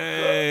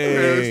 dang.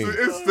 Yeah,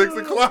 it's 6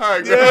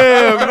 o'clock.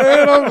 Yeah,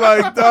 man. I'm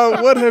like,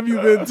 dog, what have you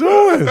been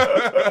doing?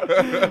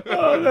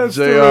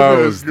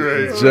 JR was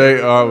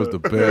the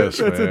best,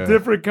 That's man. a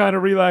different kind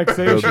of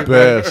relaxation. The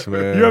best,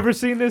 man. You ever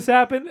seen this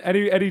happen?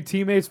 Any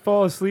teammates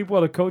fall asleep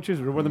while the coaches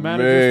or when the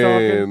manager's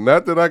talking?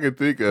 Not that I can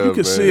think of. You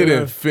can see it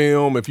in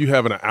film if you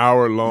have an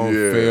hour-long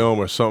Yeah. film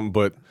or something,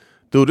 but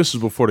dude, this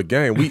is before the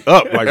game. We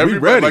up, like we Everybody,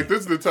 ready. like this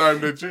is the time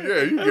that you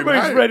get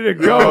Everybody's hyped. ready to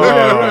go. Oh,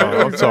 Yeah,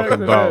 right. I'm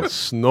talking about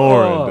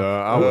snoring, Oh. dog.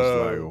 I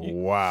was like,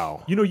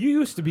 wow. You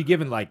used to be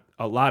given like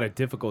a lot of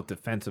difficult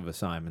defensive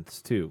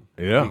assignments too.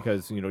 Yeah.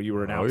 Because you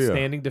were an Oh, yeah.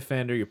 outstanding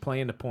defender. You're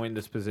playing the point in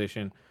this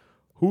position.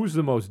 Who's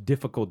the most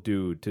difficult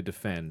dude to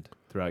defend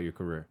throughout your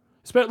career?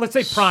 Let's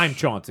say prime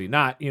Chauncey,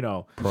 not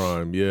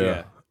Prime,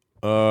 yeah.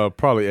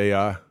 Probably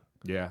AI.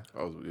 Yeah.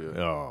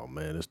 Oh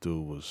man, this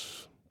dude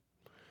was.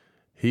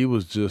 He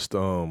was just,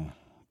 I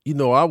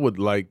would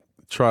like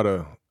try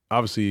to.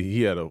 Obviously,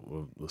 he had a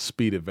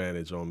speed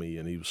advantage on me,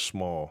 and he was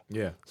small.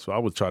 Yeah. So I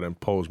would try to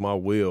impose my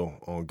will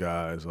on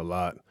guys a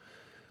lot.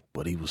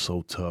 But he was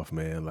so tough,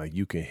 man. Like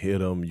you can hit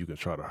him, you can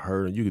try to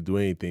hurt him, you can do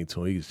anything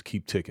to him. He just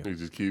keep ticking. You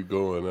just keep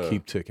going up.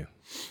 Keep ticking.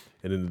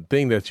 And then the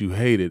thing that you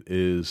hated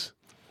is,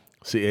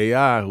 see,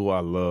 AI, who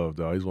I love,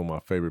 dog, he's one of my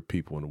favorite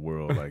people in the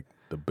world, like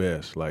the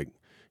best. Like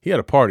he had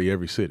a party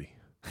every city.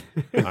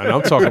 And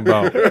I'm talking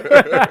about he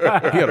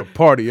had a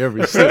party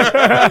every city.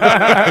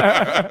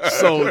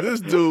 So this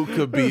dude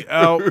could be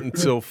out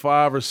until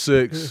 5 or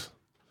 6,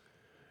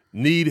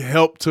 need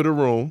help to the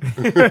room,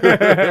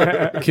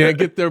 can't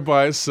get there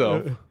by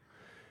himself,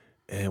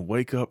 and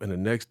wake up and the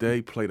next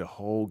day play the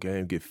whole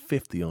game, get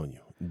 50 on you.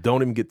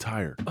 Don't even get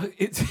tired.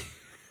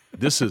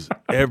 This is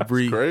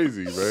every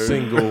crazy, man.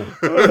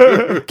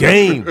 single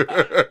game.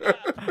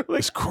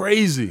 It's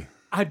crazy.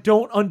 I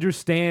don't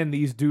understand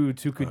these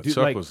dudes who could do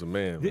Chuck like. was a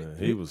man.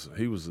 He was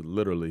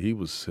literally he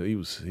was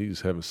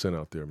having sin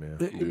out there, man.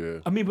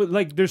 Yeah. I mean, but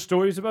like, there's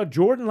stories about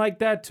Jordan like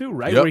that too,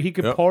 right? Yep, Where he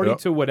could yep, party yep.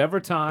 to whatever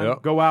time,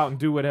 Yep. go out and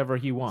do whatever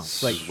he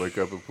wants. Like, Just wake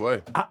up and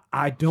play.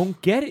 I don't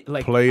get it.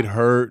 Like, Played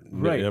hurt.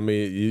 Right. I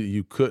mean,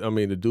 you could. I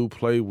mean, the dude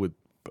played with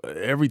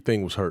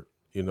everything was hurt.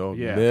 Yeah.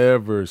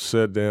 Never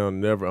sat down.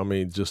 Never. I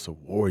mean, just a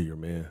warrior,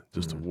 man.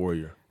 Just a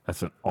warrior.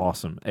 that's an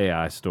awesome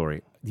AI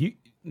story.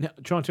 Now,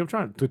 Chauncey, I'm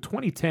trying the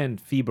 2010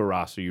 FIBA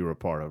roster you were a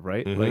part of,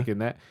 right? Mm-hmm. Like in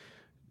that,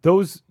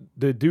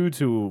 the dudes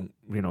who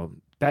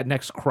that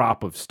next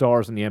crop of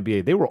stars in the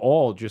NBA, they were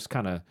all just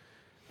kind of.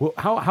 Well,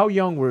 how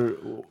young were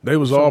They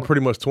was all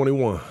pretty much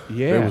 21.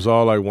 Yeah. They was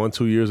all like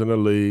 1-2 years in the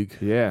league.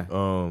 Yeah.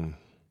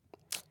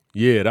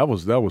 Yeah, that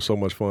was so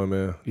much fun,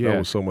 man. Yeah. That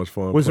was so much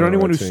fun. Was there playing on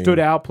anyone who that team. stood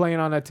out playing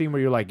on that team where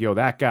you're like, yo,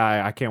 that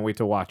guy, I can't wait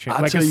to watch him?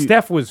 I'll Like, tell you-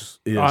 Steph was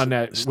Yes, on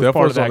that. Steph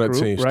part was of on that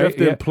group, team. right? Steph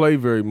didn't play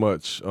very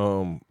much,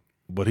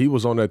 but he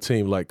was on that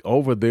team. Like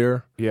over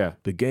there, Yeah.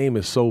 the game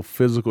is so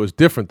physical. It's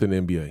different than the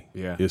NBA.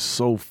 Yeah. It's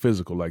so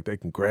physical. Like they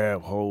can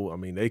grab hold. I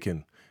mean, they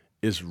can.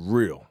 It's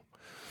real.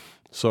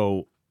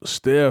 So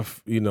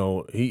Steph,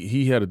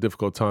 he had a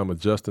difficult time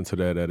adjusting to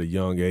that at a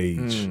young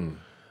age.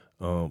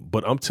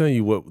 But I'm telling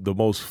you what, the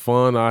most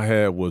fun I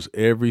had was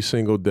every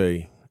single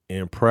day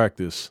in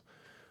practice.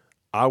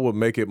 I would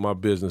make it my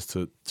business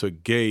to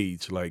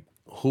gauge like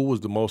who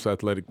was the most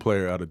athletic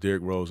player out of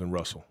Derrick Rose and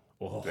Russell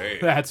Oh, Damn.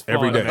 that's fun,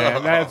 Every day.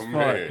 man. That's Oh, fun.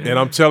 man. And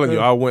I'm telling you,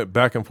 I went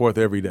back and forth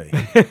every day.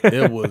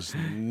 It was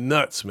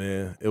nuts,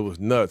 man. It was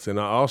nuts. And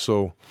I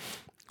also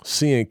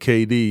seeing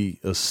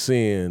KD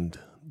ascend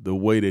the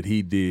way that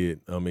he did.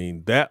 I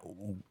mean, that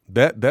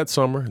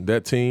summer,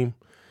 that team,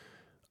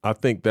 I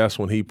think that's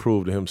when he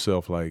proved to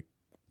himself, like,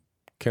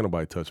 can't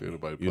nobody touch me.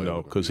 Nobody play You know,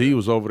 with him, because yeah. he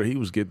was over there, he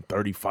was getting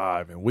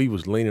 35, and we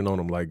was leaning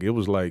on him like it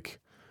was like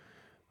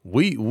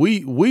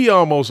we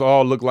almost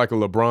all looked like a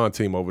LeBron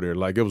team over there.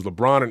 Like it was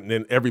LeBron and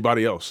then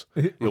everybody else.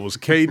 It was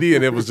KD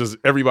and it was just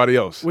everybody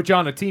else. Which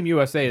on a Team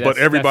USA, But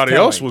everybody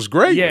else was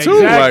great yeah, too.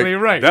 Exactly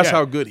like, right. That's yeah.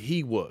 how good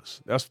he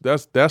was. That's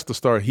the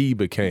star he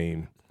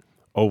became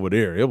over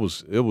there. It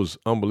was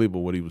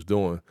unbelievable what he was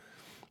doing,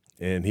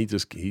 and he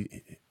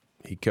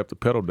kept the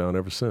pedal down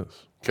ever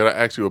since. Can I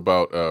ask you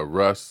about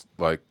Russ?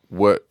 Like,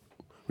 what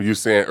were you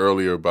saying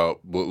earlier about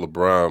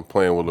LeBron,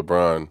 playing with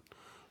LeBron?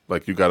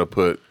 Like, you got to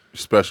put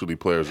specialty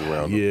players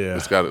around him. Yeah.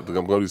 It's got to. I'm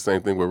going to do the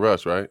same thing with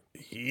Russ, right?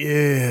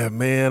 Yeah,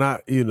 man.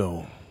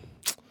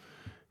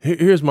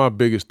 Here's my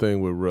biggest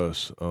thing with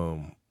Russ.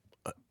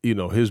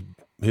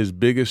 His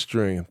biggest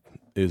strength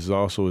is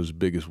also his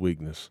biggest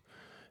weakness,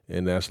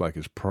 and that's like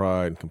his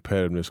pride and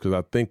competitiveness. Because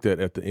I think that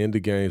at the end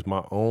of games,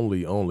 my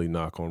only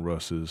knock on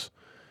Russ is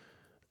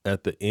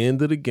at the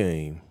end of the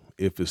game,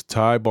 if it's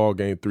tie ball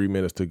game, 3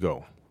 minutes to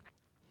go,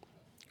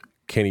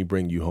 can he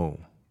bring you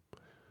home?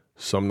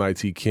 Some nights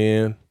he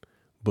can,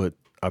 but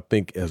I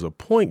think as a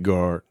point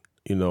guard,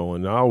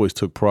 and I always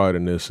took pride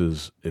in this,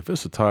 is if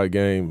it's a tie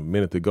game,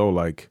 minute to go,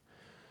 like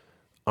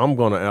I'm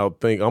gonna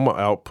outthink.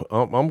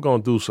 I'm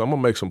gonna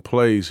make some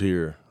plays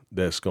here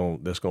that's gonna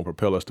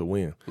propel us to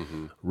win.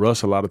 Mm-hmm.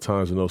 Russ, a lot of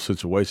times in those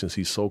situations,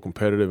 he's so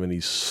competitive and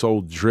he's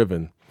so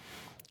driven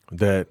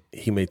that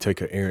he may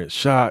take an errant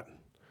shot.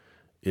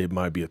 It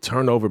might be a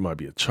turnover, it might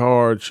be a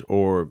charge,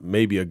 or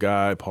maybe a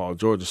guy, Paul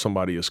George or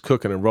somebody, is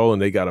cooking and rolling.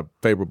 They got a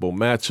favorable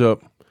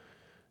matchup,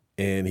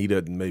 and he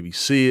doesn't maybe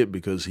see it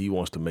because he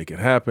wants to make it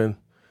happen.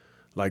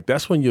 Like,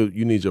 that's when you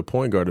need your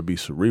point guard to be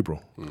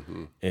cerebral,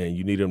 mm-hmm. and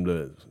you need him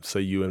to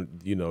say you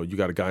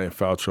got a guy in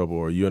foul trouble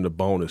or you're in the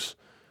bonus,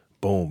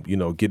 boom,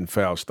 getting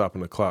fouled,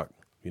 stopping the clock,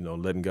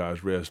 letting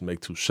guys rest, make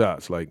 2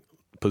 shots. Like,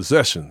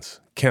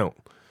 possessions count,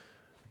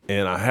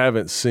 and I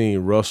haven't seen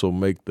Russell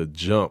make the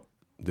jump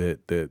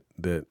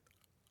that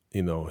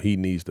he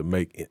needs to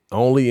make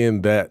only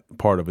in that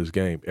part of his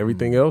game.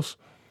 Everything else,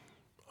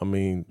 I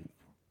mean,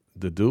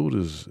 the dude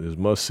is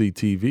must-see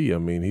TV. I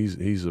mean,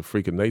 he's a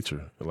freak of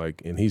nature,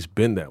 like, and he's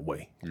been that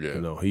way.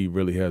 Yeah. He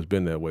really has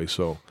been that way.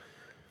 So,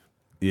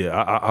 yeah,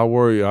 I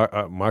worry.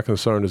 My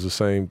concern is the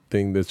same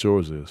thing that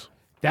yours is.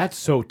 That's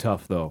so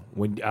tough, though.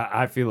 When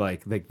I feel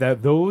like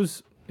that,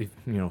 those. If,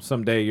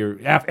 someday you're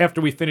after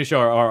we finish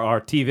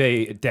our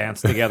TV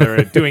dance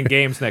together doing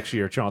games next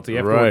year, Chauncey,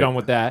 after we're done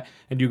with that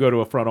and you go to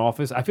a front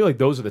office, I feel like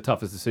those are the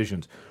toughest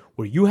decisions,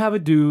 where you have a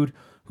dude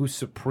who's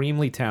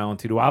supremely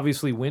talented, who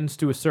obviously wins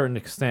to a certain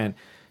extent,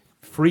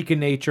 freak of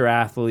nature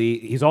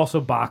athlete, he's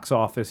also box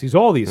office, he's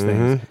all these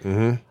things.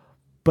 Mm-hmm.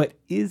 But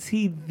is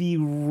he the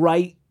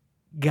right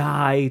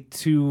guy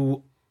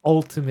to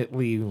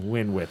ultimately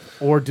win with?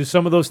 Or do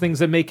some of those things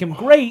that make him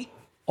great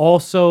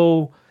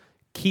also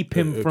keep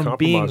him from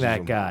being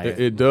that guy?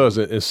 It does.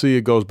 And see,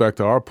 it goes back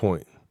to our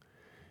point.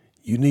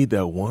 You need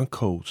that one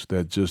coach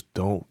that just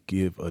don't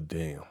give a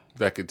damn.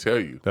 That could tell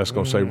you. That's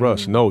going to say,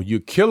 Russ, no, you're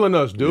killing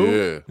us,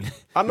 dude. Yeah.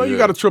 I know you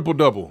got a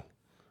triple-double.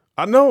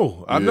 I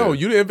know. I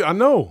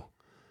know.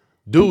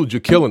 Dude, you're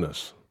killing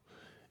us.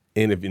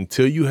 And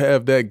until you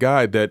have that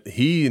guy that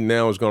he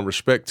now is going to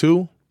respect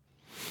too.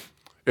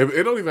 It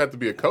don't even have to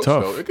be a coach,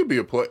 tough. though. It could be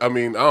a player. I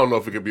mean, I don't know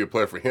if it could be a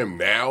player for him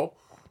now.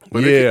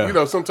 But yeah. it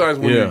could, sometimes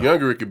when you're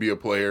younger, it could be a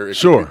player. It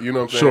Sure. could be, you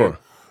know what I'm saying?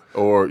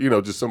 Or,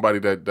 just somebody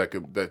that's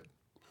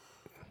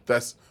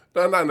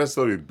not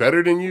necessarily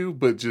better than you,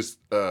 but just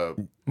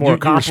more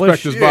accomplished. You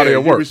respect his body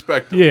of work. You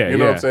respect him. You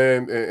know what I'm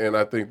saying? And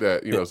I think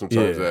that,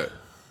 sometimes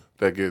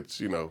that gets,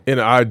 In an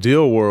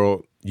ideal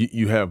world,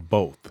 you have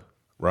both,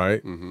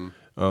 right?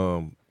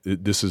 Mm-hmm.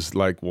 This is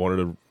like one of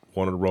the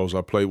roles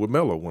I played with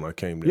Melo when I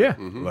came there. Yeah.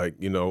 Mm-hmm. Like,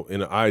 in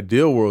an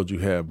ideal world, you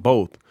have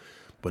both.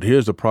 But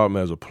here's the problem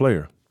as a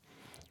player.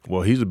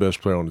 Well, he's the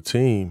best player on the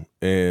team,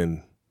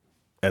 and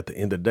at the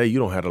end of the day, you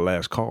don't have the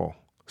last call.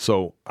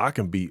 So I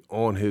can be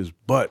on his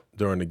butt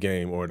during the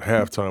game or at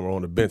halftime or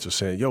on the bench or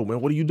saying, yo, man,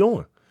 what are you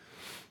doing?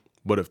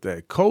 But if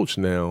that coach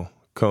now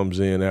comes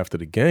in after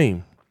the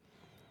game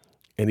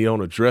and he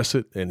don't address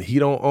it and he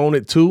don't own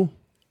it too,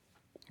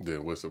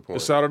 then what's the point?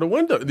 it's out of the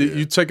window. Yeah.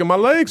 You taking my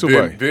legs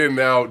away. Then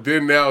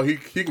now he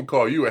can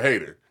call you a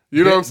hater.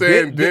 You know what I'm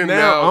saying? Then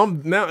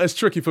now it's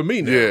tricky for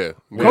me now. Yeah.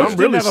 Coach I'm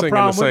really have a singing the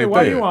problem same with it.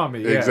 Why do thing. you want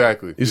me? Yeah.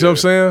 Exactly. You see what I'm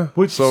saying?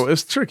 Which- so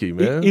it's tricky,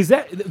 man. Is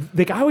that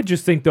like, I would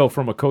just think, though,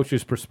 from a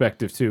coach's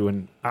perspective too,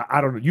 and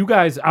I don't know, you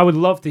guys, I would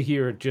love to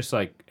hear just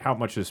like how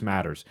much this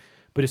matters,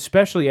 but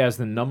especially as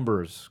the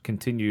numbers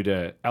continue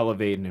to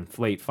elevate and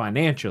inflate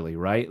financially,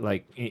 right?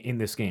 Like in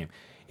this game,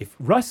 if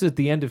Russ at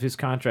the end of his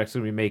contract is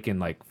going to be making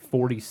like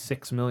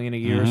 $46 million a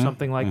year or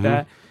something like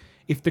that,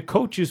 if the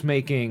coach is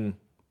making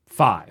 $5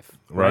 million,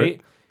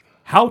 right?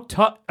 How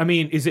tough? I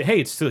mean, is it?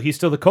 Hey, he's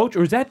still the coach,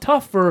 or is that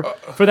tough for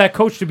that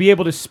coach to be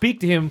able to speak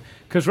to him?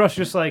 Because Russ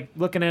just like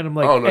looking at him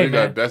like, I don't know. hey,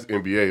 man, That's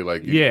NBA.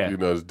 Like, Yeah. you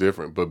know, it's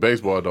different. But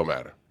baseball don't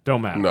matter.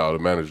 don't matter. No, the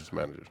manager's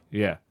manager.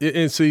 Yeah,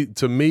 And see,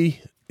 to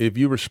me, if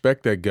you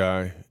respect that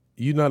guy,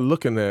 you're not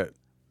looking at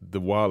the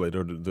wallet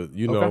or the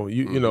you know, Okay.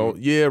 you know,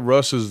 yeah,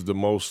 Russ is the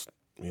most,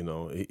 you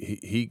know,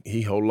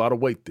 he hold a lot of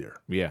weight there.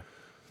 yeah,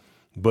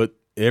 But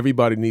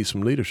everybody needs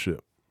some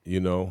leadership, you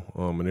know,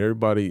 and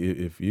everybody,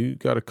 if you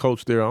got a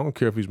coach there, I don't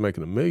care if he's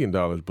making $1 million,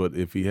 but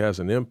if he has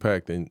an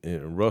impact and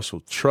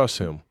Russell trusts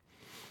him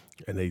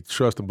and they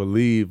trust and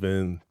believe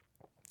in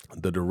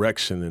the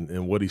direction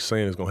and what he's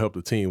saying is going to help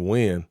the team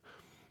win,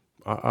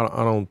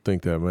 I don't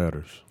think that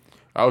matters.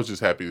 I was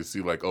just happy to see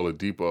like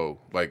Oladipo,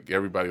 like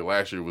everybody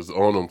last year was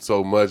on him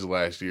so much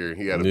last year.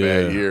 He had a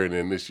bad year, and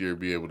then this year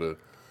be able to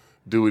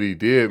do what he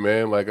did,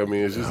 man. Like, I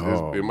mean, it's just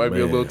it might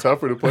be a little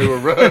tougher to play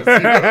with Russ. You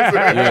know what I'm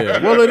saying?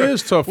 Yeah, well, it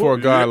is tough for a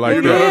guy like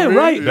you that. know what I mean?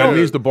 right. That Yeah.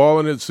 needs the ball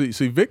in it. See,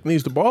 Vic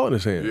needs the ball in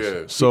his hands.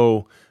 Yeah.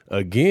 So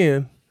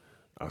again,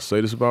 I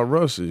say this about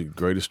Russ: his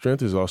greatest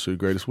strength is also your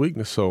greatest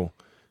weakness. So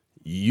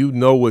you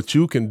know what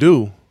you can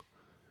do,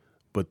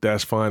 but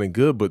that's fine and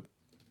good. But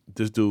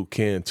this dude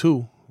can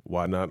too.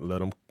 Why not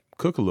let him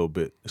cook a little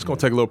bit? It's going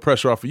to take a little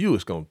pressure off of you.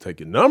 It's going to take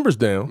your numbers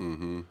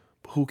down.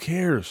 But who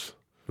cares?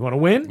 you want to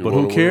win? But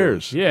who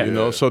cares? Yeah. You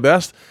know. So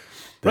that's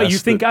Right, you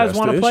think guys that's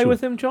want the to play issue.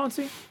 with him,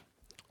 Chauncey?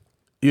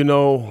 You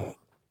know,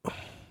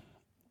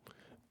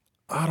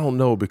 I don't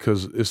know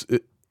because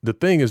the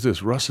thing is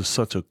this: Russ is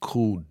such a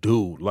cool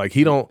dude. Like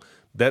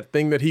that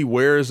thing that he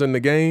wears in the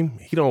game,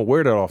 he don't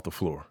wear that off the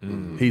floor.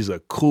 He's a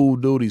cool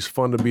dude. He's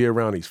fun to be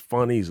around. He's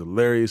funny. He's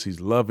hilarious. He's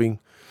loving.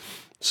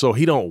 So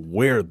he don't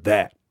wear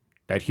that.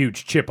 That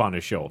huge chip on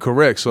his shoulder.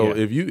 Correct. So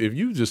Yeah. if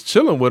you just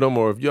chilling with him,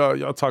 or if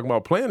y'all talking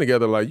about playing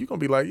together, like you're gonna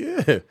be like,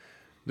 yeah,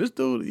 this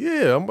dude,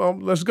 yeah,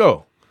 let's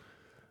go.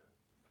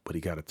 But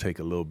he got to take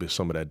a little bit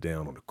some of that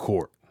down on the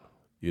court.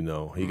 You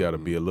know, he got to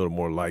be a little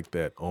more like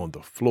that on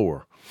the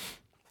floor.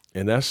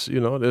 And that's, you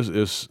know, I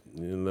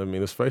mean,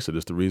 let's face it,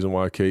 it's the reason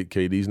why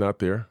KD's not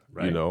there.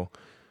 Right. You know,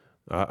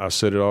 I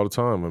said it all the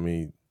time. I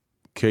mean,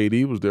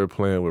 KD was there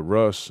playing with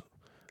Russ,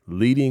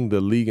 leading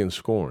the league in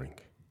scoring.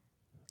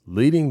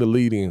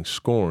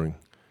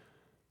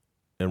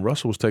 And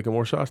Russell was taking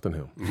more shots than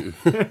him. You're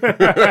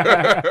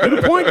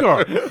the point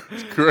guard.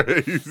 It's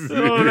crazy.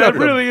 Oh, that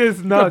really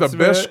is You got nuts, the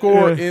best man.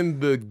 scorer Yeah. in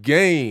the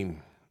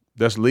game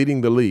that's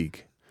leading the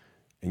league,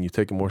 and you're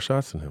taking more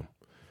shots than him.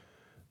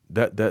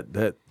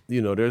 That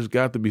you know, there's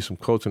got to be some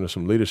coaching or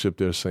some leadership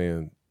there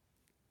saying,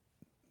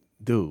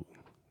 dude,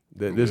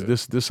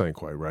 this ain't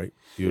quite right.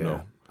 You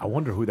know. I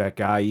wonder who that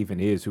guy even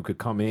is who could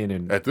come in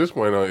and At this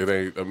point, it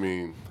ain't. I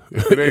mean,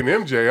 if it ain't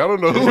MJ, I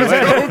don't know who it's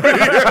gonna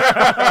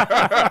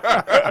be.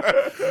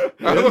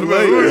 I don't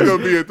know who it's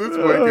gonna be at this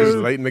point. It's 'Cause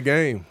late in the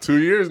game. 2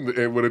 years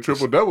and with a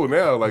triple double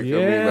now. Like, I mean,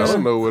 Yeah. I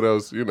don't know what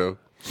else. You know,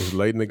 It's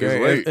late in the It's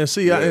game. late. And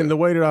see, Yeah. and the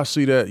way that I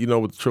see that, you know,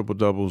 with the triple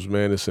doubles,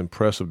 man, it's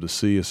impressive to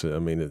see. I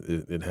mean,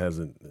 it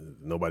hasn't.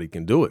 Nobody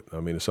can do it. I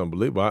mean, it's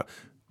unbelievable.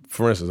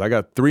 For instance, I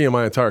got 3 in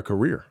my entire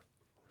career.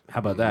 how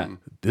about that?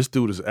 This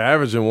dude is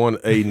averaging one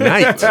a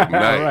night. All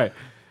right.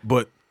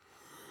 But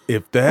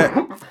if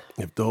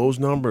those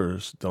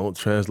numbers don't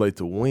translate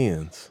to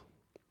wins,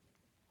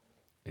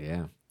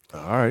 Yeah.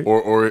 all right.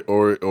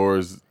 or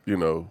is, you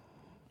know,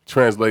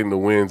 translating the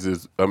wins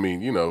is, I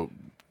mean, you know,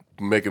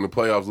 making the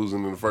playoffs,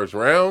 losing in the first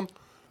round.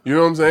 You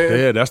know what I'm saying?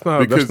 Yeah, that's not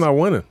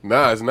winning.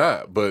 Nah, it's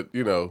not. But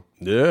you know,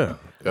 Yeah.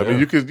 I mean,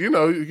 you could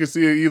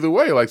see it either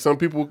way. Like some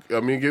people, I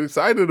mean, get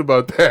excited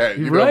about that.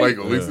 You know, Right. like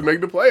at least to make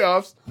the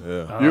playoffs.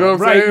 Yeah. You know what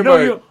I'm Right. saying? No,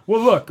 Like,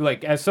 well, look,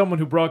 like as someone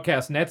who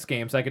broadcasts Nets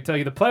games, I can tell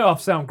you the playoffs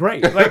sound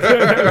great. Like,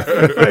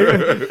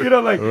 you know,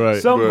 like Right,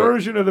 some but-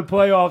 version of the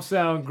playoffs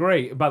sound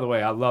great. By the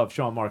way, I love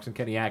Sean Marks and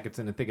Kenny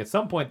Atkinson and think at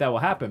some point that will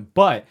happen.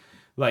 But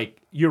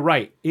like, you're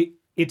right.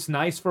 It's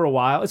nice for a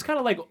while. It's kind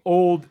of like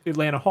old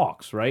Atlanta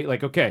Hawks, right?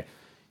 Like, okay,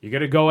 you got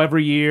to go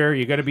every year.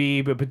 You got to be,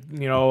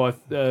 you know,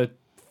 a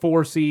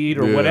 4 seed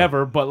or Yeah.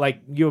 whatever. But like,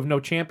 you have no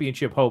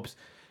championship hopes.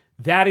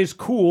 That is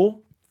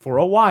cool for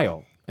a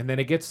while, and then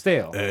it gets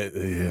stale.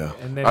 Yeah.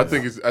 And then I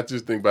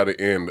just think by the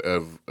end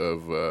of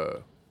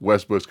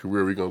Westbrook's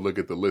career, we're gonna look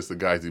at the list of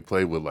guys he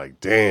played with. Like,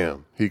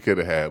 damn, he could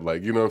have had,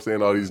 like, you know what I'm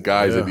saying, all these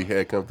guys that he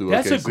had come through.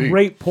 That's OKC. a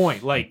great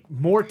point. Like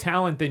more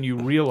talent than you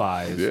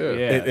realize. Yeah.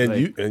 And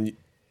like-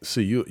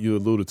 you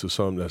alluded to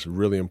something that's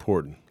really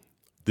important.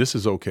 This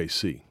is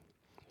OKC.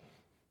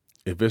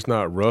 If it's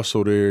not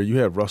Russell there, you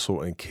have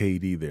Russell and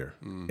KD there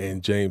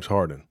and James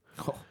Harden.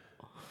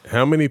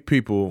 How many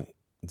people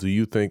do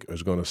you think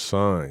is going to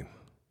sign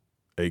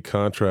a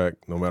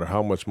contract, no matter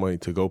how much money,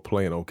 to go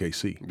play in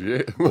OKC?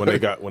 Yeah. when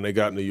they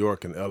got New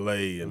York and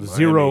LA and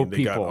Zero Miami,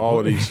 they got people. all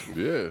of these.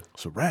 Yeah.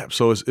 It's a wrap.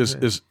 So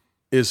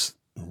it's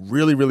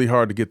really, really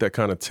hard to get that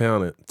kind of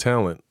talent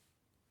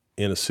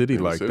in a city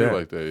In a like city that.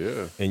 like that,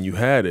 yeah. And you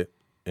had it,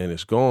 and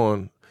it's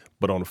gone.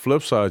 But on the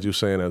flip side, you're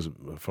saying,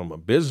 from a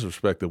business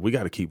perspective, we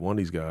got to keep one of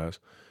these guys.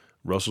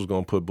 Russell's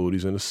going to put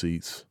booties in the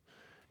seats.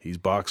 He's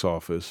box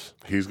office.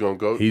 He's gonna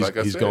go. He's like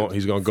I he's said, going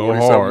he's gonna go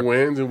 40-something hard.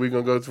 wins, and we're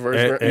gonna go to first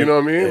And- round. You know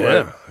what I mean?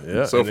 Yeah,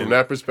 yeah. So And from then-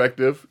 that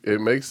perspective, it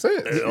makes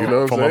sense. You know what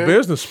I'm From saying? a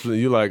business,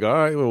 you're like, all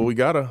right, well, we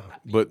gotta,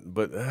 but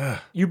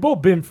You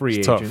both been free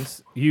It's tough.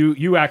 agents.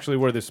 You actually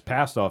were this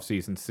past off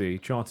season. See,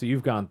 Chauncey,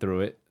 you've gone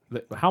through it.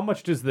 How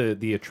much does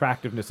the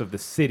attractiveness of the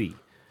city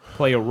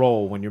play a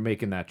role when you're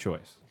making that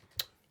choice?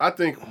 I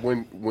think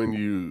when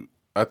you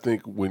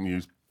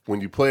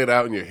play it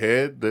out in your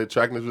head, the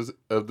attractiveness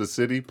of the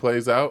city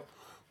plays out.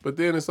 But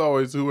then it's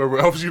always whoever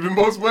helps you the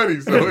most money.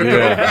 So it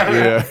don't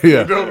matter. yeah.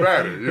 It don't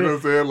matter. You know what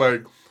I'm saying?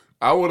 Like,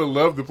 I would have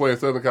loved to play in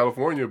Southern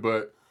California,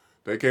 but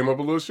they came up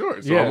a little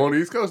short. So Yeah. I'm on the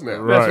East Coast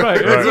now. That's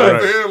right. You know That's what I'm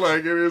right. saying? Like,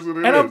 it is what it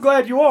is. And I'm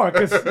glad you are,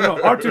 because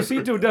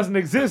Artucito doesn't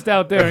exist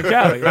out there in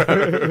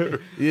Cali.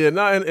 Yeah,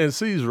 no, and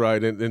C's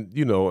right, and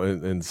you know,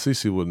 and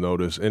Cece would know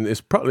this, and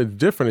it's probably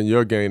different in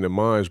your game than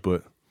mine,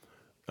 but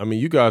I mean,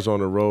 you guys on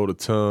the road a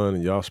ton,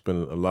 and y'all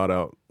spend a lot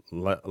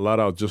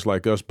out just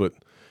like us, but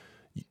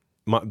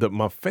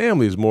my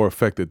family is more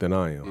affected than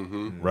I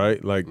am,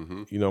 right? Like,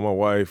 you know, my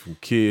wife and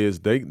kids,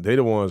 they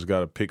the ones got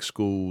to pick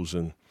schools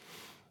and,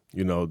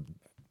 you know,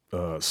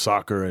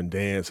 soccer and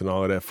dance and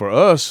all of that. For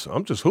us,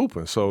 I'm just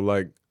hooping, so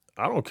like,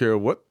 I don't care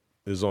what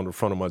is on the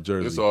front of my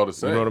jersey. It's all the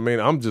same. You know what I mean?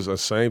 I'm just the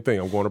same thing.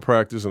 I'm going to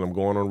practice and I'm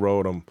going on the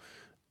road.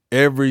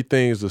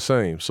 Everything's the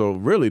same. So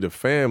really, the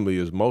family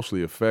is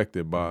mostly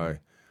affected by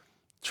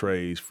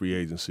trades, free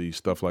agency,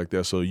 stuff like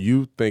that. So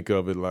you think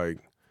of it like,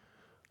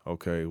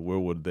 okay, where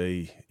would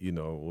they, you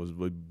know, was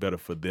it better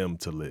for them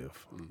to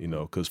live? You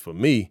know, because for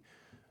me,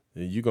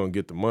 you're gonna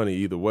get the money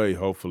either way,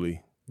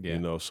 hopefully. Yeah. You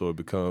know, so it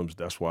becomes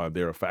that's why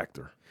they're a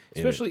factor.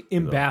 Especially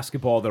in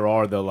basketball, there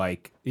are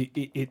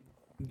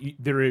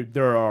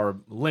there are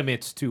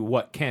limits to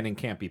what can and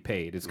can't be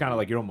paid. It's kind of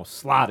like you're almost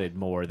slotted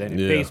more than in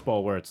Yeah.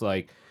 baseball, where it's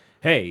like,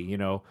 hey, you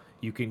know,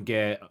 you can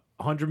get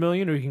 100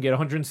 million or you can get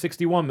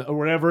 161 or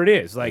whatever it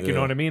is. Like, you know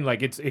Yeah. what I mean?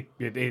 Like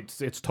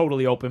it's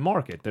totally open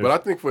market. There's, But I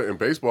think in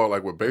baseball,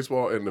 like with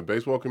baseball in the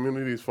baseball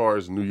community, as far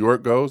as New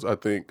York goes, I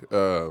think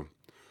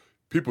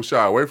people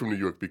shy away from New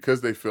York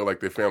because they feel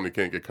like their family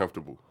can't get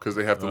comfortable because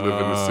they have to live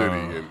in the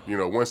city. And, you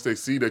know, once they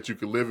see that you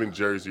could live in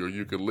Jersey or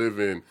you could live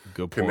in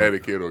Good point.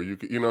 Connecticut or you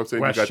could, you know what I'm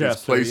saying? You got these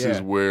Westchester, places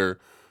yeah. where,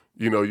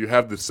 you know, you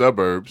have the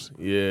suburbs.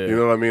 Yeah. You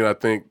know what I mean? I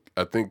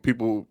think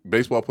people,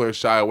 baseball players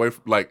shy away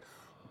from, like,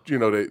 you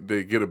know,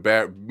 they get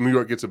New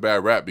York gets a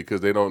bad rap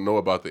because they don't know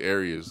about the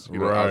areas, you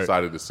know, Right.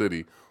 outside of the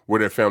city where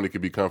their family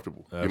could be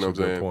comfortable. That's you know a what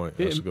I'm good saying? point.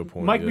 That's a good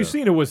point. Mike yeah.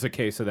 Mussina was the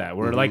case of that,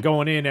 where like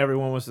going in,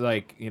 everyone was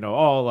like, you know,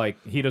 oh, like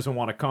he doesn't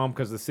want to come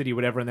because the city,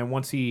 whatever. And then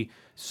once he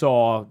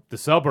saw the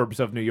suburbs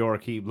of New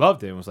York, he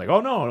loved it and was like, oh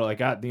no, like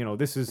you know,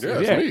 this is Yeah,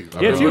 it's me. I've yeah,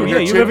 been it's you. living Yeah,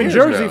 here you 10 live in years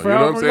Jersey now, for you know what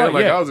however I'm saying? long.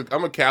 Like Yeah.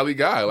 I'm a Cali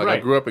guy. Like I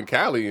Right. grew up in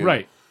Cali and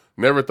Right.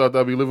 never thought that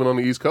I'd be living on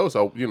the East Coast.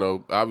 You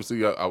know,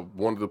 obviously I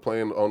wanted to play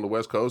on the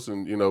West Coast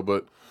and, you know,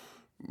 but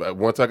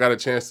once I got a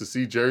chance to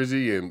see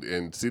Jersey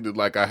and see that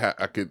like I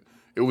could,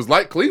 it was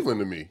like Cleveland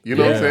to me. You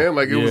know what I'm Yeah. saying?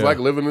 Like it was Yeah. like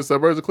living in the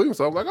suburbs of Cleveland.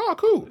 So I'm like, oh,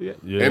 cool. Yeah.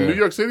 And New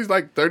York City's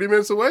like 30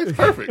 minutes away. It's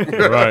perfect.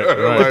 Right,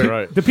 Like,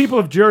 right. The people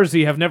of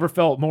Jersey have never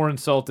felt more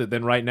insulted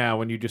than right now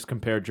when you just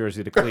compare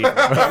Jersey to Cleveland.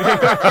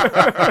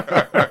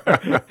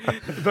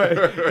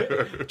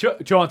 But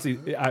Chauncey,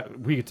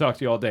 we could talk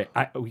to you all day.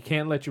 We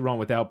can't let you run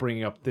without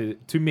bringing up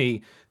to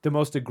me the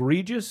most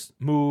egregious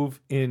move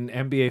in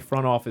NBA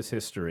front office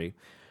history,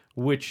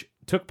 which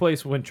took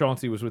place when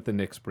Chauncey was with the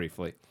Knicks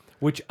briefly.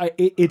 Which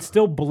it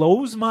still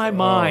blows my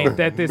mind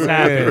that this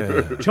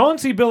happened.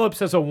 Chauncey Billups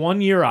has a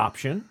 1-year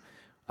option.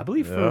 I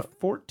believe for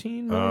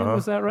 14 million,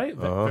 was that right?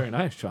 Very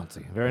nice,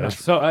 Chauncey. Very nice.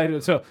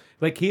 So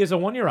like he has a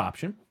 1-year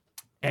option,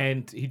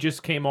 and he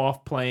just came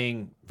off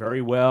playing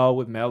very well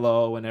with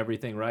Melo and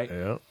everything, right?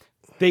 Yeah.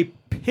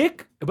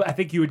 But I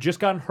think you had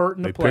just gotten hurt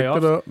in the They picked playoffs.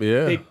 it up,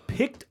 yeah. They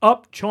picked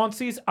up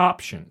Chauncey's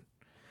option.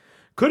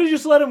 Could have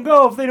just let him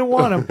go if they didn't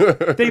want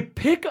him. They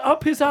pick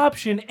up his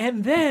option,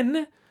 and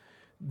then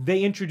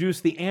they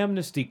introduced the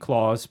amnesty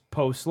clause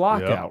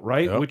post-lockout, Yep,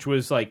 right? yep. Which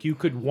was like you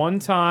could one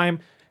time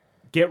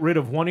get rid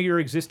of one of your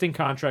existing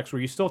contracts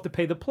where you still have to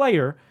pay the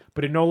player,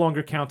 but it no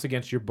longer counts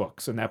against your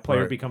books, and that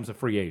player Right. becomes a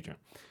free agent.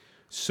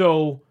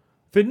 So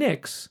the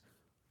Knicks,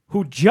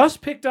 who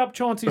just picked up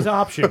Chauncey's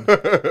option,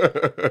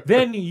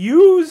 then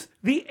use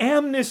the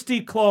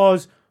amnesty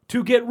clause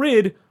to get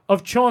rid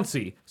of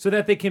Chauncey so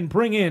that they can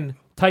bring in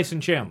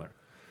Tyson Chandler.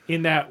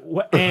 In that,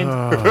 and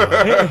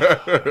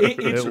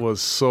it's It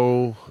was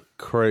so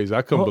crazy.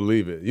 I couldn't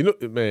believe it. You know,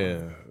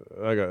 man,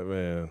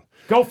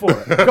 go for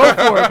it,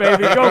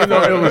 baby, go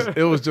for it.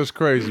 it was just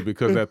crazy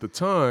because at the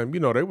time, you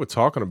know, they were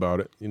talking about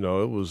it. You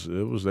know, it was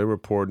they were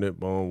reporting it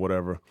on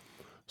whatever.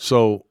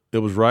 So it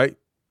was right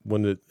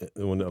when the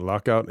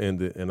lockout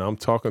ended, and I'm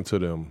talking to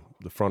them,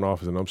 the front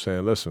office, and I'm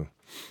saying, listen,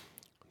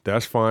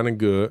 that's fine and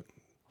good,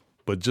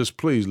 but just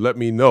please let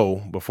me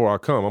know before I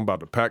come. I'm about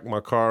to pack my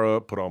car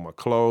up, put on my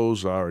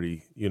clothes. I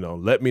already, you know,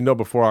 let me know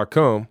before I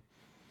come.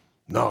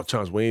 No,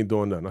 Chance, we ain't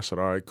doing nothing. I said,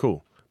 all right,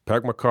 cool.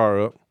 Pack my car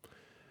up,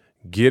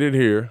 get it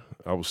here.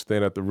 I was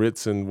staying at the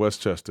Ritz in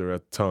Westchester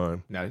at the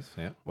time. Nice,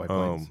 yeah. White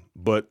Plains.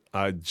 But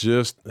I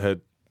just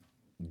had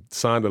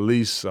signed a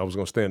lease. I was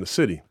going to stay in the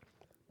city.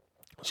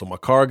 So my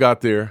car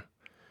got there.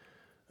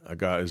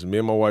 It's me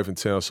and my wife in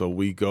town, so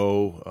we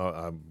go.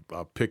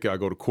 I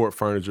go to Court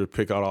Furniture,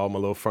 pick out all my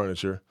little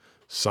furniture,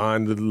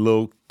 sign the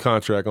little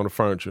contract on the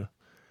furniture,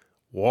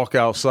 walk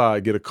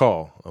outside, get a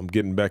call. I'm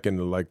getting back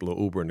into like a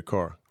little Uber in the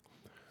car.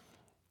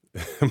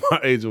 My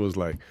agent was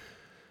like,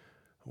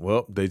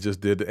 well, they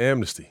just did the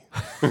amnesty.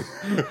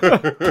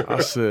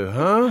 I said,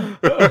 huh?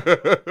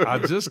 I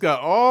just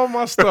got all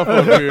my stuff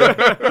up here.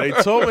 They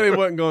told me they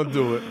wasn't going to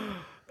do it,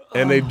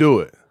 and they do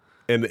it.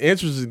 And the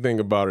interesting thing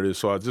about it is,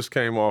 so I just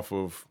came off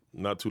of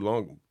not too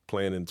long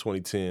playing in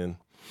 2010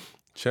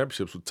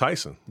 championships with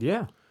Tyson.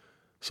 Yeah.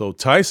 So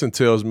Tyson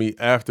tells me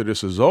after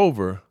this is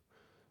over,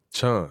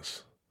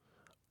 Chance,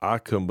 I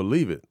couldn't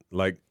believe it.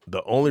 Like,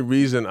 the only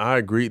reason I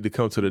agreed to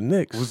come to the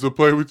Knicks was to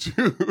play with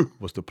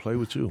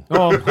you.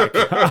 Oh, my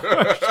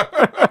gosh.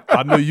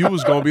 I knew you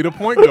was going to be the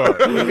point guard.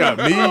 We got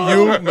me,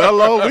 you,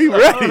 Melo, we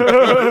ready.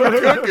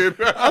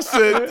 I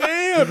said,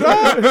 damn,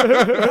 dog,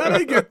 how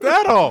they get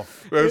that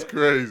off? That's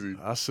crazy.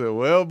 I said,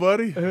 well,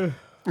 buddy, good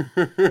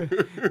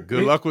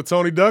luck with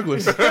Tony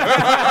Douglas. That's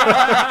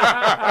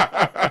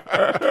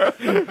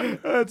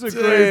a great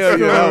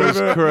story. That was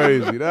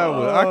crazy.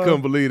 I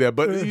couldn't believe that.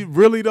 But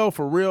really, though,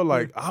 for real,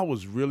 like, I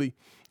was really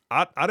 –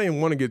 I didn't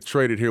want to get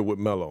traded here with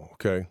Melo,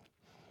 okay?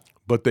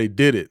 But they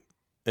did it.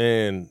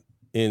 And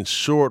in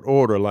short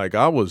order, like,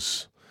 I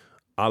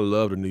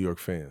love the New York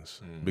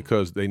fans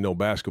because they know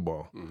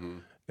basketball. Mm-hmm.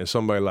 And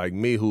somebody like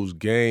me whose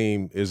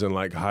game isn't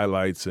like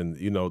highlights and,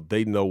 you know,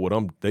 they know what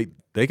they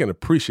can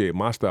appreciate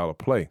my style of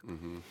play.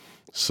 Mm-hmm.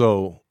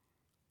 So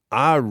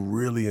I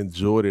really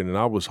enjoyed it, and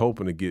I was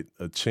hoping to get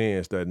a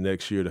chance that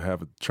next year to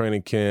have a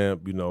training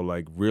camp, you know,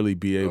 like really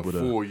be able to.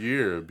 A full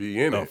year, be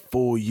in it. A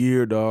full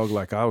year, dog.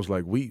 Like I was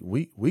like,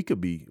 we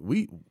could be,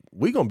 we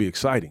gonna be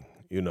exciting,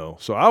 you know.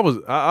 So I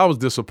was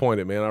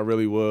disappointed, man. I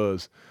really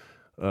was,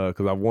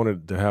 because I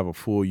wanted to have a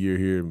full year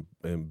here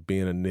and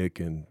being a Knick,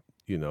 and,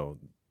 you know,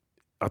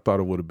 I thought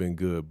it would have been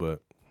good,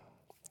 but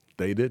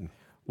they didn't.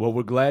 Well,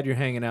 we're glad you're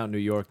hanging out in New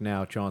York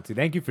now, Chauncey.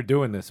 Thank you for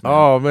doing this, man.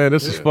 Oh, man,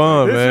 this is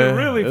fun, man. This is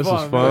really fun. This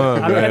is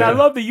fun, man. And I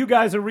love that you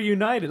guys are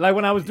reunited. Like,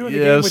 when I was doing the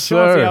game with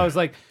Chauncey, I was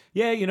like,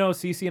 yeah, you know,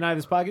 CC and I,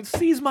 this podcast,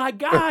 C's my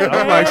guy, man.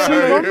 I'm like, C's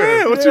my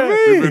man. What you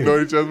mean? We've been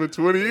knowing each other for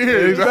 20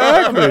 years.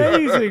 Exactly.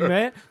 Amazing,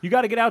 man. You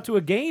got to get out to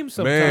a game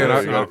sometime.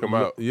 Man, you got to come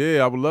out.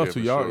 Yeah, I would love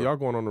to. Sure. Y'all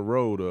going on the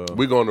road.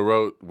 We go on the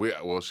road. We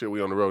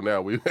on the road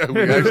now. We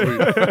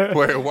actually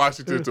play in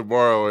Washington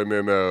tomorrow, and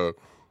then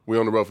we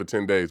on the road for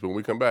 10 days. But when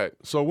we come back.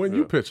 So when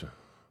you pitching?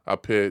 I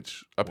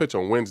pitch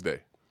on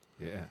Wednesday.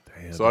 Yeah.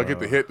 Damn, so I get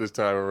the hit this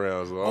time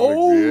around.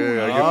 So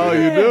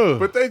you do.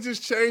 But they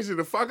just changed it.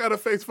 If I got to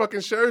face fucking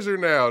Scherzer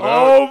now,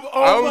 dog.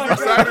 I was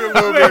excited a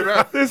little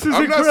bit. This is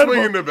I'm incredible. not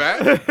swinging the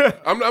bat.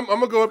 I'm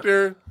going to go up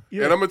there.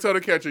 Yeah. And I'm going to tell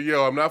the catcher,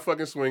 yo, I'm not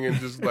fucking swinging.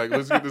 Just like,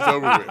 let's get this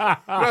over with. I'm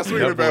not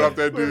swinging the bat off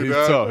that dude,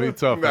 dog. He's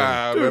tough.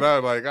 Nah, man,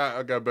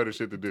 I got better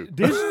shit to do.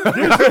 No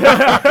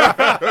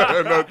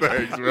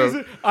thanks,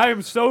 bro. I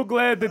am so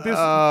glad that this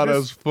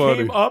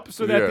came up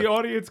so that the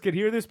audience can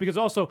hear this, because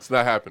also it's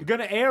not happening.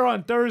 Going to air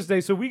on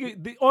Thursday, so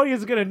the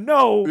audience is going to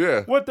know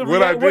what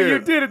you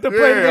did at the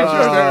plate.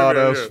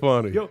 That's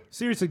funny. Yo,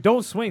 seriously,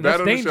 don't swing.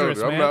 That's dangerous,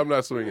 man. I'm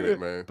not swinging it,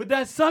 man. But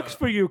that sucks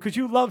for you because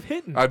you love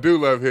hitting. I do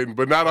love hitting,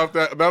 but not off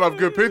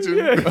good pitching.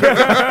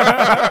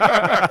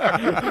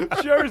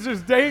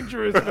 Scherzer's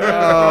dangerous, man.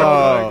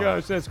 Oh my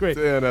gosh, that's great.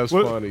 Damn, that's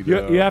funny.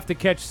 You have to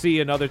catch C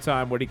another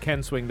time where he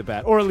can swing the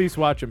bat, or at least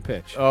watch him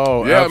pitch.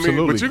 Oh, yeah, absolutely. I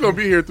mean, but you're gonna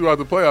be here throughout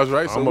the playoffs,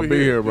 right? So I'm gonna be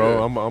here, bro.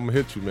 Yeah. I'm gonna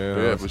hit you, man.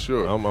 Yeah, for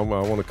sure. I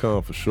want to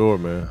come for sure,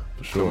 man.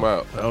 For sure. Come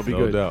out. That'll be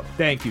no good. Doubt.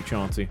 Thank you,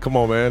 Chauncey. Come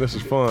on, man. This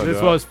is fun.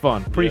 This was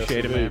fun.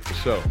 Appreciate it, man. For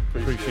sure.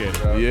 Appreciate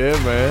it.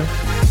 Yeah, man.